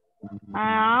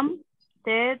 I am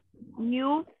the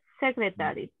new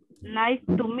secretary. Nice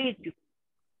to meet you.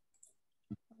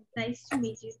 Nice to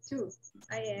meet you too.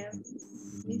 I am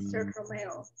Mr.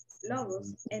 Romeo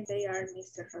Lobos, and they are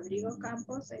Mr. Rodrigo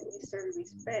Campos and Mr.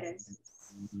 Luis Perez.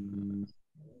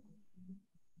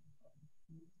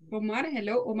 Omar,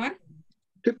 hello, Omar.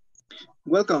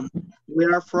 Welcome. We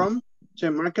are from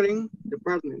the marketing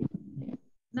department.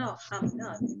 No, I'm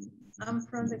not. I'm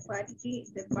from the quality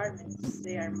department.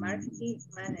 They are marketing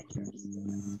managers.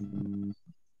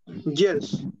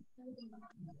 Yes,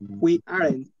 we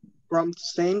aren't from the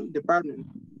same department,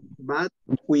 but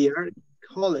we are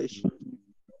colleagues.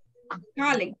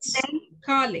 Colleagues.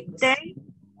 Colleagues.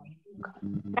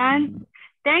 And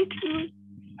thank you.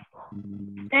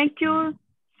 Thank you.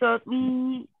 So,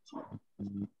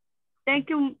 thank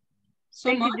you.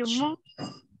 So much.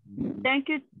 Thank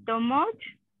you so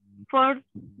much for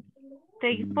the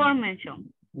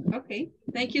information. Okay.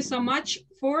 Thank you so much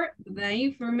for the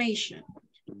information.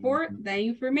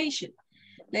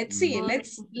 Let's see.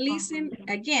 Let's listen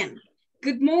again.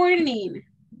 Good morning.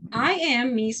 I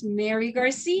am Miss Mary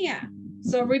Garcia.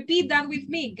 So repeat that with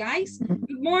me, guys.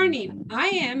 Good morning. I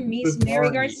am Miss Mary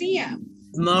Garcia.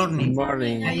 Morning.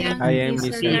 Morning. I am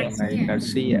Miss Mary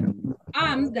Garcia.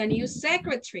 I'm the new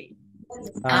secretary.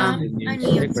 I'm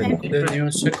The new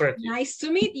secretary. Nice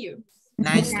to meet you.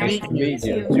 Nice to meet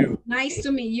you. Nice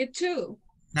to meet you too.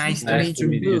 Nice to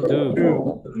meet you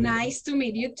too. Nice to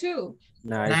meet you too.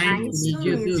 Nice to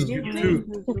meet you too.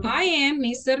 I am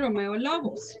Mr. Romeo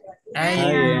Lobos. I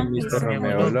am Mr.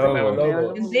 Romeo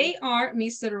Lobos. And they are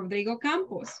Mr. Rodrigo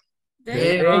Campos.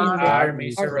 They are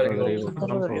Mr. Rodrigo And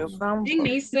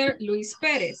Mr. Luis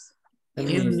Perez.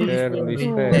 Mr. Luis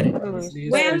Perez.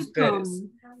 Welcome.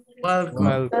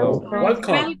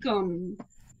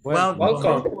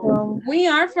 We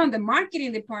are from the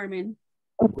marketing department.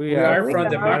 We are from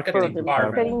the marketing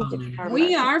department.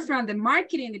 We are from the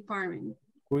marketing department.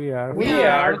 We are the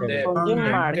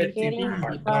marketing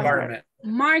department.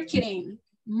 Marketing.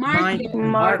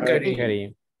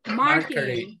 Marketing.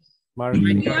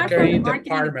 We are from the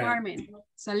marketing department.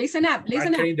 So listen up. We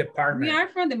are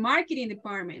from the marketing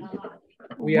department.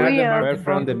 We are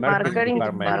from the marketing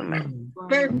department.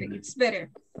 Perfect. It's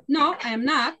better. No, I am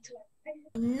not.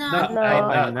 I'm not.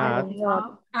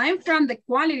 I'm from the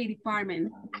quality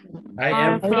department. I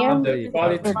am from the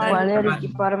quality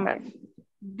department.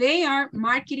 They are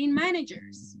marketing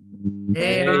managers.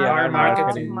 They are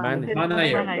marketing managers.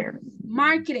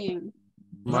 Marketing.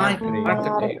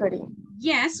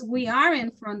 Yes, we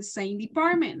aren't from the same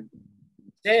department.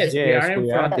 Yes, we are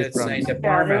from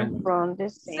the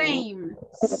same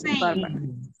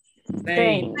department.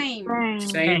 Same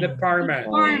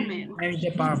department.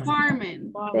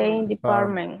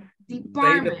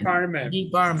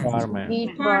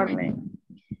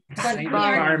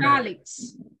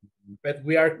 But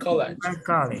we are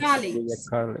colleagues.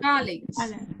 Colleagues.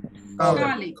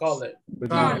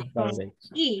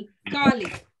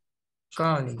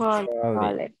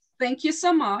 Thank you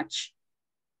so much.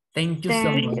 Thank you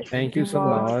so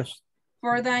much.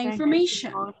 For the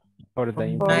information.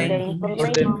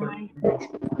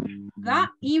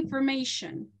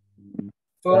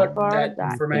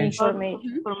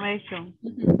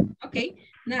 Okay,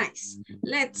 nice.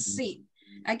 Let's see.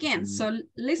 Again, so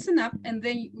listen up and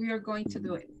then we are going to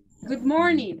do it. Good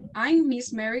morning. I'm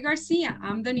Miss Mary Garcia.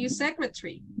 I'm the new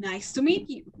secretary. Nice to meet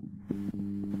you.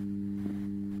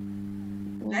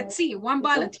 Let's see, one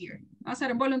volunteer. Vamos a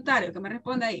hacer un voluntario que me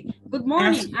responda ahí. Good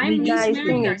morning. I'm Miss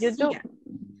Mary Garcia.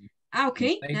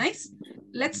 Okay, nice.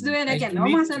 Let's do it again.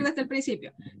 Vamos a hacerlo desde el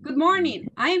principio. Good morning.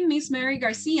 I'm Miss Mary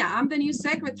Garcia. I'm the new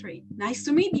secretary. Nice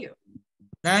to meet you.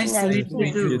 Nice to meet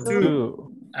you too.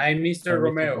 I'm Mr.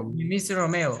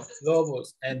 Romeo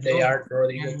Lobos, and they are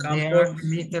Rodrigo Campos.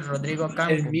 Mr. Rodrigo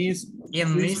Campos.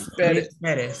 And Miss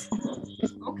Perez.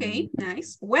 Okay,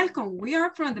 nice. Welcome. We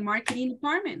are from the marketing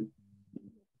department.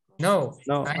 No,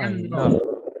 I am not.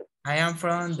 I am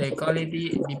from the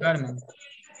quality department.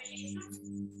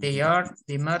 They are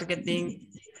the marketing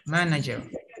managers.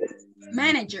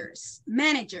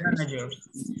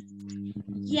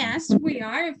 Yes, we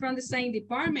are from the same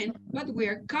department, but we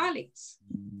are colleagues.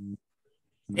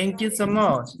 Thank you so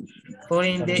much for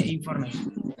the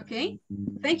information. Okay.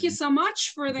 Thank you so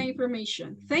much for the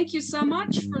information. Thank you so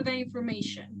much for the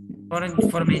information. For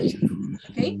information.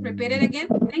 Okay, repeat it again.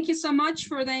 Thank you so much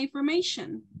for the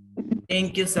information.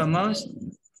 Thank you so much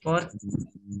for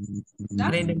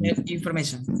the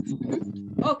information.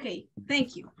 Okay,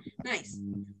 thank you. Nice.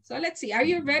 So let's see. Are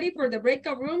you ready for the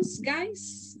breakout rooms,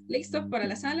 guys? ¿Listos para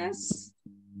las salas?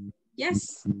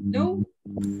 Yes? No?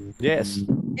 Yes.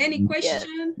 Any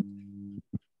question?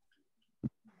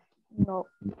 No.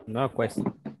 No question.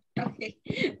 Okay. Okay.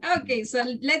 Okay, so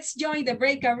let's join the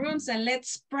breakout rooms and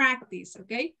let's practice,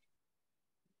 okay?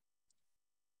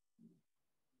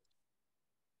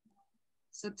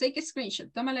 So take a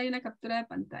screenshot. Tómale ahí una captura de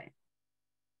pantalla.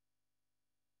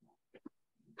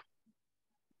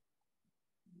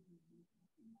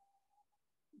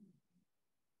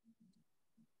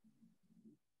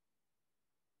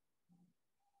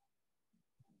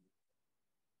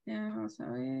 Ya, vamos a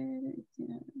ver.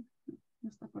 Ya, no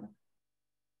está por acá.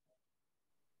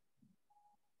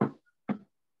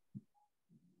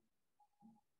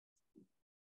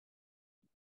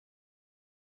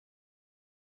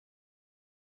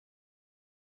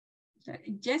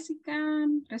 Jessica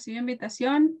recibió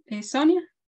invitación. Sonia,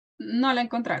 no la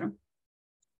encontraron.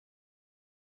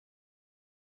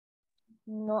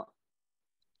 No.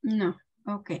 No,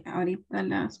 ok, ahorita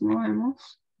las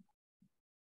movemos.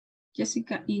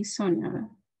 Jessica y Sonia, ¿verdad?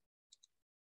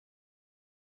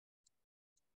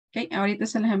 Ok, ahorita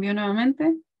se las envío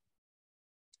nuevamente.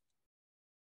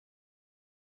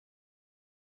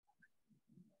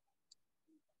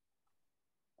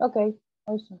 Ok,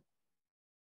 awesome.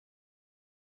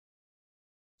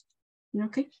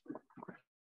 Ok.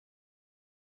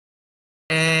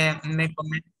 Me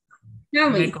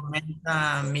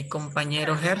comenta mi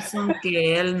compañero Gerson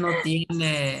que él no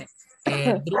tiene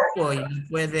grupo y no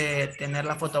puede tener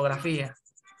la fotografía.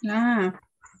 Ah,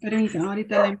 permítame,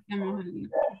 ahorita le enviamos el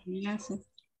enlace.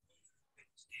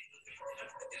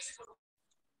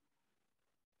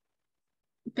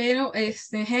 Pero,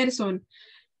 Gerson,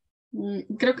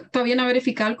 creo que todavía no ha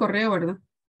verificado el correo, ¿verdad?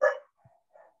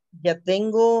 Ya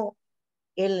tengo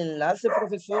el enlace,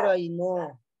 profesora, y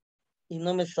no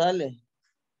me sale.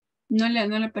 No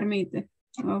le permite.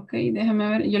 Ok, déjame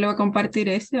ver. Yo le voy a compartir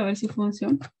a ver si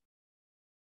funciona.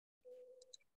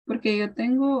 Porque yo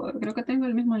creo que tengo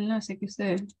el mismo enlace que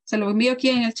usted. Se lo envío aquí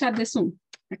en el chat de Zoom.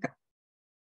 Acá.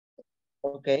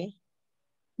 Ok.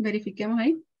 Verifiquemos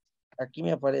ahí. Aquí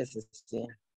me aparece, sí.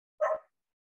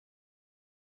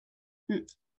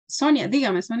 Sonia,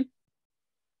 dígame, Sonia.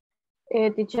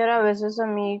 Teacher, a veces a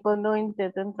mí cuando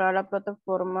intento entrar a la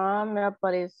plataforma me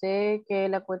aparece que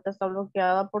la cuenta está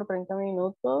bloqueada por 30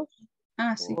 minutos.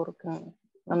 Ah, sí. Porque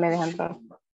no me deja entrar.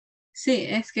 Sí,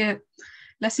 es que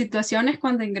las situaciones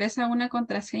cuando ingresa una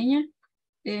contraseña,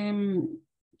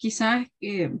 quizás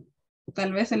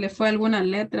tal vez se le fue alguna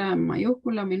letra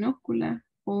mayúscula, minúscula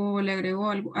o le agregó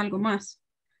algo más.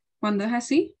 Cuando es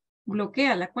así,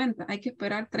 bloquea la cuenta. Hay que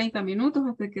esperar 30 minutos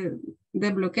hasta que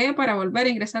desbloquee para volver a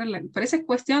ingresar. Pero esa es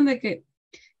cuestión de que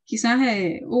quizás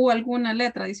hubo alguna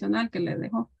letra adicional que le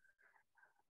dejó.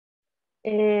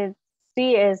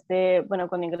 Sí, bueno,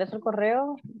 cuando ingreso el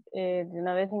correo, de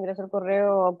una vez ingreso el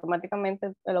correo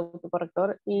automáticamente el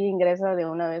autocorrector y ingresa de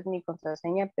una vez mi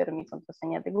contraseña, pero mi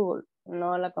contraseña de Google,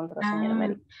 no la contraseña de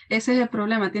América. Ese es el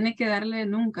problema, tiene que darle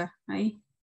nunca ahí.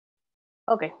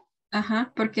 Ok.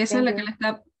 Ajá, porque esa es la que le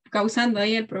está causando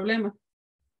ahí el problema.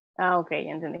 Ah, ok,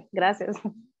 entendí. Gracias.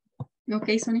 Ok,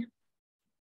 Sonia.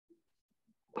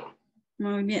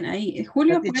 Muy bien, ahí.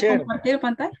 Julio, ¿puede compartir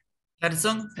pantalla?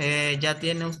 Gerson, ¿ya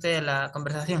tiene usted la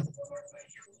conversación?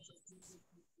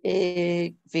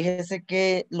 Fíjese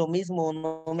que lo mismo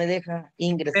no me deja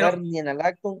ingresar ni en el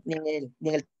acto ni en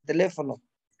el teléfono.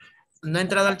 No ha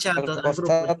entrado al chat, al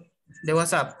grupo de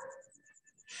WhatsApp.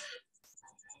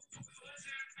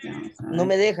 No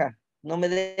me deja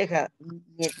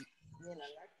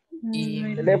ni en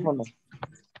el teléfono.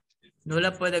 ¿No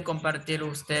la puede compartir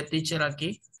usted, teacher,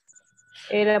 aquí?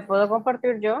 ¿La puedo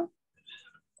compartir yo?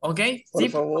 Ok, por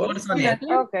favor, Sonia.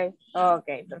 Ok,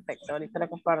 perfecto. Ahorita la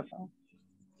comparto.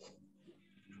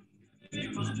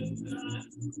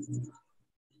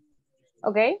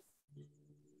 Ok.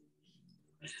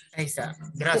 Ahí está.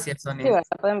 Gracias, Sonia. Sí,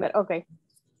 la pueden ver. Ok.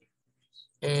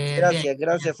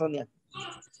 Gracias, Sonia.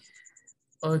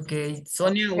 Ok,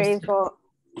 Sonia. Okay,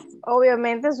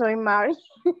 obviamente soy Mari.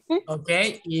 Ok,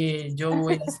 y yo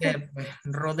voy a ser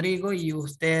Rodrigo y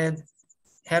usted,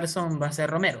 Gerson, va a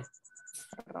ser Romero.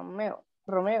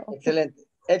 Romeo.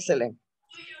 Excelente.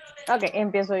 Ok,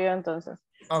 empiezo yo entonces.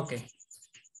 Ok.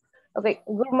 Okay,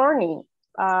 good morning.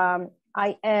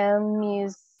 I am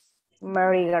Miss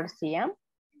Mary Garcia.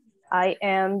 I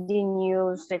am the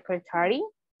new secretary.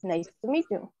 Nice to meet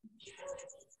you.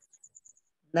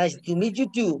 Nice to meet you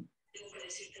too.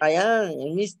 I am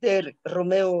Mr.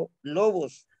 Romeo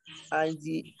Lobos, and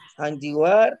you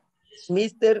are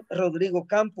Mr. Rodrigo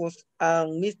Campos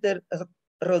and Mr.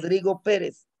 Rodrigo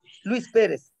Perez, Luis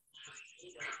Perez.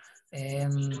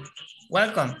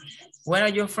 Welcome. Where are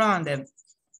you from? The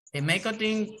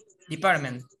marketing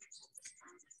department.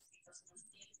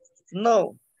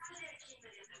 No,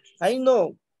 I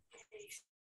know.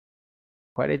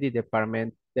 Quality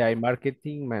department, they are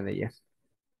marketing managers.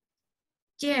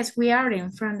 Yes, we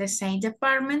aren't from the same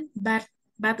department, but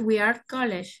we are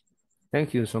college.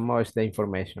 Thank you so much the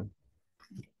information.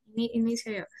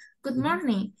 Good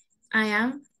morning. I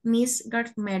am Miss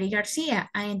Mary Garcia.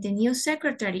 I am the new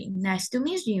secretary. Nice to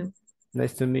meet you.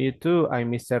 Nice to meet you too.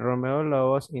 I'm Mr. Romeo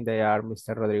Lobos and they are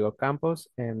Mr. Rodrigo Campos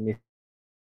and Mr.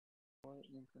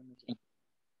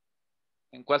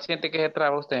 ¿En cuál siente que se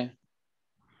traba usted?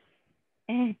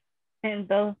 En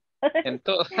todo. En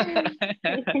todo.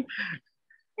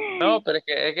 No, pero es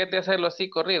que de hacerlo así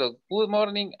corrido. Good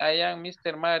morning, I am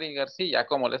Mr. Mari García.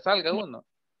 Como le salga uno.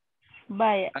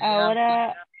 Vaya,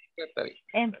 ahora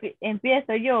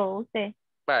empiezo yo, usted.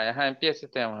 Vaya, ajá, empiece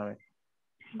usted, vamos a ver.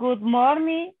 Good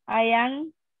morning, I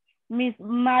am Miss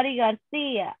Mari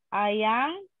Garcia. I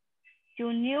am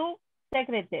your new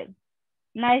secretary.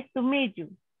 Nice to meet you.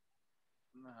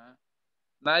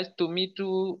 Nice to meet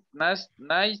you. Nice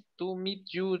to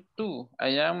meet you too.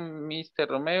 I am Mr.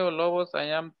 Romeo Lobos.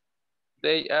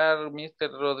 They are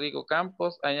Mr. Rodrigo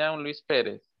Campos. I am Luis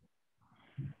Pérez.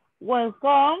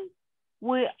 Welcome.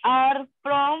 We are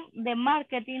from the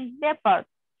marketing department.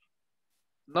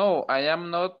 No, I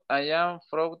am not. I am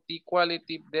from the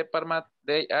quality department.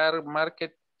 They are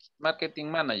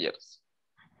marketing managers.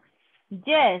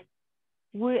 Yes,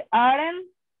 we aren't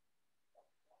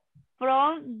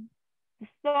from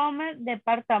some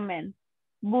department,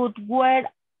 but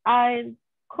where are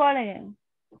calling?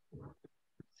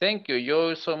 Thank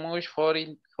you so much for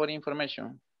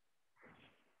information.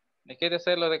 Me quiere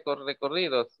hacerlo de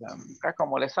recorrido, acá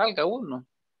como le salga uno.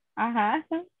 Ajá.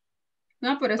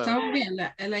 No, pero estamos bien.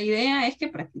 La idea es que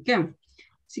practiquemos.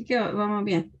 Así que vamos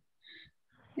bien.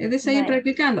 Es de seguir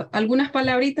practicando. Algunas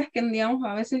palabritas que, digamos,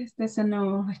 a veces se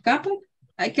nos escapan.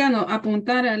 Hay que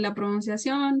apuntar a la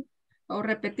pronunciación o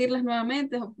repetirlas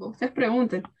nuevamente. O ustedes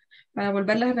pregunten para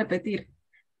volverlas a repetir.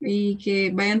 Y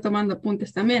que vayan tomando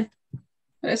apuntes también.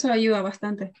 Pero eso ayuda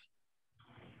bastante.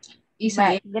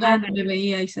 Isaías. No me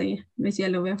veía Isaías. Me decía,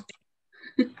 lo veo.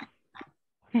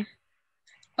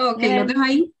 Ok, los dejo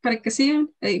ahí para que sigan.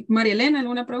 María Elena,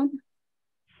 ¿alguna pregunta?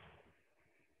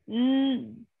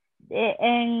 En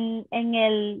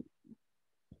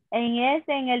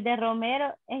el de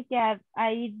Romero, es que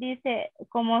ahí dice,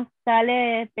 como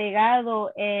sale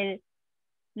pegado el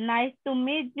nice to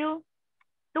meet you,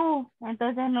 tú.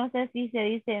 Entonces no sé si se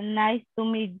dice nice to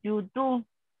meet you too.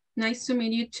 Nice to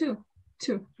meet you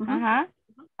too. Ajá,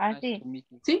 así.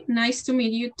 Sí, nice to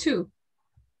meet you too.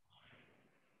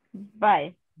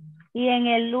 Bye. Y en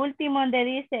el último donde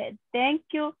dice thank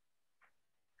you,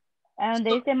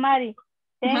 donde dice Mari,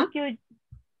 thank you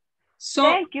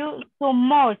so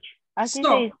much. Así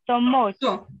se dice, so much.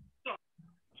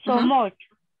 So much.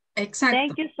 Exacto.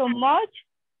 Thank you so much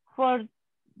for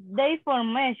the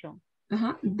information.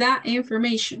 That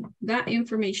information.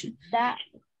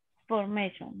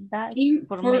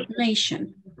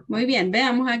 Muy bien,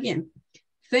 veamos again.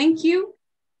 Thank you.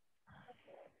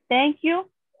 Thank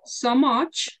you. So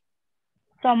much.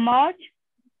 For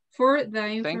the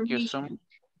information. Thank you so much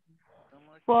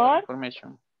for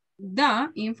information.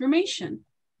 The information.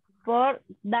 For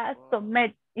the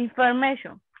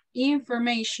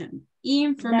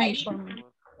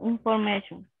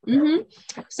information.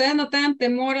 Ustedes no tengan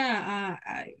temor a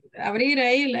abrir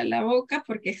ahí la boca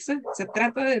porque eso se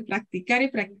trata de practicar y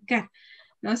practicar.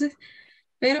 Entonces,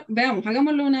 pero veamos,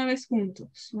 hagámoslo una vez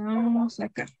juntos. Vamos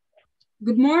acá.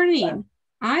 Good morning.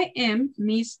 I am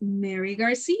Miss Mary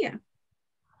Garcia.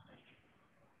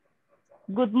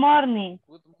 Good morning.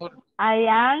 I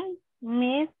am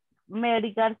Miss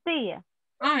Mary Garcia.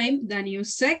 I'm the new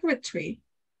secretary.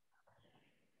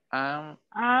 I'm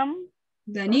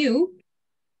the new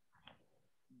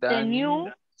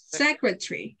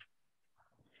secretary.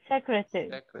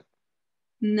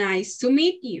 Nice to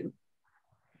meet you.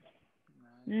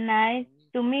 Nice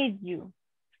to meet you.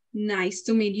 Nice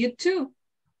to meet you too.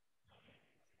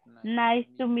 Nice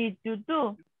to meet you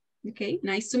too. Okay,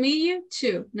 nice to meet you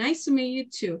too. Nice to meet you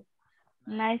too.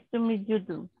 Nice to meet you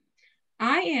too.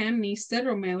 I am Mr.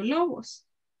 Romeo Lobos.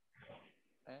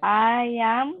 I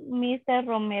am Mr.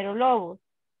 Romero Lobos.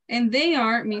 And they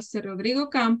are Mr. Rodrigo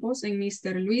Campos and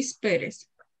Mr. Luis Pérez.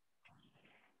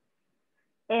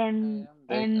 And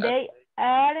they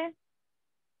are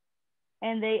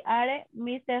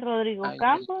Mr. Rodrigo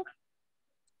Campos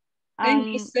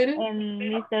and Mr.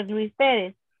 Luis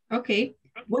Pérez. Okay,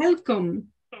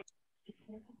 welcome.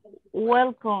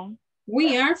 Welcome.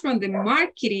 We are from the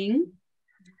marketing.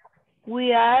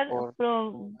 We are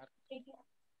from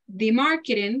the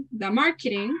marketing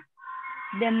department.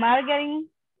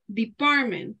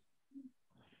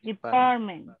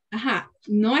 Ajá,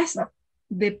 no es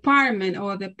Department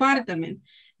o department.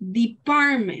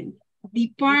 Department.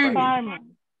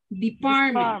 Department.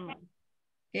 Department.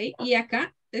 Okay. Y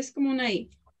acá es como una I.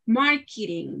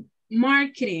 Marketing.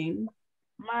 Marketing.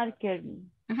 Marketing.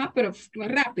 Ajá, pero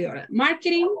rápido ahora.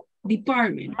 Marketing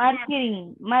department.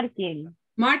 Marketing. Marketing.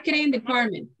 Marketing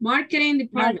department. Marketing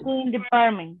department. Marketing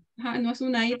department. Ajá, no es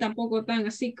una I tampoco tan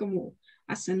así como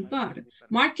acentuar.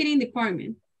 Marketing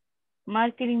department.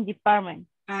 Marketing department.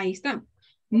 Ahí está.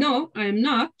 No, I'm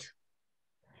not.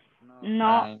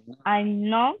 No, I'm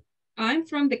not. I'm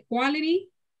from the quality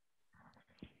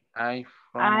I'm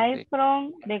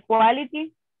from the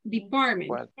quality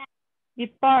department.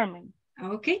 Department.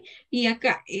 Ok. Y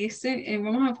acá,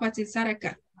 vamos a enfatizar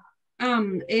acá.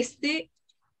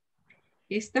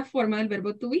 Esta forma del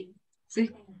verbo to be,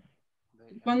 ¿sí?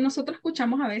 Cuando nosotros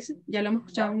escuchamos a veces, ya lo hemos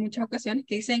escuchado en muchas ocasiones,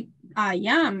 que dicen I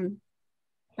am,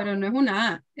 pero no es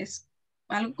una A, es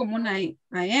algo como una I.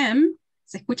 I am,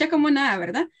 se escucha como una A,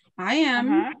 ¿verdad? I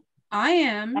am, I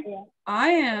am,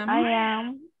 I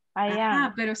am.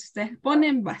 Ajá, pero si ustedes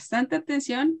ponen bastante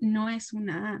atención, no es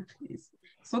una A, es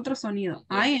otro sonido.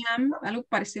 I am, algo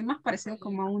parecido, más parecido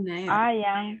como a una E. I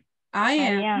am. I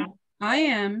am, I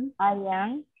am, I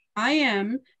am. I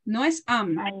am, no es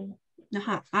am.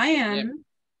 Ajá, I am,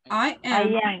 I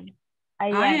am,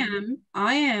 I am,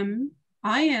 I am,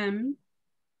 I am,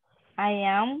 I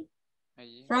am.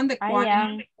 from the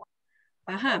quality.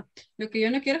 Ajá, lo que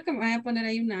yo no quiero es que me vaya a poner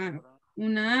ahí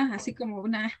una así como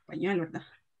una español, ¿verdad?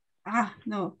 Ah,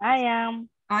 no. I am.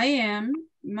 I am,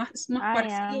 más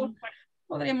parecido.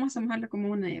 Podríamos asemejarlo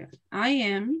como una I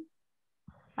am.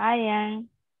 I am.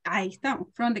 Ahí estamos,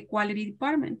 from the quality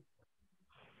department.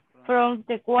 From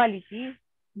the quality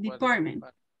department.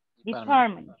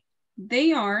 Department.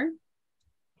 They are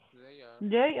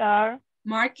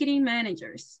marketing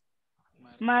managers.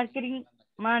 Marketing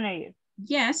managers.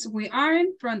 Yes, we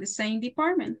aren't from the same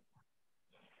department.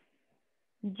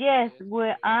 Yes,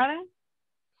 we are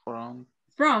from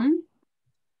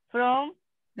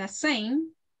the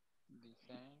same.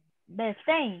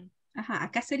 Ajá,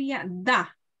 acá sería the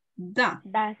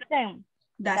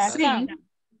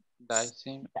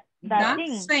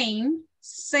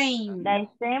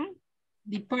same.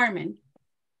 Department.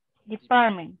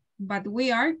 But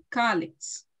we are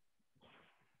colleagues.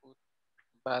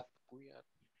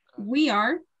 We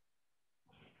are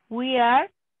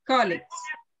colleagues.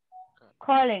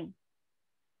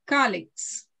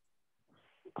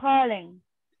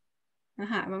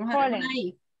 Ajá, vamos a ver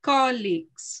ahí.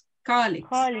 Colleagues.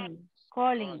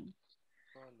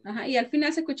 Ajá, y al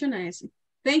final se escucha una S.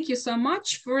 Thank you so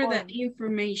much for the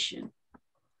information.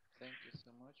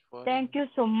 Thank you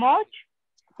so much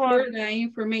for the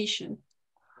information.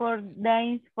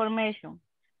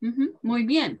 Muy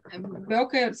bien. Veo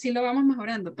que sí lo vamos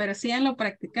mejorando, pero síganlo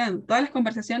practicando. Todas las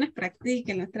conversaciones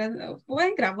practíquenlas.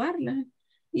 Pueden grabarlas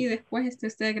y después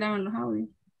ustedes graban los audios.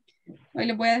 Hoy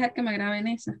les voy a dejar que me graben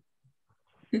esa.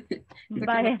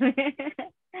 Vale.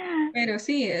 Pero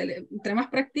sí, entre más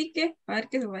practique, a ver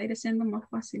que se va a ir haciendo más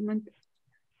fácilmente.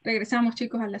 Regresamos,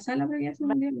 chicos, a la sala, pero ya se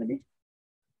me olvidó, ¿verdad?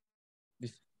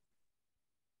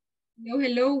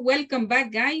 Hello, welcome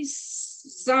back, guys.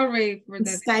 Sorry for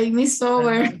that. Time is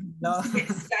over.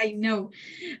 Yes, I know.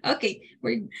 Okay,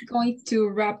 we're going to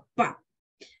wrap up.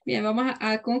 Bien, vamos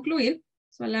a concluir.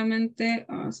 Solamente,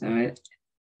 vamos a ver.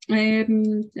 Les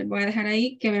voy a dejar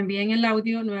ahí que me envíen el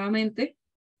audio nuevamente.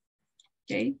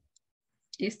 Ok.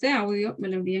 Este audio me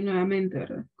lo envíen nuevamente,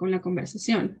 ¿verdad? Con la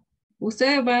conversación.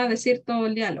 Usted va a decir todo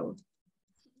el diálogo.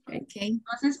 Okay.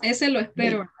 Entonces, ese lo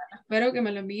espero, ¿verdad? Espero que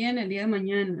me lo envíen el día de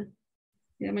mañana.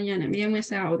 Envíenme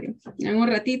ese audio. En un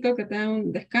ratito que tengan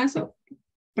un descanso,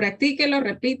 practíquelo,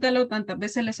 repítalo tantas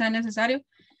veces les sea necesario.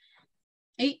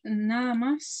 Y nada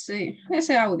más,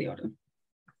 ese audio, ¿verdad?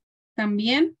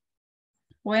 También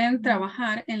pueden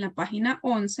trabajar en la página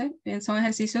 11, son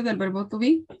ejercicios del verbo to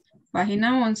be.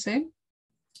 Página 11,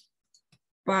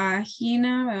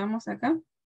 veamos acá,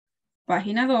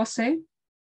 página 12,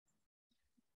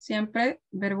 siempre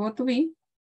verbo to be.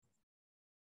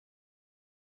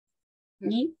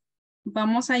 Y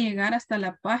vamos a llegar hasta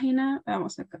la página,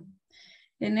 vamos acá.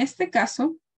 En este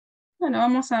caso, bueno,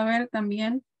 vamos a ver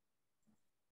también.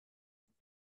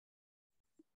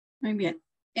 Muy bien,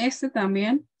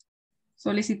 también,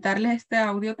 solicitarles este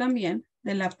audio también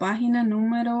de la página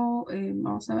número,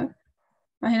 vamos a ver,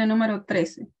 página número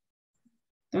 13.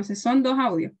 Entonces son dos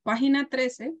audios. Página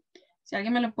 13, si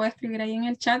alguien me lo puede escribir ahí en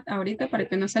el chat ahorita para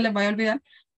que no se les vaya a olvidar.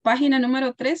 Página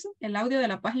número 13, el audio de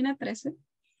la página 13.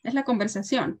 Es la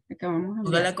conversación que vamos a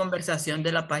toda la conversación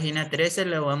de la página 13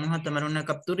 le vamos a tomar una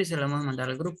captura y se la vamos a mandar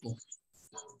al grupo.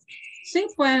 Sí,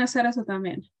 pueden hacer eso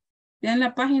también. Vean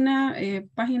la página,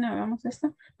 vamos a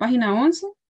esta, página 11,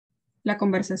 la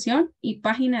conversación, y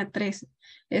página 13.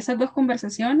 Esas dos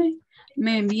conversaciones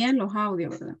me envían los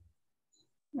audios, ¿verdad?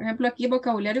 Por ejemplo, aquí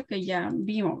vocabulario que ya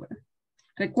vimos, ¿verdad?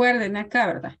 Recuerden acá,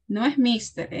 ¿verdad? No es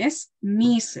Mr., es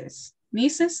Mrs.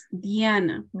 Mrs.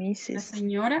 Diana. La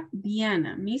señora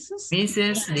Diana. Mrs.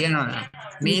 Diana.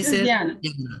 Mrs. Diana.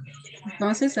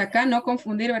 Entonces acá no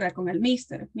confundir, ¿verdad? Con el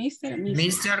Mr.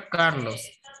 Mr.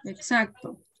 Carlos.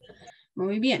 Exacto.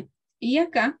 Muy bien. Y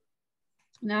acá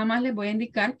nada más les voy a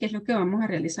indicar qué es lo que vamos a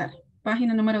realizar.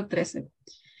 Página número 13.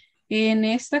 En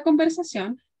esta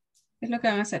conversación, ¿qué es lo que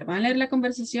van a hacer? Van a leer la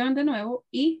conversación de nuevo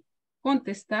y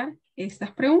contestar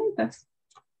estas preguntas.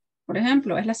 Por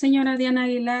ejemplo, ¿es la señora Diana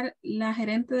Aguilar la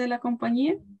gerente de la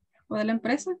compañía o de la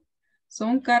empresa?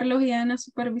 ¿Son Carlos y Ana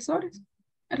supervisores?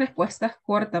 Respuestas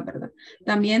cortas, ¿verdad?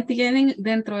 También tienen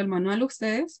dentro del manual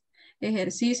ustedes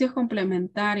ejercicios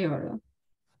complementarios, ¿verdad?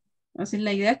 Entonces,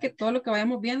 la idea es que todo lo que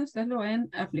vayamos viendo, ustedes lo vayan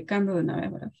aplicando de una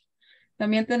vez, ¿verdad?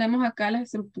 También tenemos acá las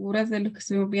estructuras de lo que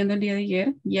estuvimos viendo el día de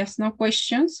ayer. Yes, no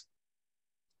questions.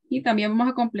 Y también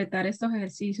vamos a completar estos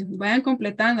ejercicios. Vayan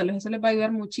completándolos. Eso les va a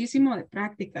ayudar muchísimo de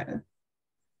práctica, ¿verdad?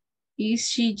 Is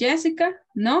she Jessica?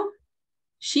 No.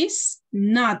 She's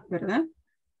not, ¿verdad?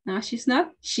 No, she's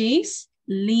not. She's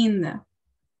Linda.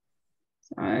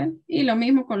 A ver. Y lo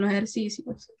mismo con los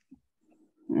ejercicios.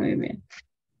 Muy bien.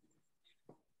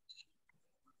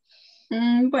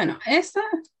 Bueno, esta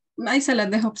ahí se las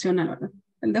dejo opcional, ¿verdad?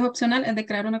 El dejo opcional es de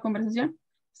crear una conversación.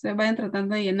 Ustedes vayan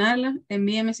tratando de llenarla.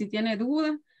 Envíenme si tiene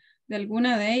duda de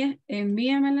alguna de ellas.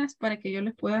 Envíamelas para que yo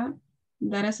les pueda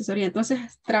dar asesoría.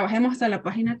 Entonces, trabajemos hasta la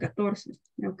página 14.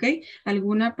 ¿Ok?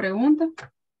 ¿Alguna pregunta?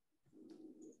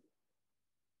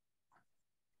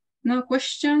 No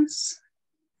questions.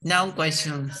 No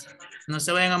questions. No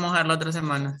se vayan a mojar la otra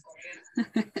semana.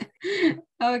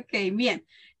 Ok, bien.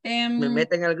 Me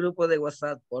meten al grupo de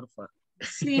WhatsApp, porfa.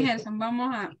 Sí, Gerson,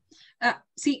 vamos a...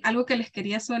 sí, algo que les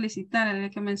quería solicitar,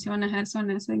 el que menciona Gerson,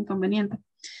 ese inconveniente.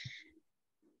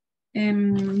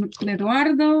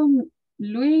 Eduardo,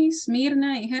 Luis,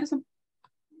 Mirna y Gerson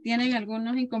tienen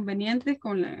algunos inconvenientes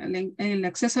con el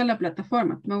acceso a la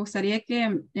plataforma. Me gustaría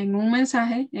que en un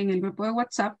mensaje en el grupo de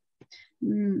WhatsApp,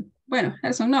 bueno,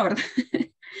 Gerson no, ¿verdad?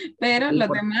 Pero los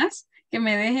demás que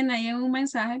me dejen ahí en un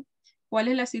mensaje cuál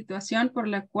es la situación por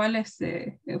la cual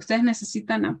ustedes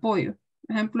necesitan apoyo.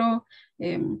 Por ejemplo,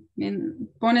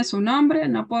 pone su nombre,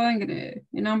 no puedo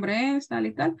mi nombre es tal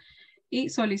y tal, y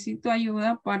solicito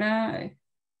ayuda para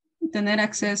tener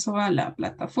acceso a la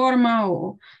plataforma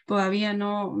o todavía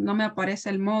no me aparece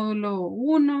el módulo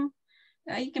 1.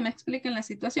 Ahí que me expliquen la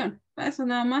situación. Eso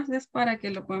nada más es para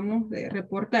que lo podamos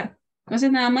reportar.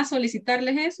 Entonces nada más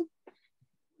solicitarles eso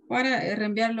para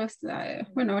reenviarlo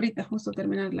bueno, ahorita justo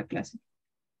terminar la clase.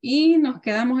 Y nos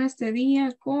quedamos este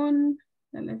día con,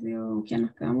 ya les digo, ¿quién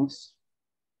nos quedamos?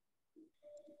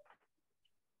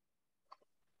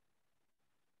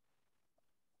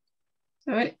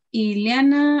 A ver,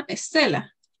 Ileana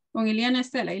Estela. Con Ileana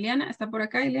Estela. Ileana, ¿está por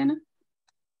acá, Ileana?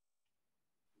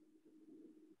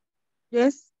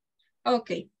 Yes.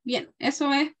 Ok, bien.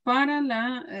 Eso es para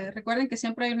recuerden que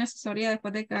siempre hay una asesoría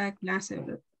después de cada clase,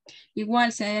 ¿verdad?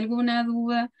 Igual, si hay alguna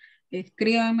duda,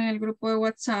 escríbanme en el grupo de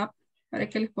WhatsApp para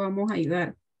que les podamos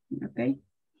ayudar, ¿ok?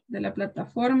 De la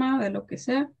plataforma, de lo que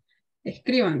sea,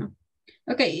 escríbanos.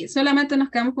 Ok, solamente nos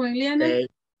quedamos con Ileana.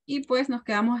 Y pues nos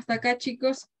quedamos hasta acá,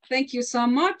 chicos. Thank you so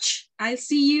much. I'll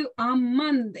see you on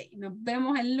Monday. Nos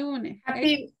vemos el lunes.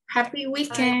 Happy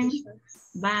weekend.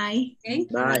 Bye. Okay.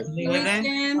 Bye. Happy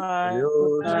weekend.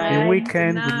 Happy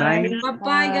weekend. Good night.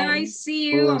 Bye, guys.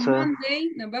 See you on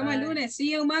Monday. Nos vemos el lunes.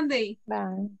 See you Monday.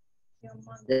 Bye.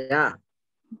 Yeah.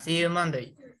 See you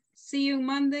Monday. See you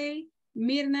Monday.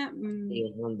 Mirna, See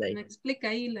you Monday. me explica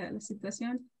ahí la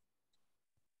situación.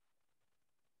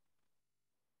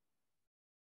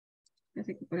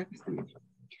 Así que por acá está bien.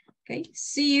 Okay.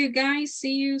 See you guys.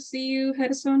 See you,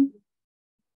 Gerson.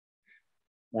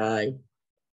 Bye.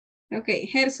 Okay,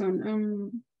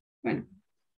 Gerson. Bueno,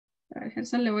 a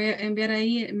Gerson le voy a enviar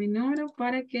ahí mi número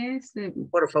para que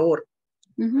por favor.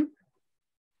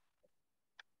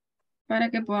 Para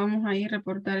que podamos ahí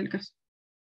reportar el caso.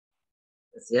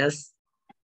 Gracias.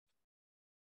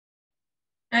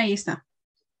 Ahí está.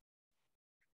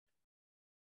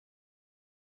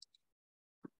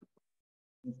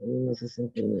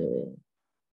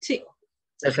 Sí.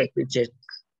 Perfecto, check.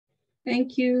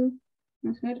 Thank you.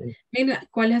 Vamos a ver. Mira,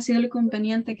 ¿cuál ha sido el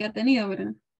inconveniente que ha tenido,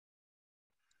 verdad?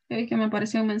 Vi que me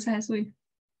apareció un mensaje suyo.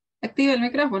 Activa el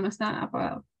micrófono, está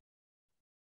apagado.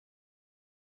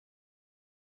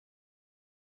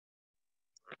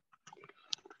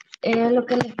 Lo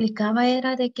que le explicaba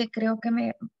era de que creo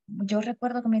que yo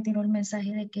recuerdo que me tiró el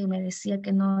mensaje de que me decía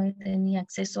que no tenía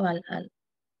acceso a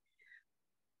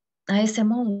ese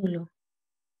módulo.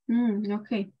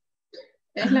 Ok.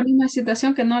 Es Ajá. la misma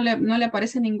situación que no le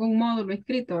aparece ningún módulo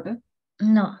inscrito, ¿verdad?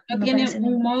 No, No no tiene parece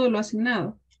un módulo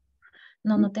asignado.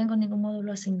 No, no tengo ningún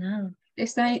módulo asignado.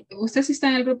 ¿Usted sí está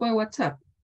en el grupo de WhatsApp?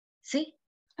 Sí.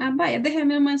 Ah, vaya,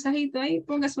 déjeme un mensajito ahí,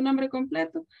 ponga su nombre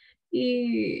completo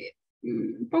y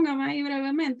póngame ahí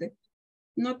brevemente.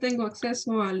 No tengo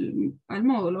acceso al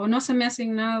módulo, o no se me ha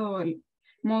asignado el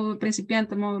módulo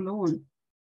principiante, módulo 1.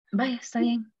 Vaya, está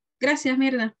bien. Gracias,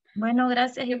 Mirna. Bueno,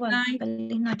 gracias igual. Bye.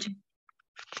 Feliz noche.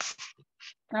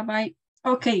 Bye bye.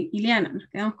 Ok, Iliana, nos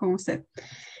quedamos con usted.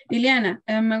 Iliana,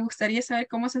 me gustaría saber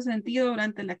cómo se ha sentido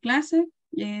durante la clase,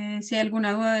 si hay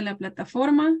alguna duda de la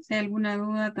plataforma, si hay alguna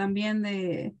duda también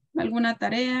de alguna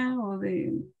tarea o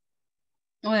de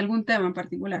algún tema en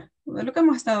particular, o de lo que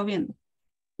hemos estado viendo.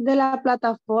 De la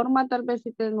plataforma tal vez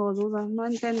sí tengo dudas, no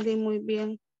entendí muy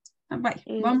bien. Vaya,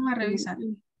 vamos a revisar.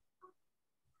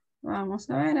 Vamos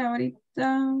a ver,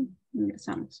 ahorita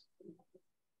ingresamos.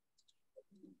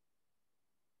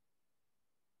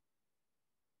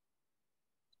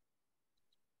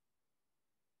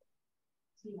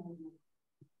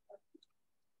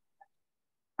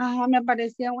 Ajá, me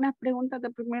aparecían unas preguntas de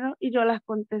primero y yo las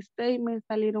contesté y me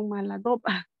salieron mal las dos.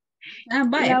 Ah, Y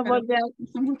vaya, las pero volví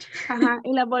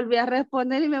y las volví a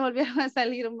responder y me volvieron a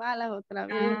salir malas otra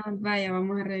vez. Ah, vaya,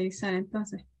 vamos a revisar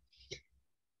entonces.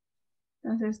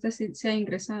 Entonces, este sí se ha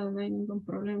ingresado, no hay ningún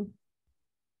problema.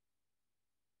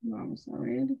 Vamos a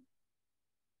ver.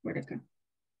 Por acá.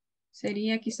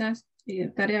 Sería quizás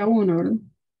tarea 1, ¿verdad?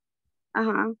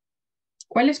 Ajá.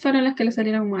 ¿Cuáles fueron las que le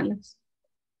salieron malas?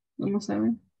 Vamos a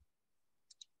ver.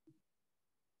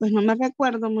 Pues no me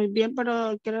recuerdo muy bien,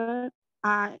 pero creo...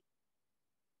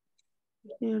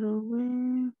 quiero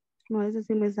ver... No, esa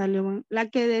sí me salió mal. La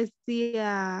que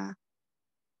decía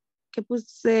que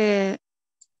puse...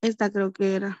 Esta creo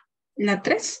que era. ¿La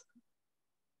 3?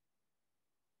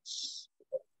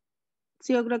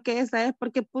 Sí, yo creo que esa es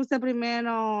porque puse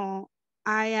primero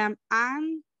I am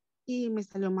an y me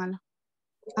salió mala.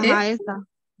 Ajá, esa.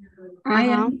 I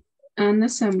am an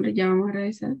assembly. Ya vamos a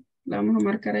revisar. La vamos a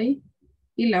marcar ahí.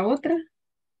 ¿Y la otra?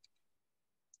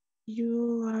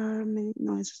 You are...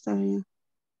 No, eso está bien.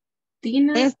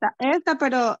 Tina. Esta,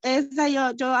 pero esa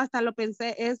yo hasta lo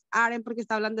pensé, es Aren porque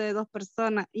está hablando de dos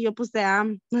personas y yo puse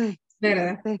am.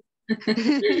 ¿Verdad? Sí.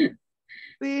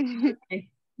 Okay.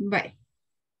 Bye.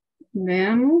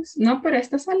 Veamos. No, pero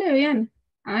esta sale bien.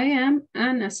 I am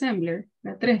an assembler.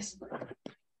 La 3.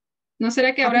 ¿No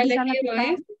será que habrá elegido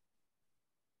este?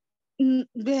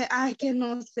 Ay, que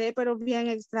no sé, pero bien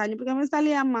extraño, porque me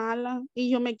salía mala y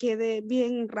yo me quedé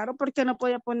bien raro porque no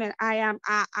podía poner I am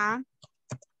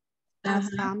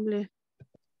assembler.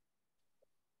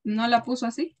 ¿No la puso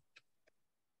así?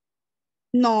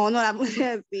 No, no la puse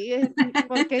así,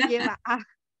 porque lleva A.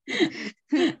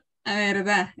 La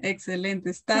verdad, excelente.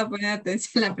 Estaba poniendo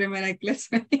atención en la primera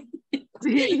clase.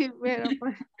 Sí, pero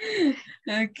pues.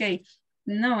 Ok.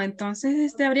 No,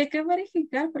 entonces habría que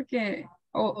verificar porque,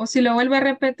 o si lo vuelve a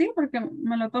repetir porque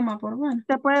me lo toma por bueno.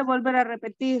 Se puede volver a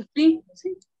repetir. Sí,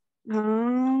 sí.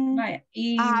 Vaya.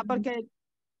 Porque.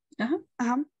 Ajá.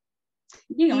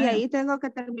 Dígame. Y ahí tengo que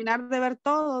terminar de ver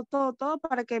todo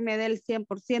para que me dé el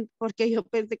 100%, porque yo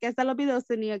pensé que hasta los videos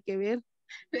tenía que ver.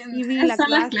 Y vi la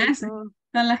clase.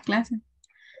 Son las clases.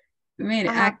 Mire,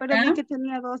 Ajá, pero vi acá. que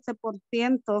tenía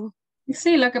 12%.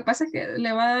 Sí, lo que pasa es que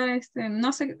le va a dar,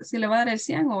 no sé si le va a dar el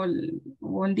 100 o el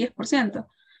 10%,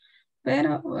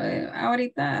 pero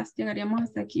ahorita llegaríamos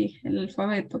hasta aquí, el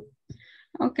alfabeto.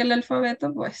 Aunque el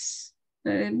alfabeto, pues,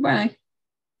 bueno,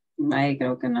 ahí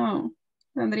creo que no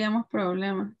tendríamos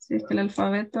problemas. Si es que el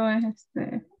alfabeto es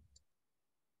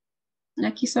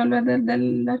aquí solo es de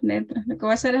las letras. Lo que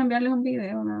voy a hacer es enviarles un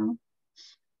video, ¿no?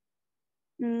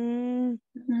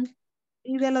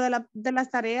 Y de lo de las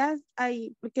tareas,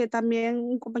 porque también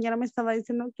un compañero me estaba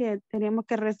diciendo que teníamos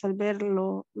que resolver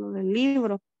lo del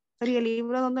libro. Pero ¿y el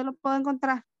libro dónde lo puedo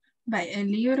encontrar?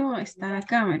 El libro está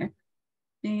acá, mira.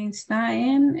 Está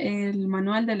en el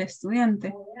manual del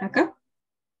estudiante. Acá.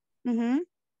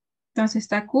 Entonces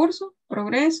está curso,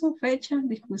 progreso, fecha,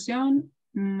 discusión,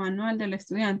 manual del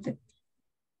estudiante.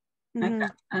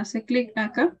 Acá. Hace clic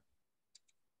acá.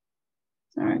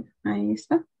 Ahí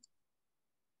está.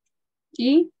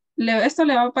 Y esto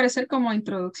le va a aparecer como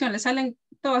introducción. Le salen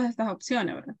todas estas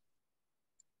opciones, ¿verdad?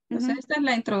 Entonces esta es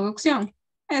la introducción.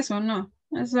 Eso no.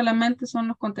 Eso solamente son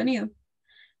los contenidos.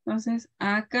 Entonces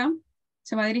acá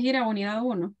se va a dirigir a unidad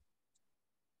 1.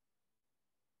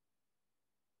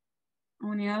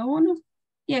 Unidad 1.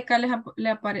 y acá le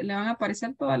van a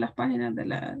aparecer todas las páginas de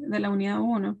la unidad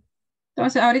 1.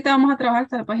 Entonces, ahorita vamos a trabajar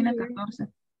hasta la página 14.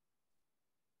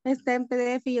 Está en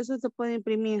PDF y eso se puede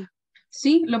imprimir.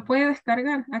 Sí, lo puede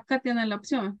descargar. Acá tiene la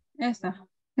opción.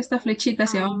 Esta flechita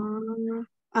hacia abajo.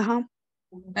 Ajá.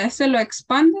 Ese lo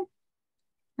expande.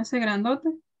 Hace grandote.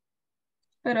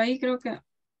 Pero ahí creo que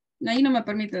ahí no me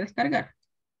permite descargar.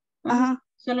 Entonces, Ajá.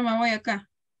 solo me voy acá.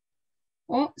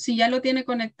 O si ya lo tiene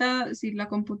conectada, si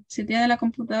tiene la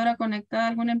computadora conectada a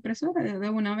alguna impresora, de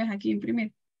una vez aquí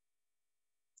imprimir.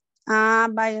 Ah,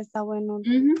 vaya, está bueno.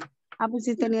 Ujú. Pues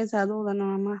sí tenía esa duda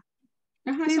nada más.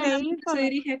 Ajá, Sí, de ahí solamente se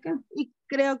dirige acá. Y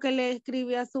creo que le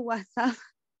escribí a su WhatsApp.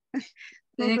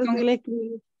 No sé con, si le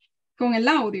escribí. con el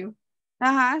audio.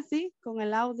 Ajá, sí, con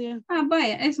el audio. Ah,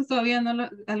 vaya, eso todavía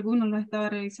algunos lo estaba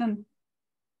revisando.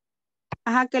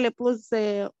 Ajá, que le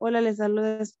puse, hola, le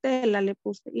saluda Estela, le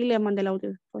puse y le mandé el audio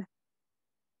después.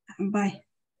 Bye.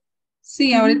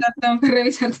 Sí, ahorita tengo que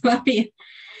revisar todavía.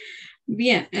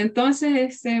 Bien,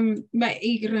 entonces,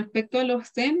 y respecto a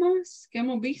los temas que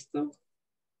hemos visto.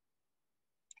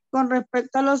 Con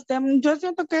respecto a los temas, yo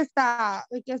siento que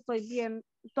estoy bien.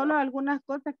 Solo algunas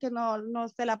cosas que no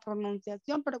sé la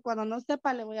pronunciación, pero cuando no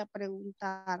sepa le voy a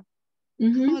preguntar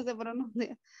cómo se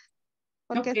pronuncia.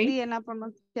 Porque sí, en la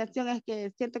pronunciación es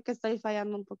que siento que estoy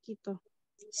fallando un poquito.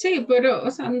 Sí, pero,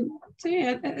 o sea, sí,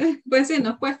 pues sí,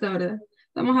 nos cuesta, ¿verdad?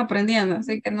 Estamos aprendiendo,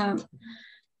 así que no,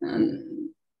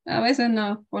 a veces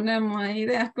nos ponemos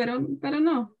ideas, pero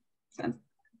no, o sea,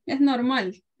 es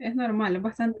normal, es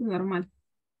bastante normal.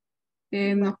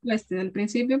 Nos cueste al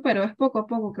principio, pero es poco a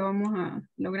poco que vamos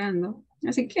logrando.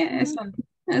 Así que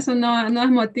eso no es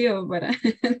motivo para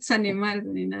desanimarse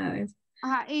ni nada de eso.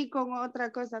 Ajá, y con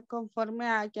otra cosa, conforme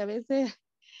a que a veces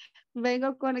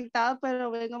vengo conectado,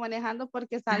 pero vengo manejando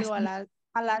porque salgo a las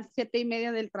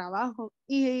 7:30 del trabajo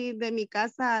y de mi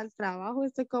casa al trabajo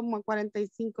estoy como a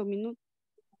 45 minutos.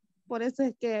 Por eso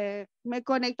es que me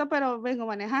conecto, pero vengo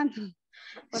manejando.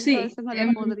 Por Sí, eso no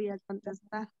le podría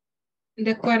contestar.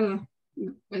 de acuerdo.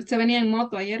 Usted venía en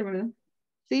moto ayer, ¿verdad?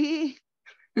 Sí.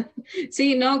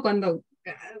 Sí, no,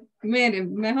 mire,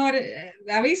 mejor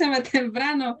avísame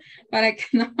temprano para que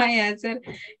no vaya a ser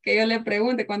que yo le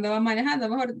pregunte cuando va manejando,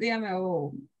 mejor dígame,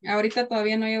 o ahorita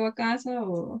todavía no llego a casa,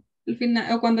 o al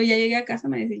final, o cuando ya llegue a casa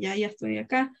me dice, ya estoy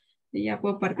acá y ya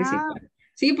puedo participar.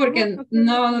 Sí, porque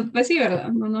no, pues sí,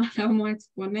 ¿verdad? No nos vamos a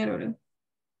exponer, ¿verdad?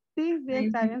 Sí,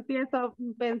 está bien. Sí, eso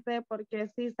pensé porque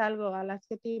sí salgo a las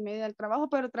 7:30 del trabajo,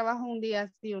 pero trabajo un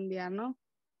día sí, un día no.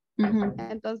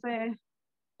 Entonces,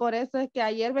 por eso es que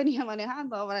ayer venía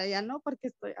manejando, ahora ya no,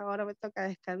 porque ahora me toca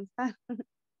descansar.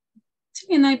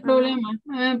 Sí, no hay problema,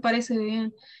 a mí me parece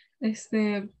bien.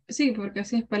 Sí, porque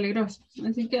así es peligroso.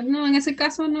 Así que no, en ese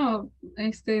caso no,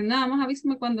 nada más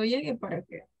avísame cuando llegue para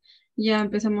que ya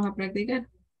empecemos a practicar.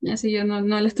 Así yo no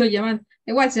le estoy llamando.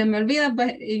 Igual, si se me olvida,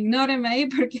 pues ignóreme ahí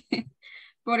porque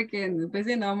pues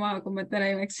sí, no vamos a cometer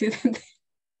ahí un accidente.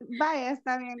 Vaya,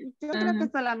 está bien. Yo creo que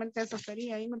solamente eso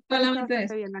sería. Y me parece Solamente bastante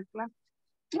eso. bien la clase.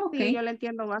 Ok. Sí, yo le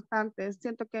entiendo bastante.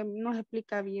 Siento que nos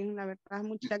explica bien, la verdad.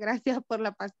 Muchas gracias por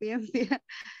la paciencia.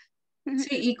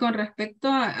 Sí, y con respecto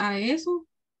a eso,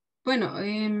 bueno,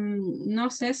 no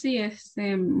sé si es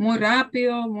muy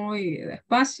rápido, muy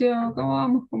despacio, ¿cómo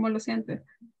vamos? ¿Cómo lo sientes?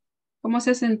 ¿Cómo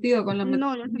se ha sentido con la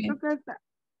No, yo metodología? siento que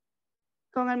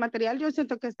con el material yo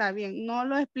siento que está bien. No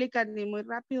lo explica ni muy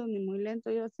rápido ni muy lento.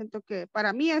 Yo siento que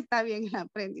para mí está bien el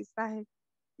aprendizaje.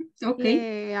 Ok.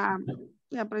 He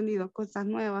aprendido cosas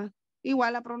nuevas.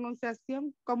 Igual la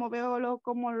pronunciación, como veo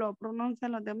cómo lo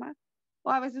pronuncian los demás.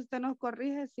 O a veces usted nos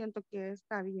corrige, siento que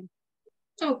está bien.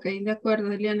 Ok, de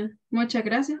acuerdo, Eliana. Muchas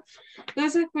gracias.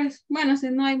 Entonces, pues, bueno, si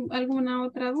no hay alguna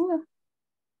otra duda.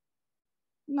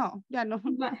 No, ya no.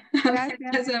 Gracias.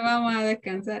 Entonces vamos a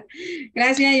descansar.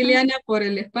 Gracias, Eliana, por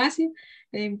el espacio.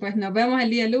 Pues nos vemos el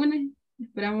día lunes.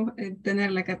 Esperamos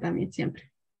tenerla acá también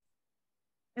siempre.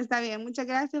 Está bien, muchas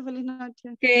gracias. Feliz noche.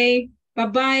 Ok, bye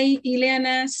bye,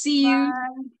 Eliana. See you.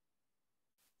 Bye.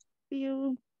 See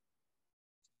you.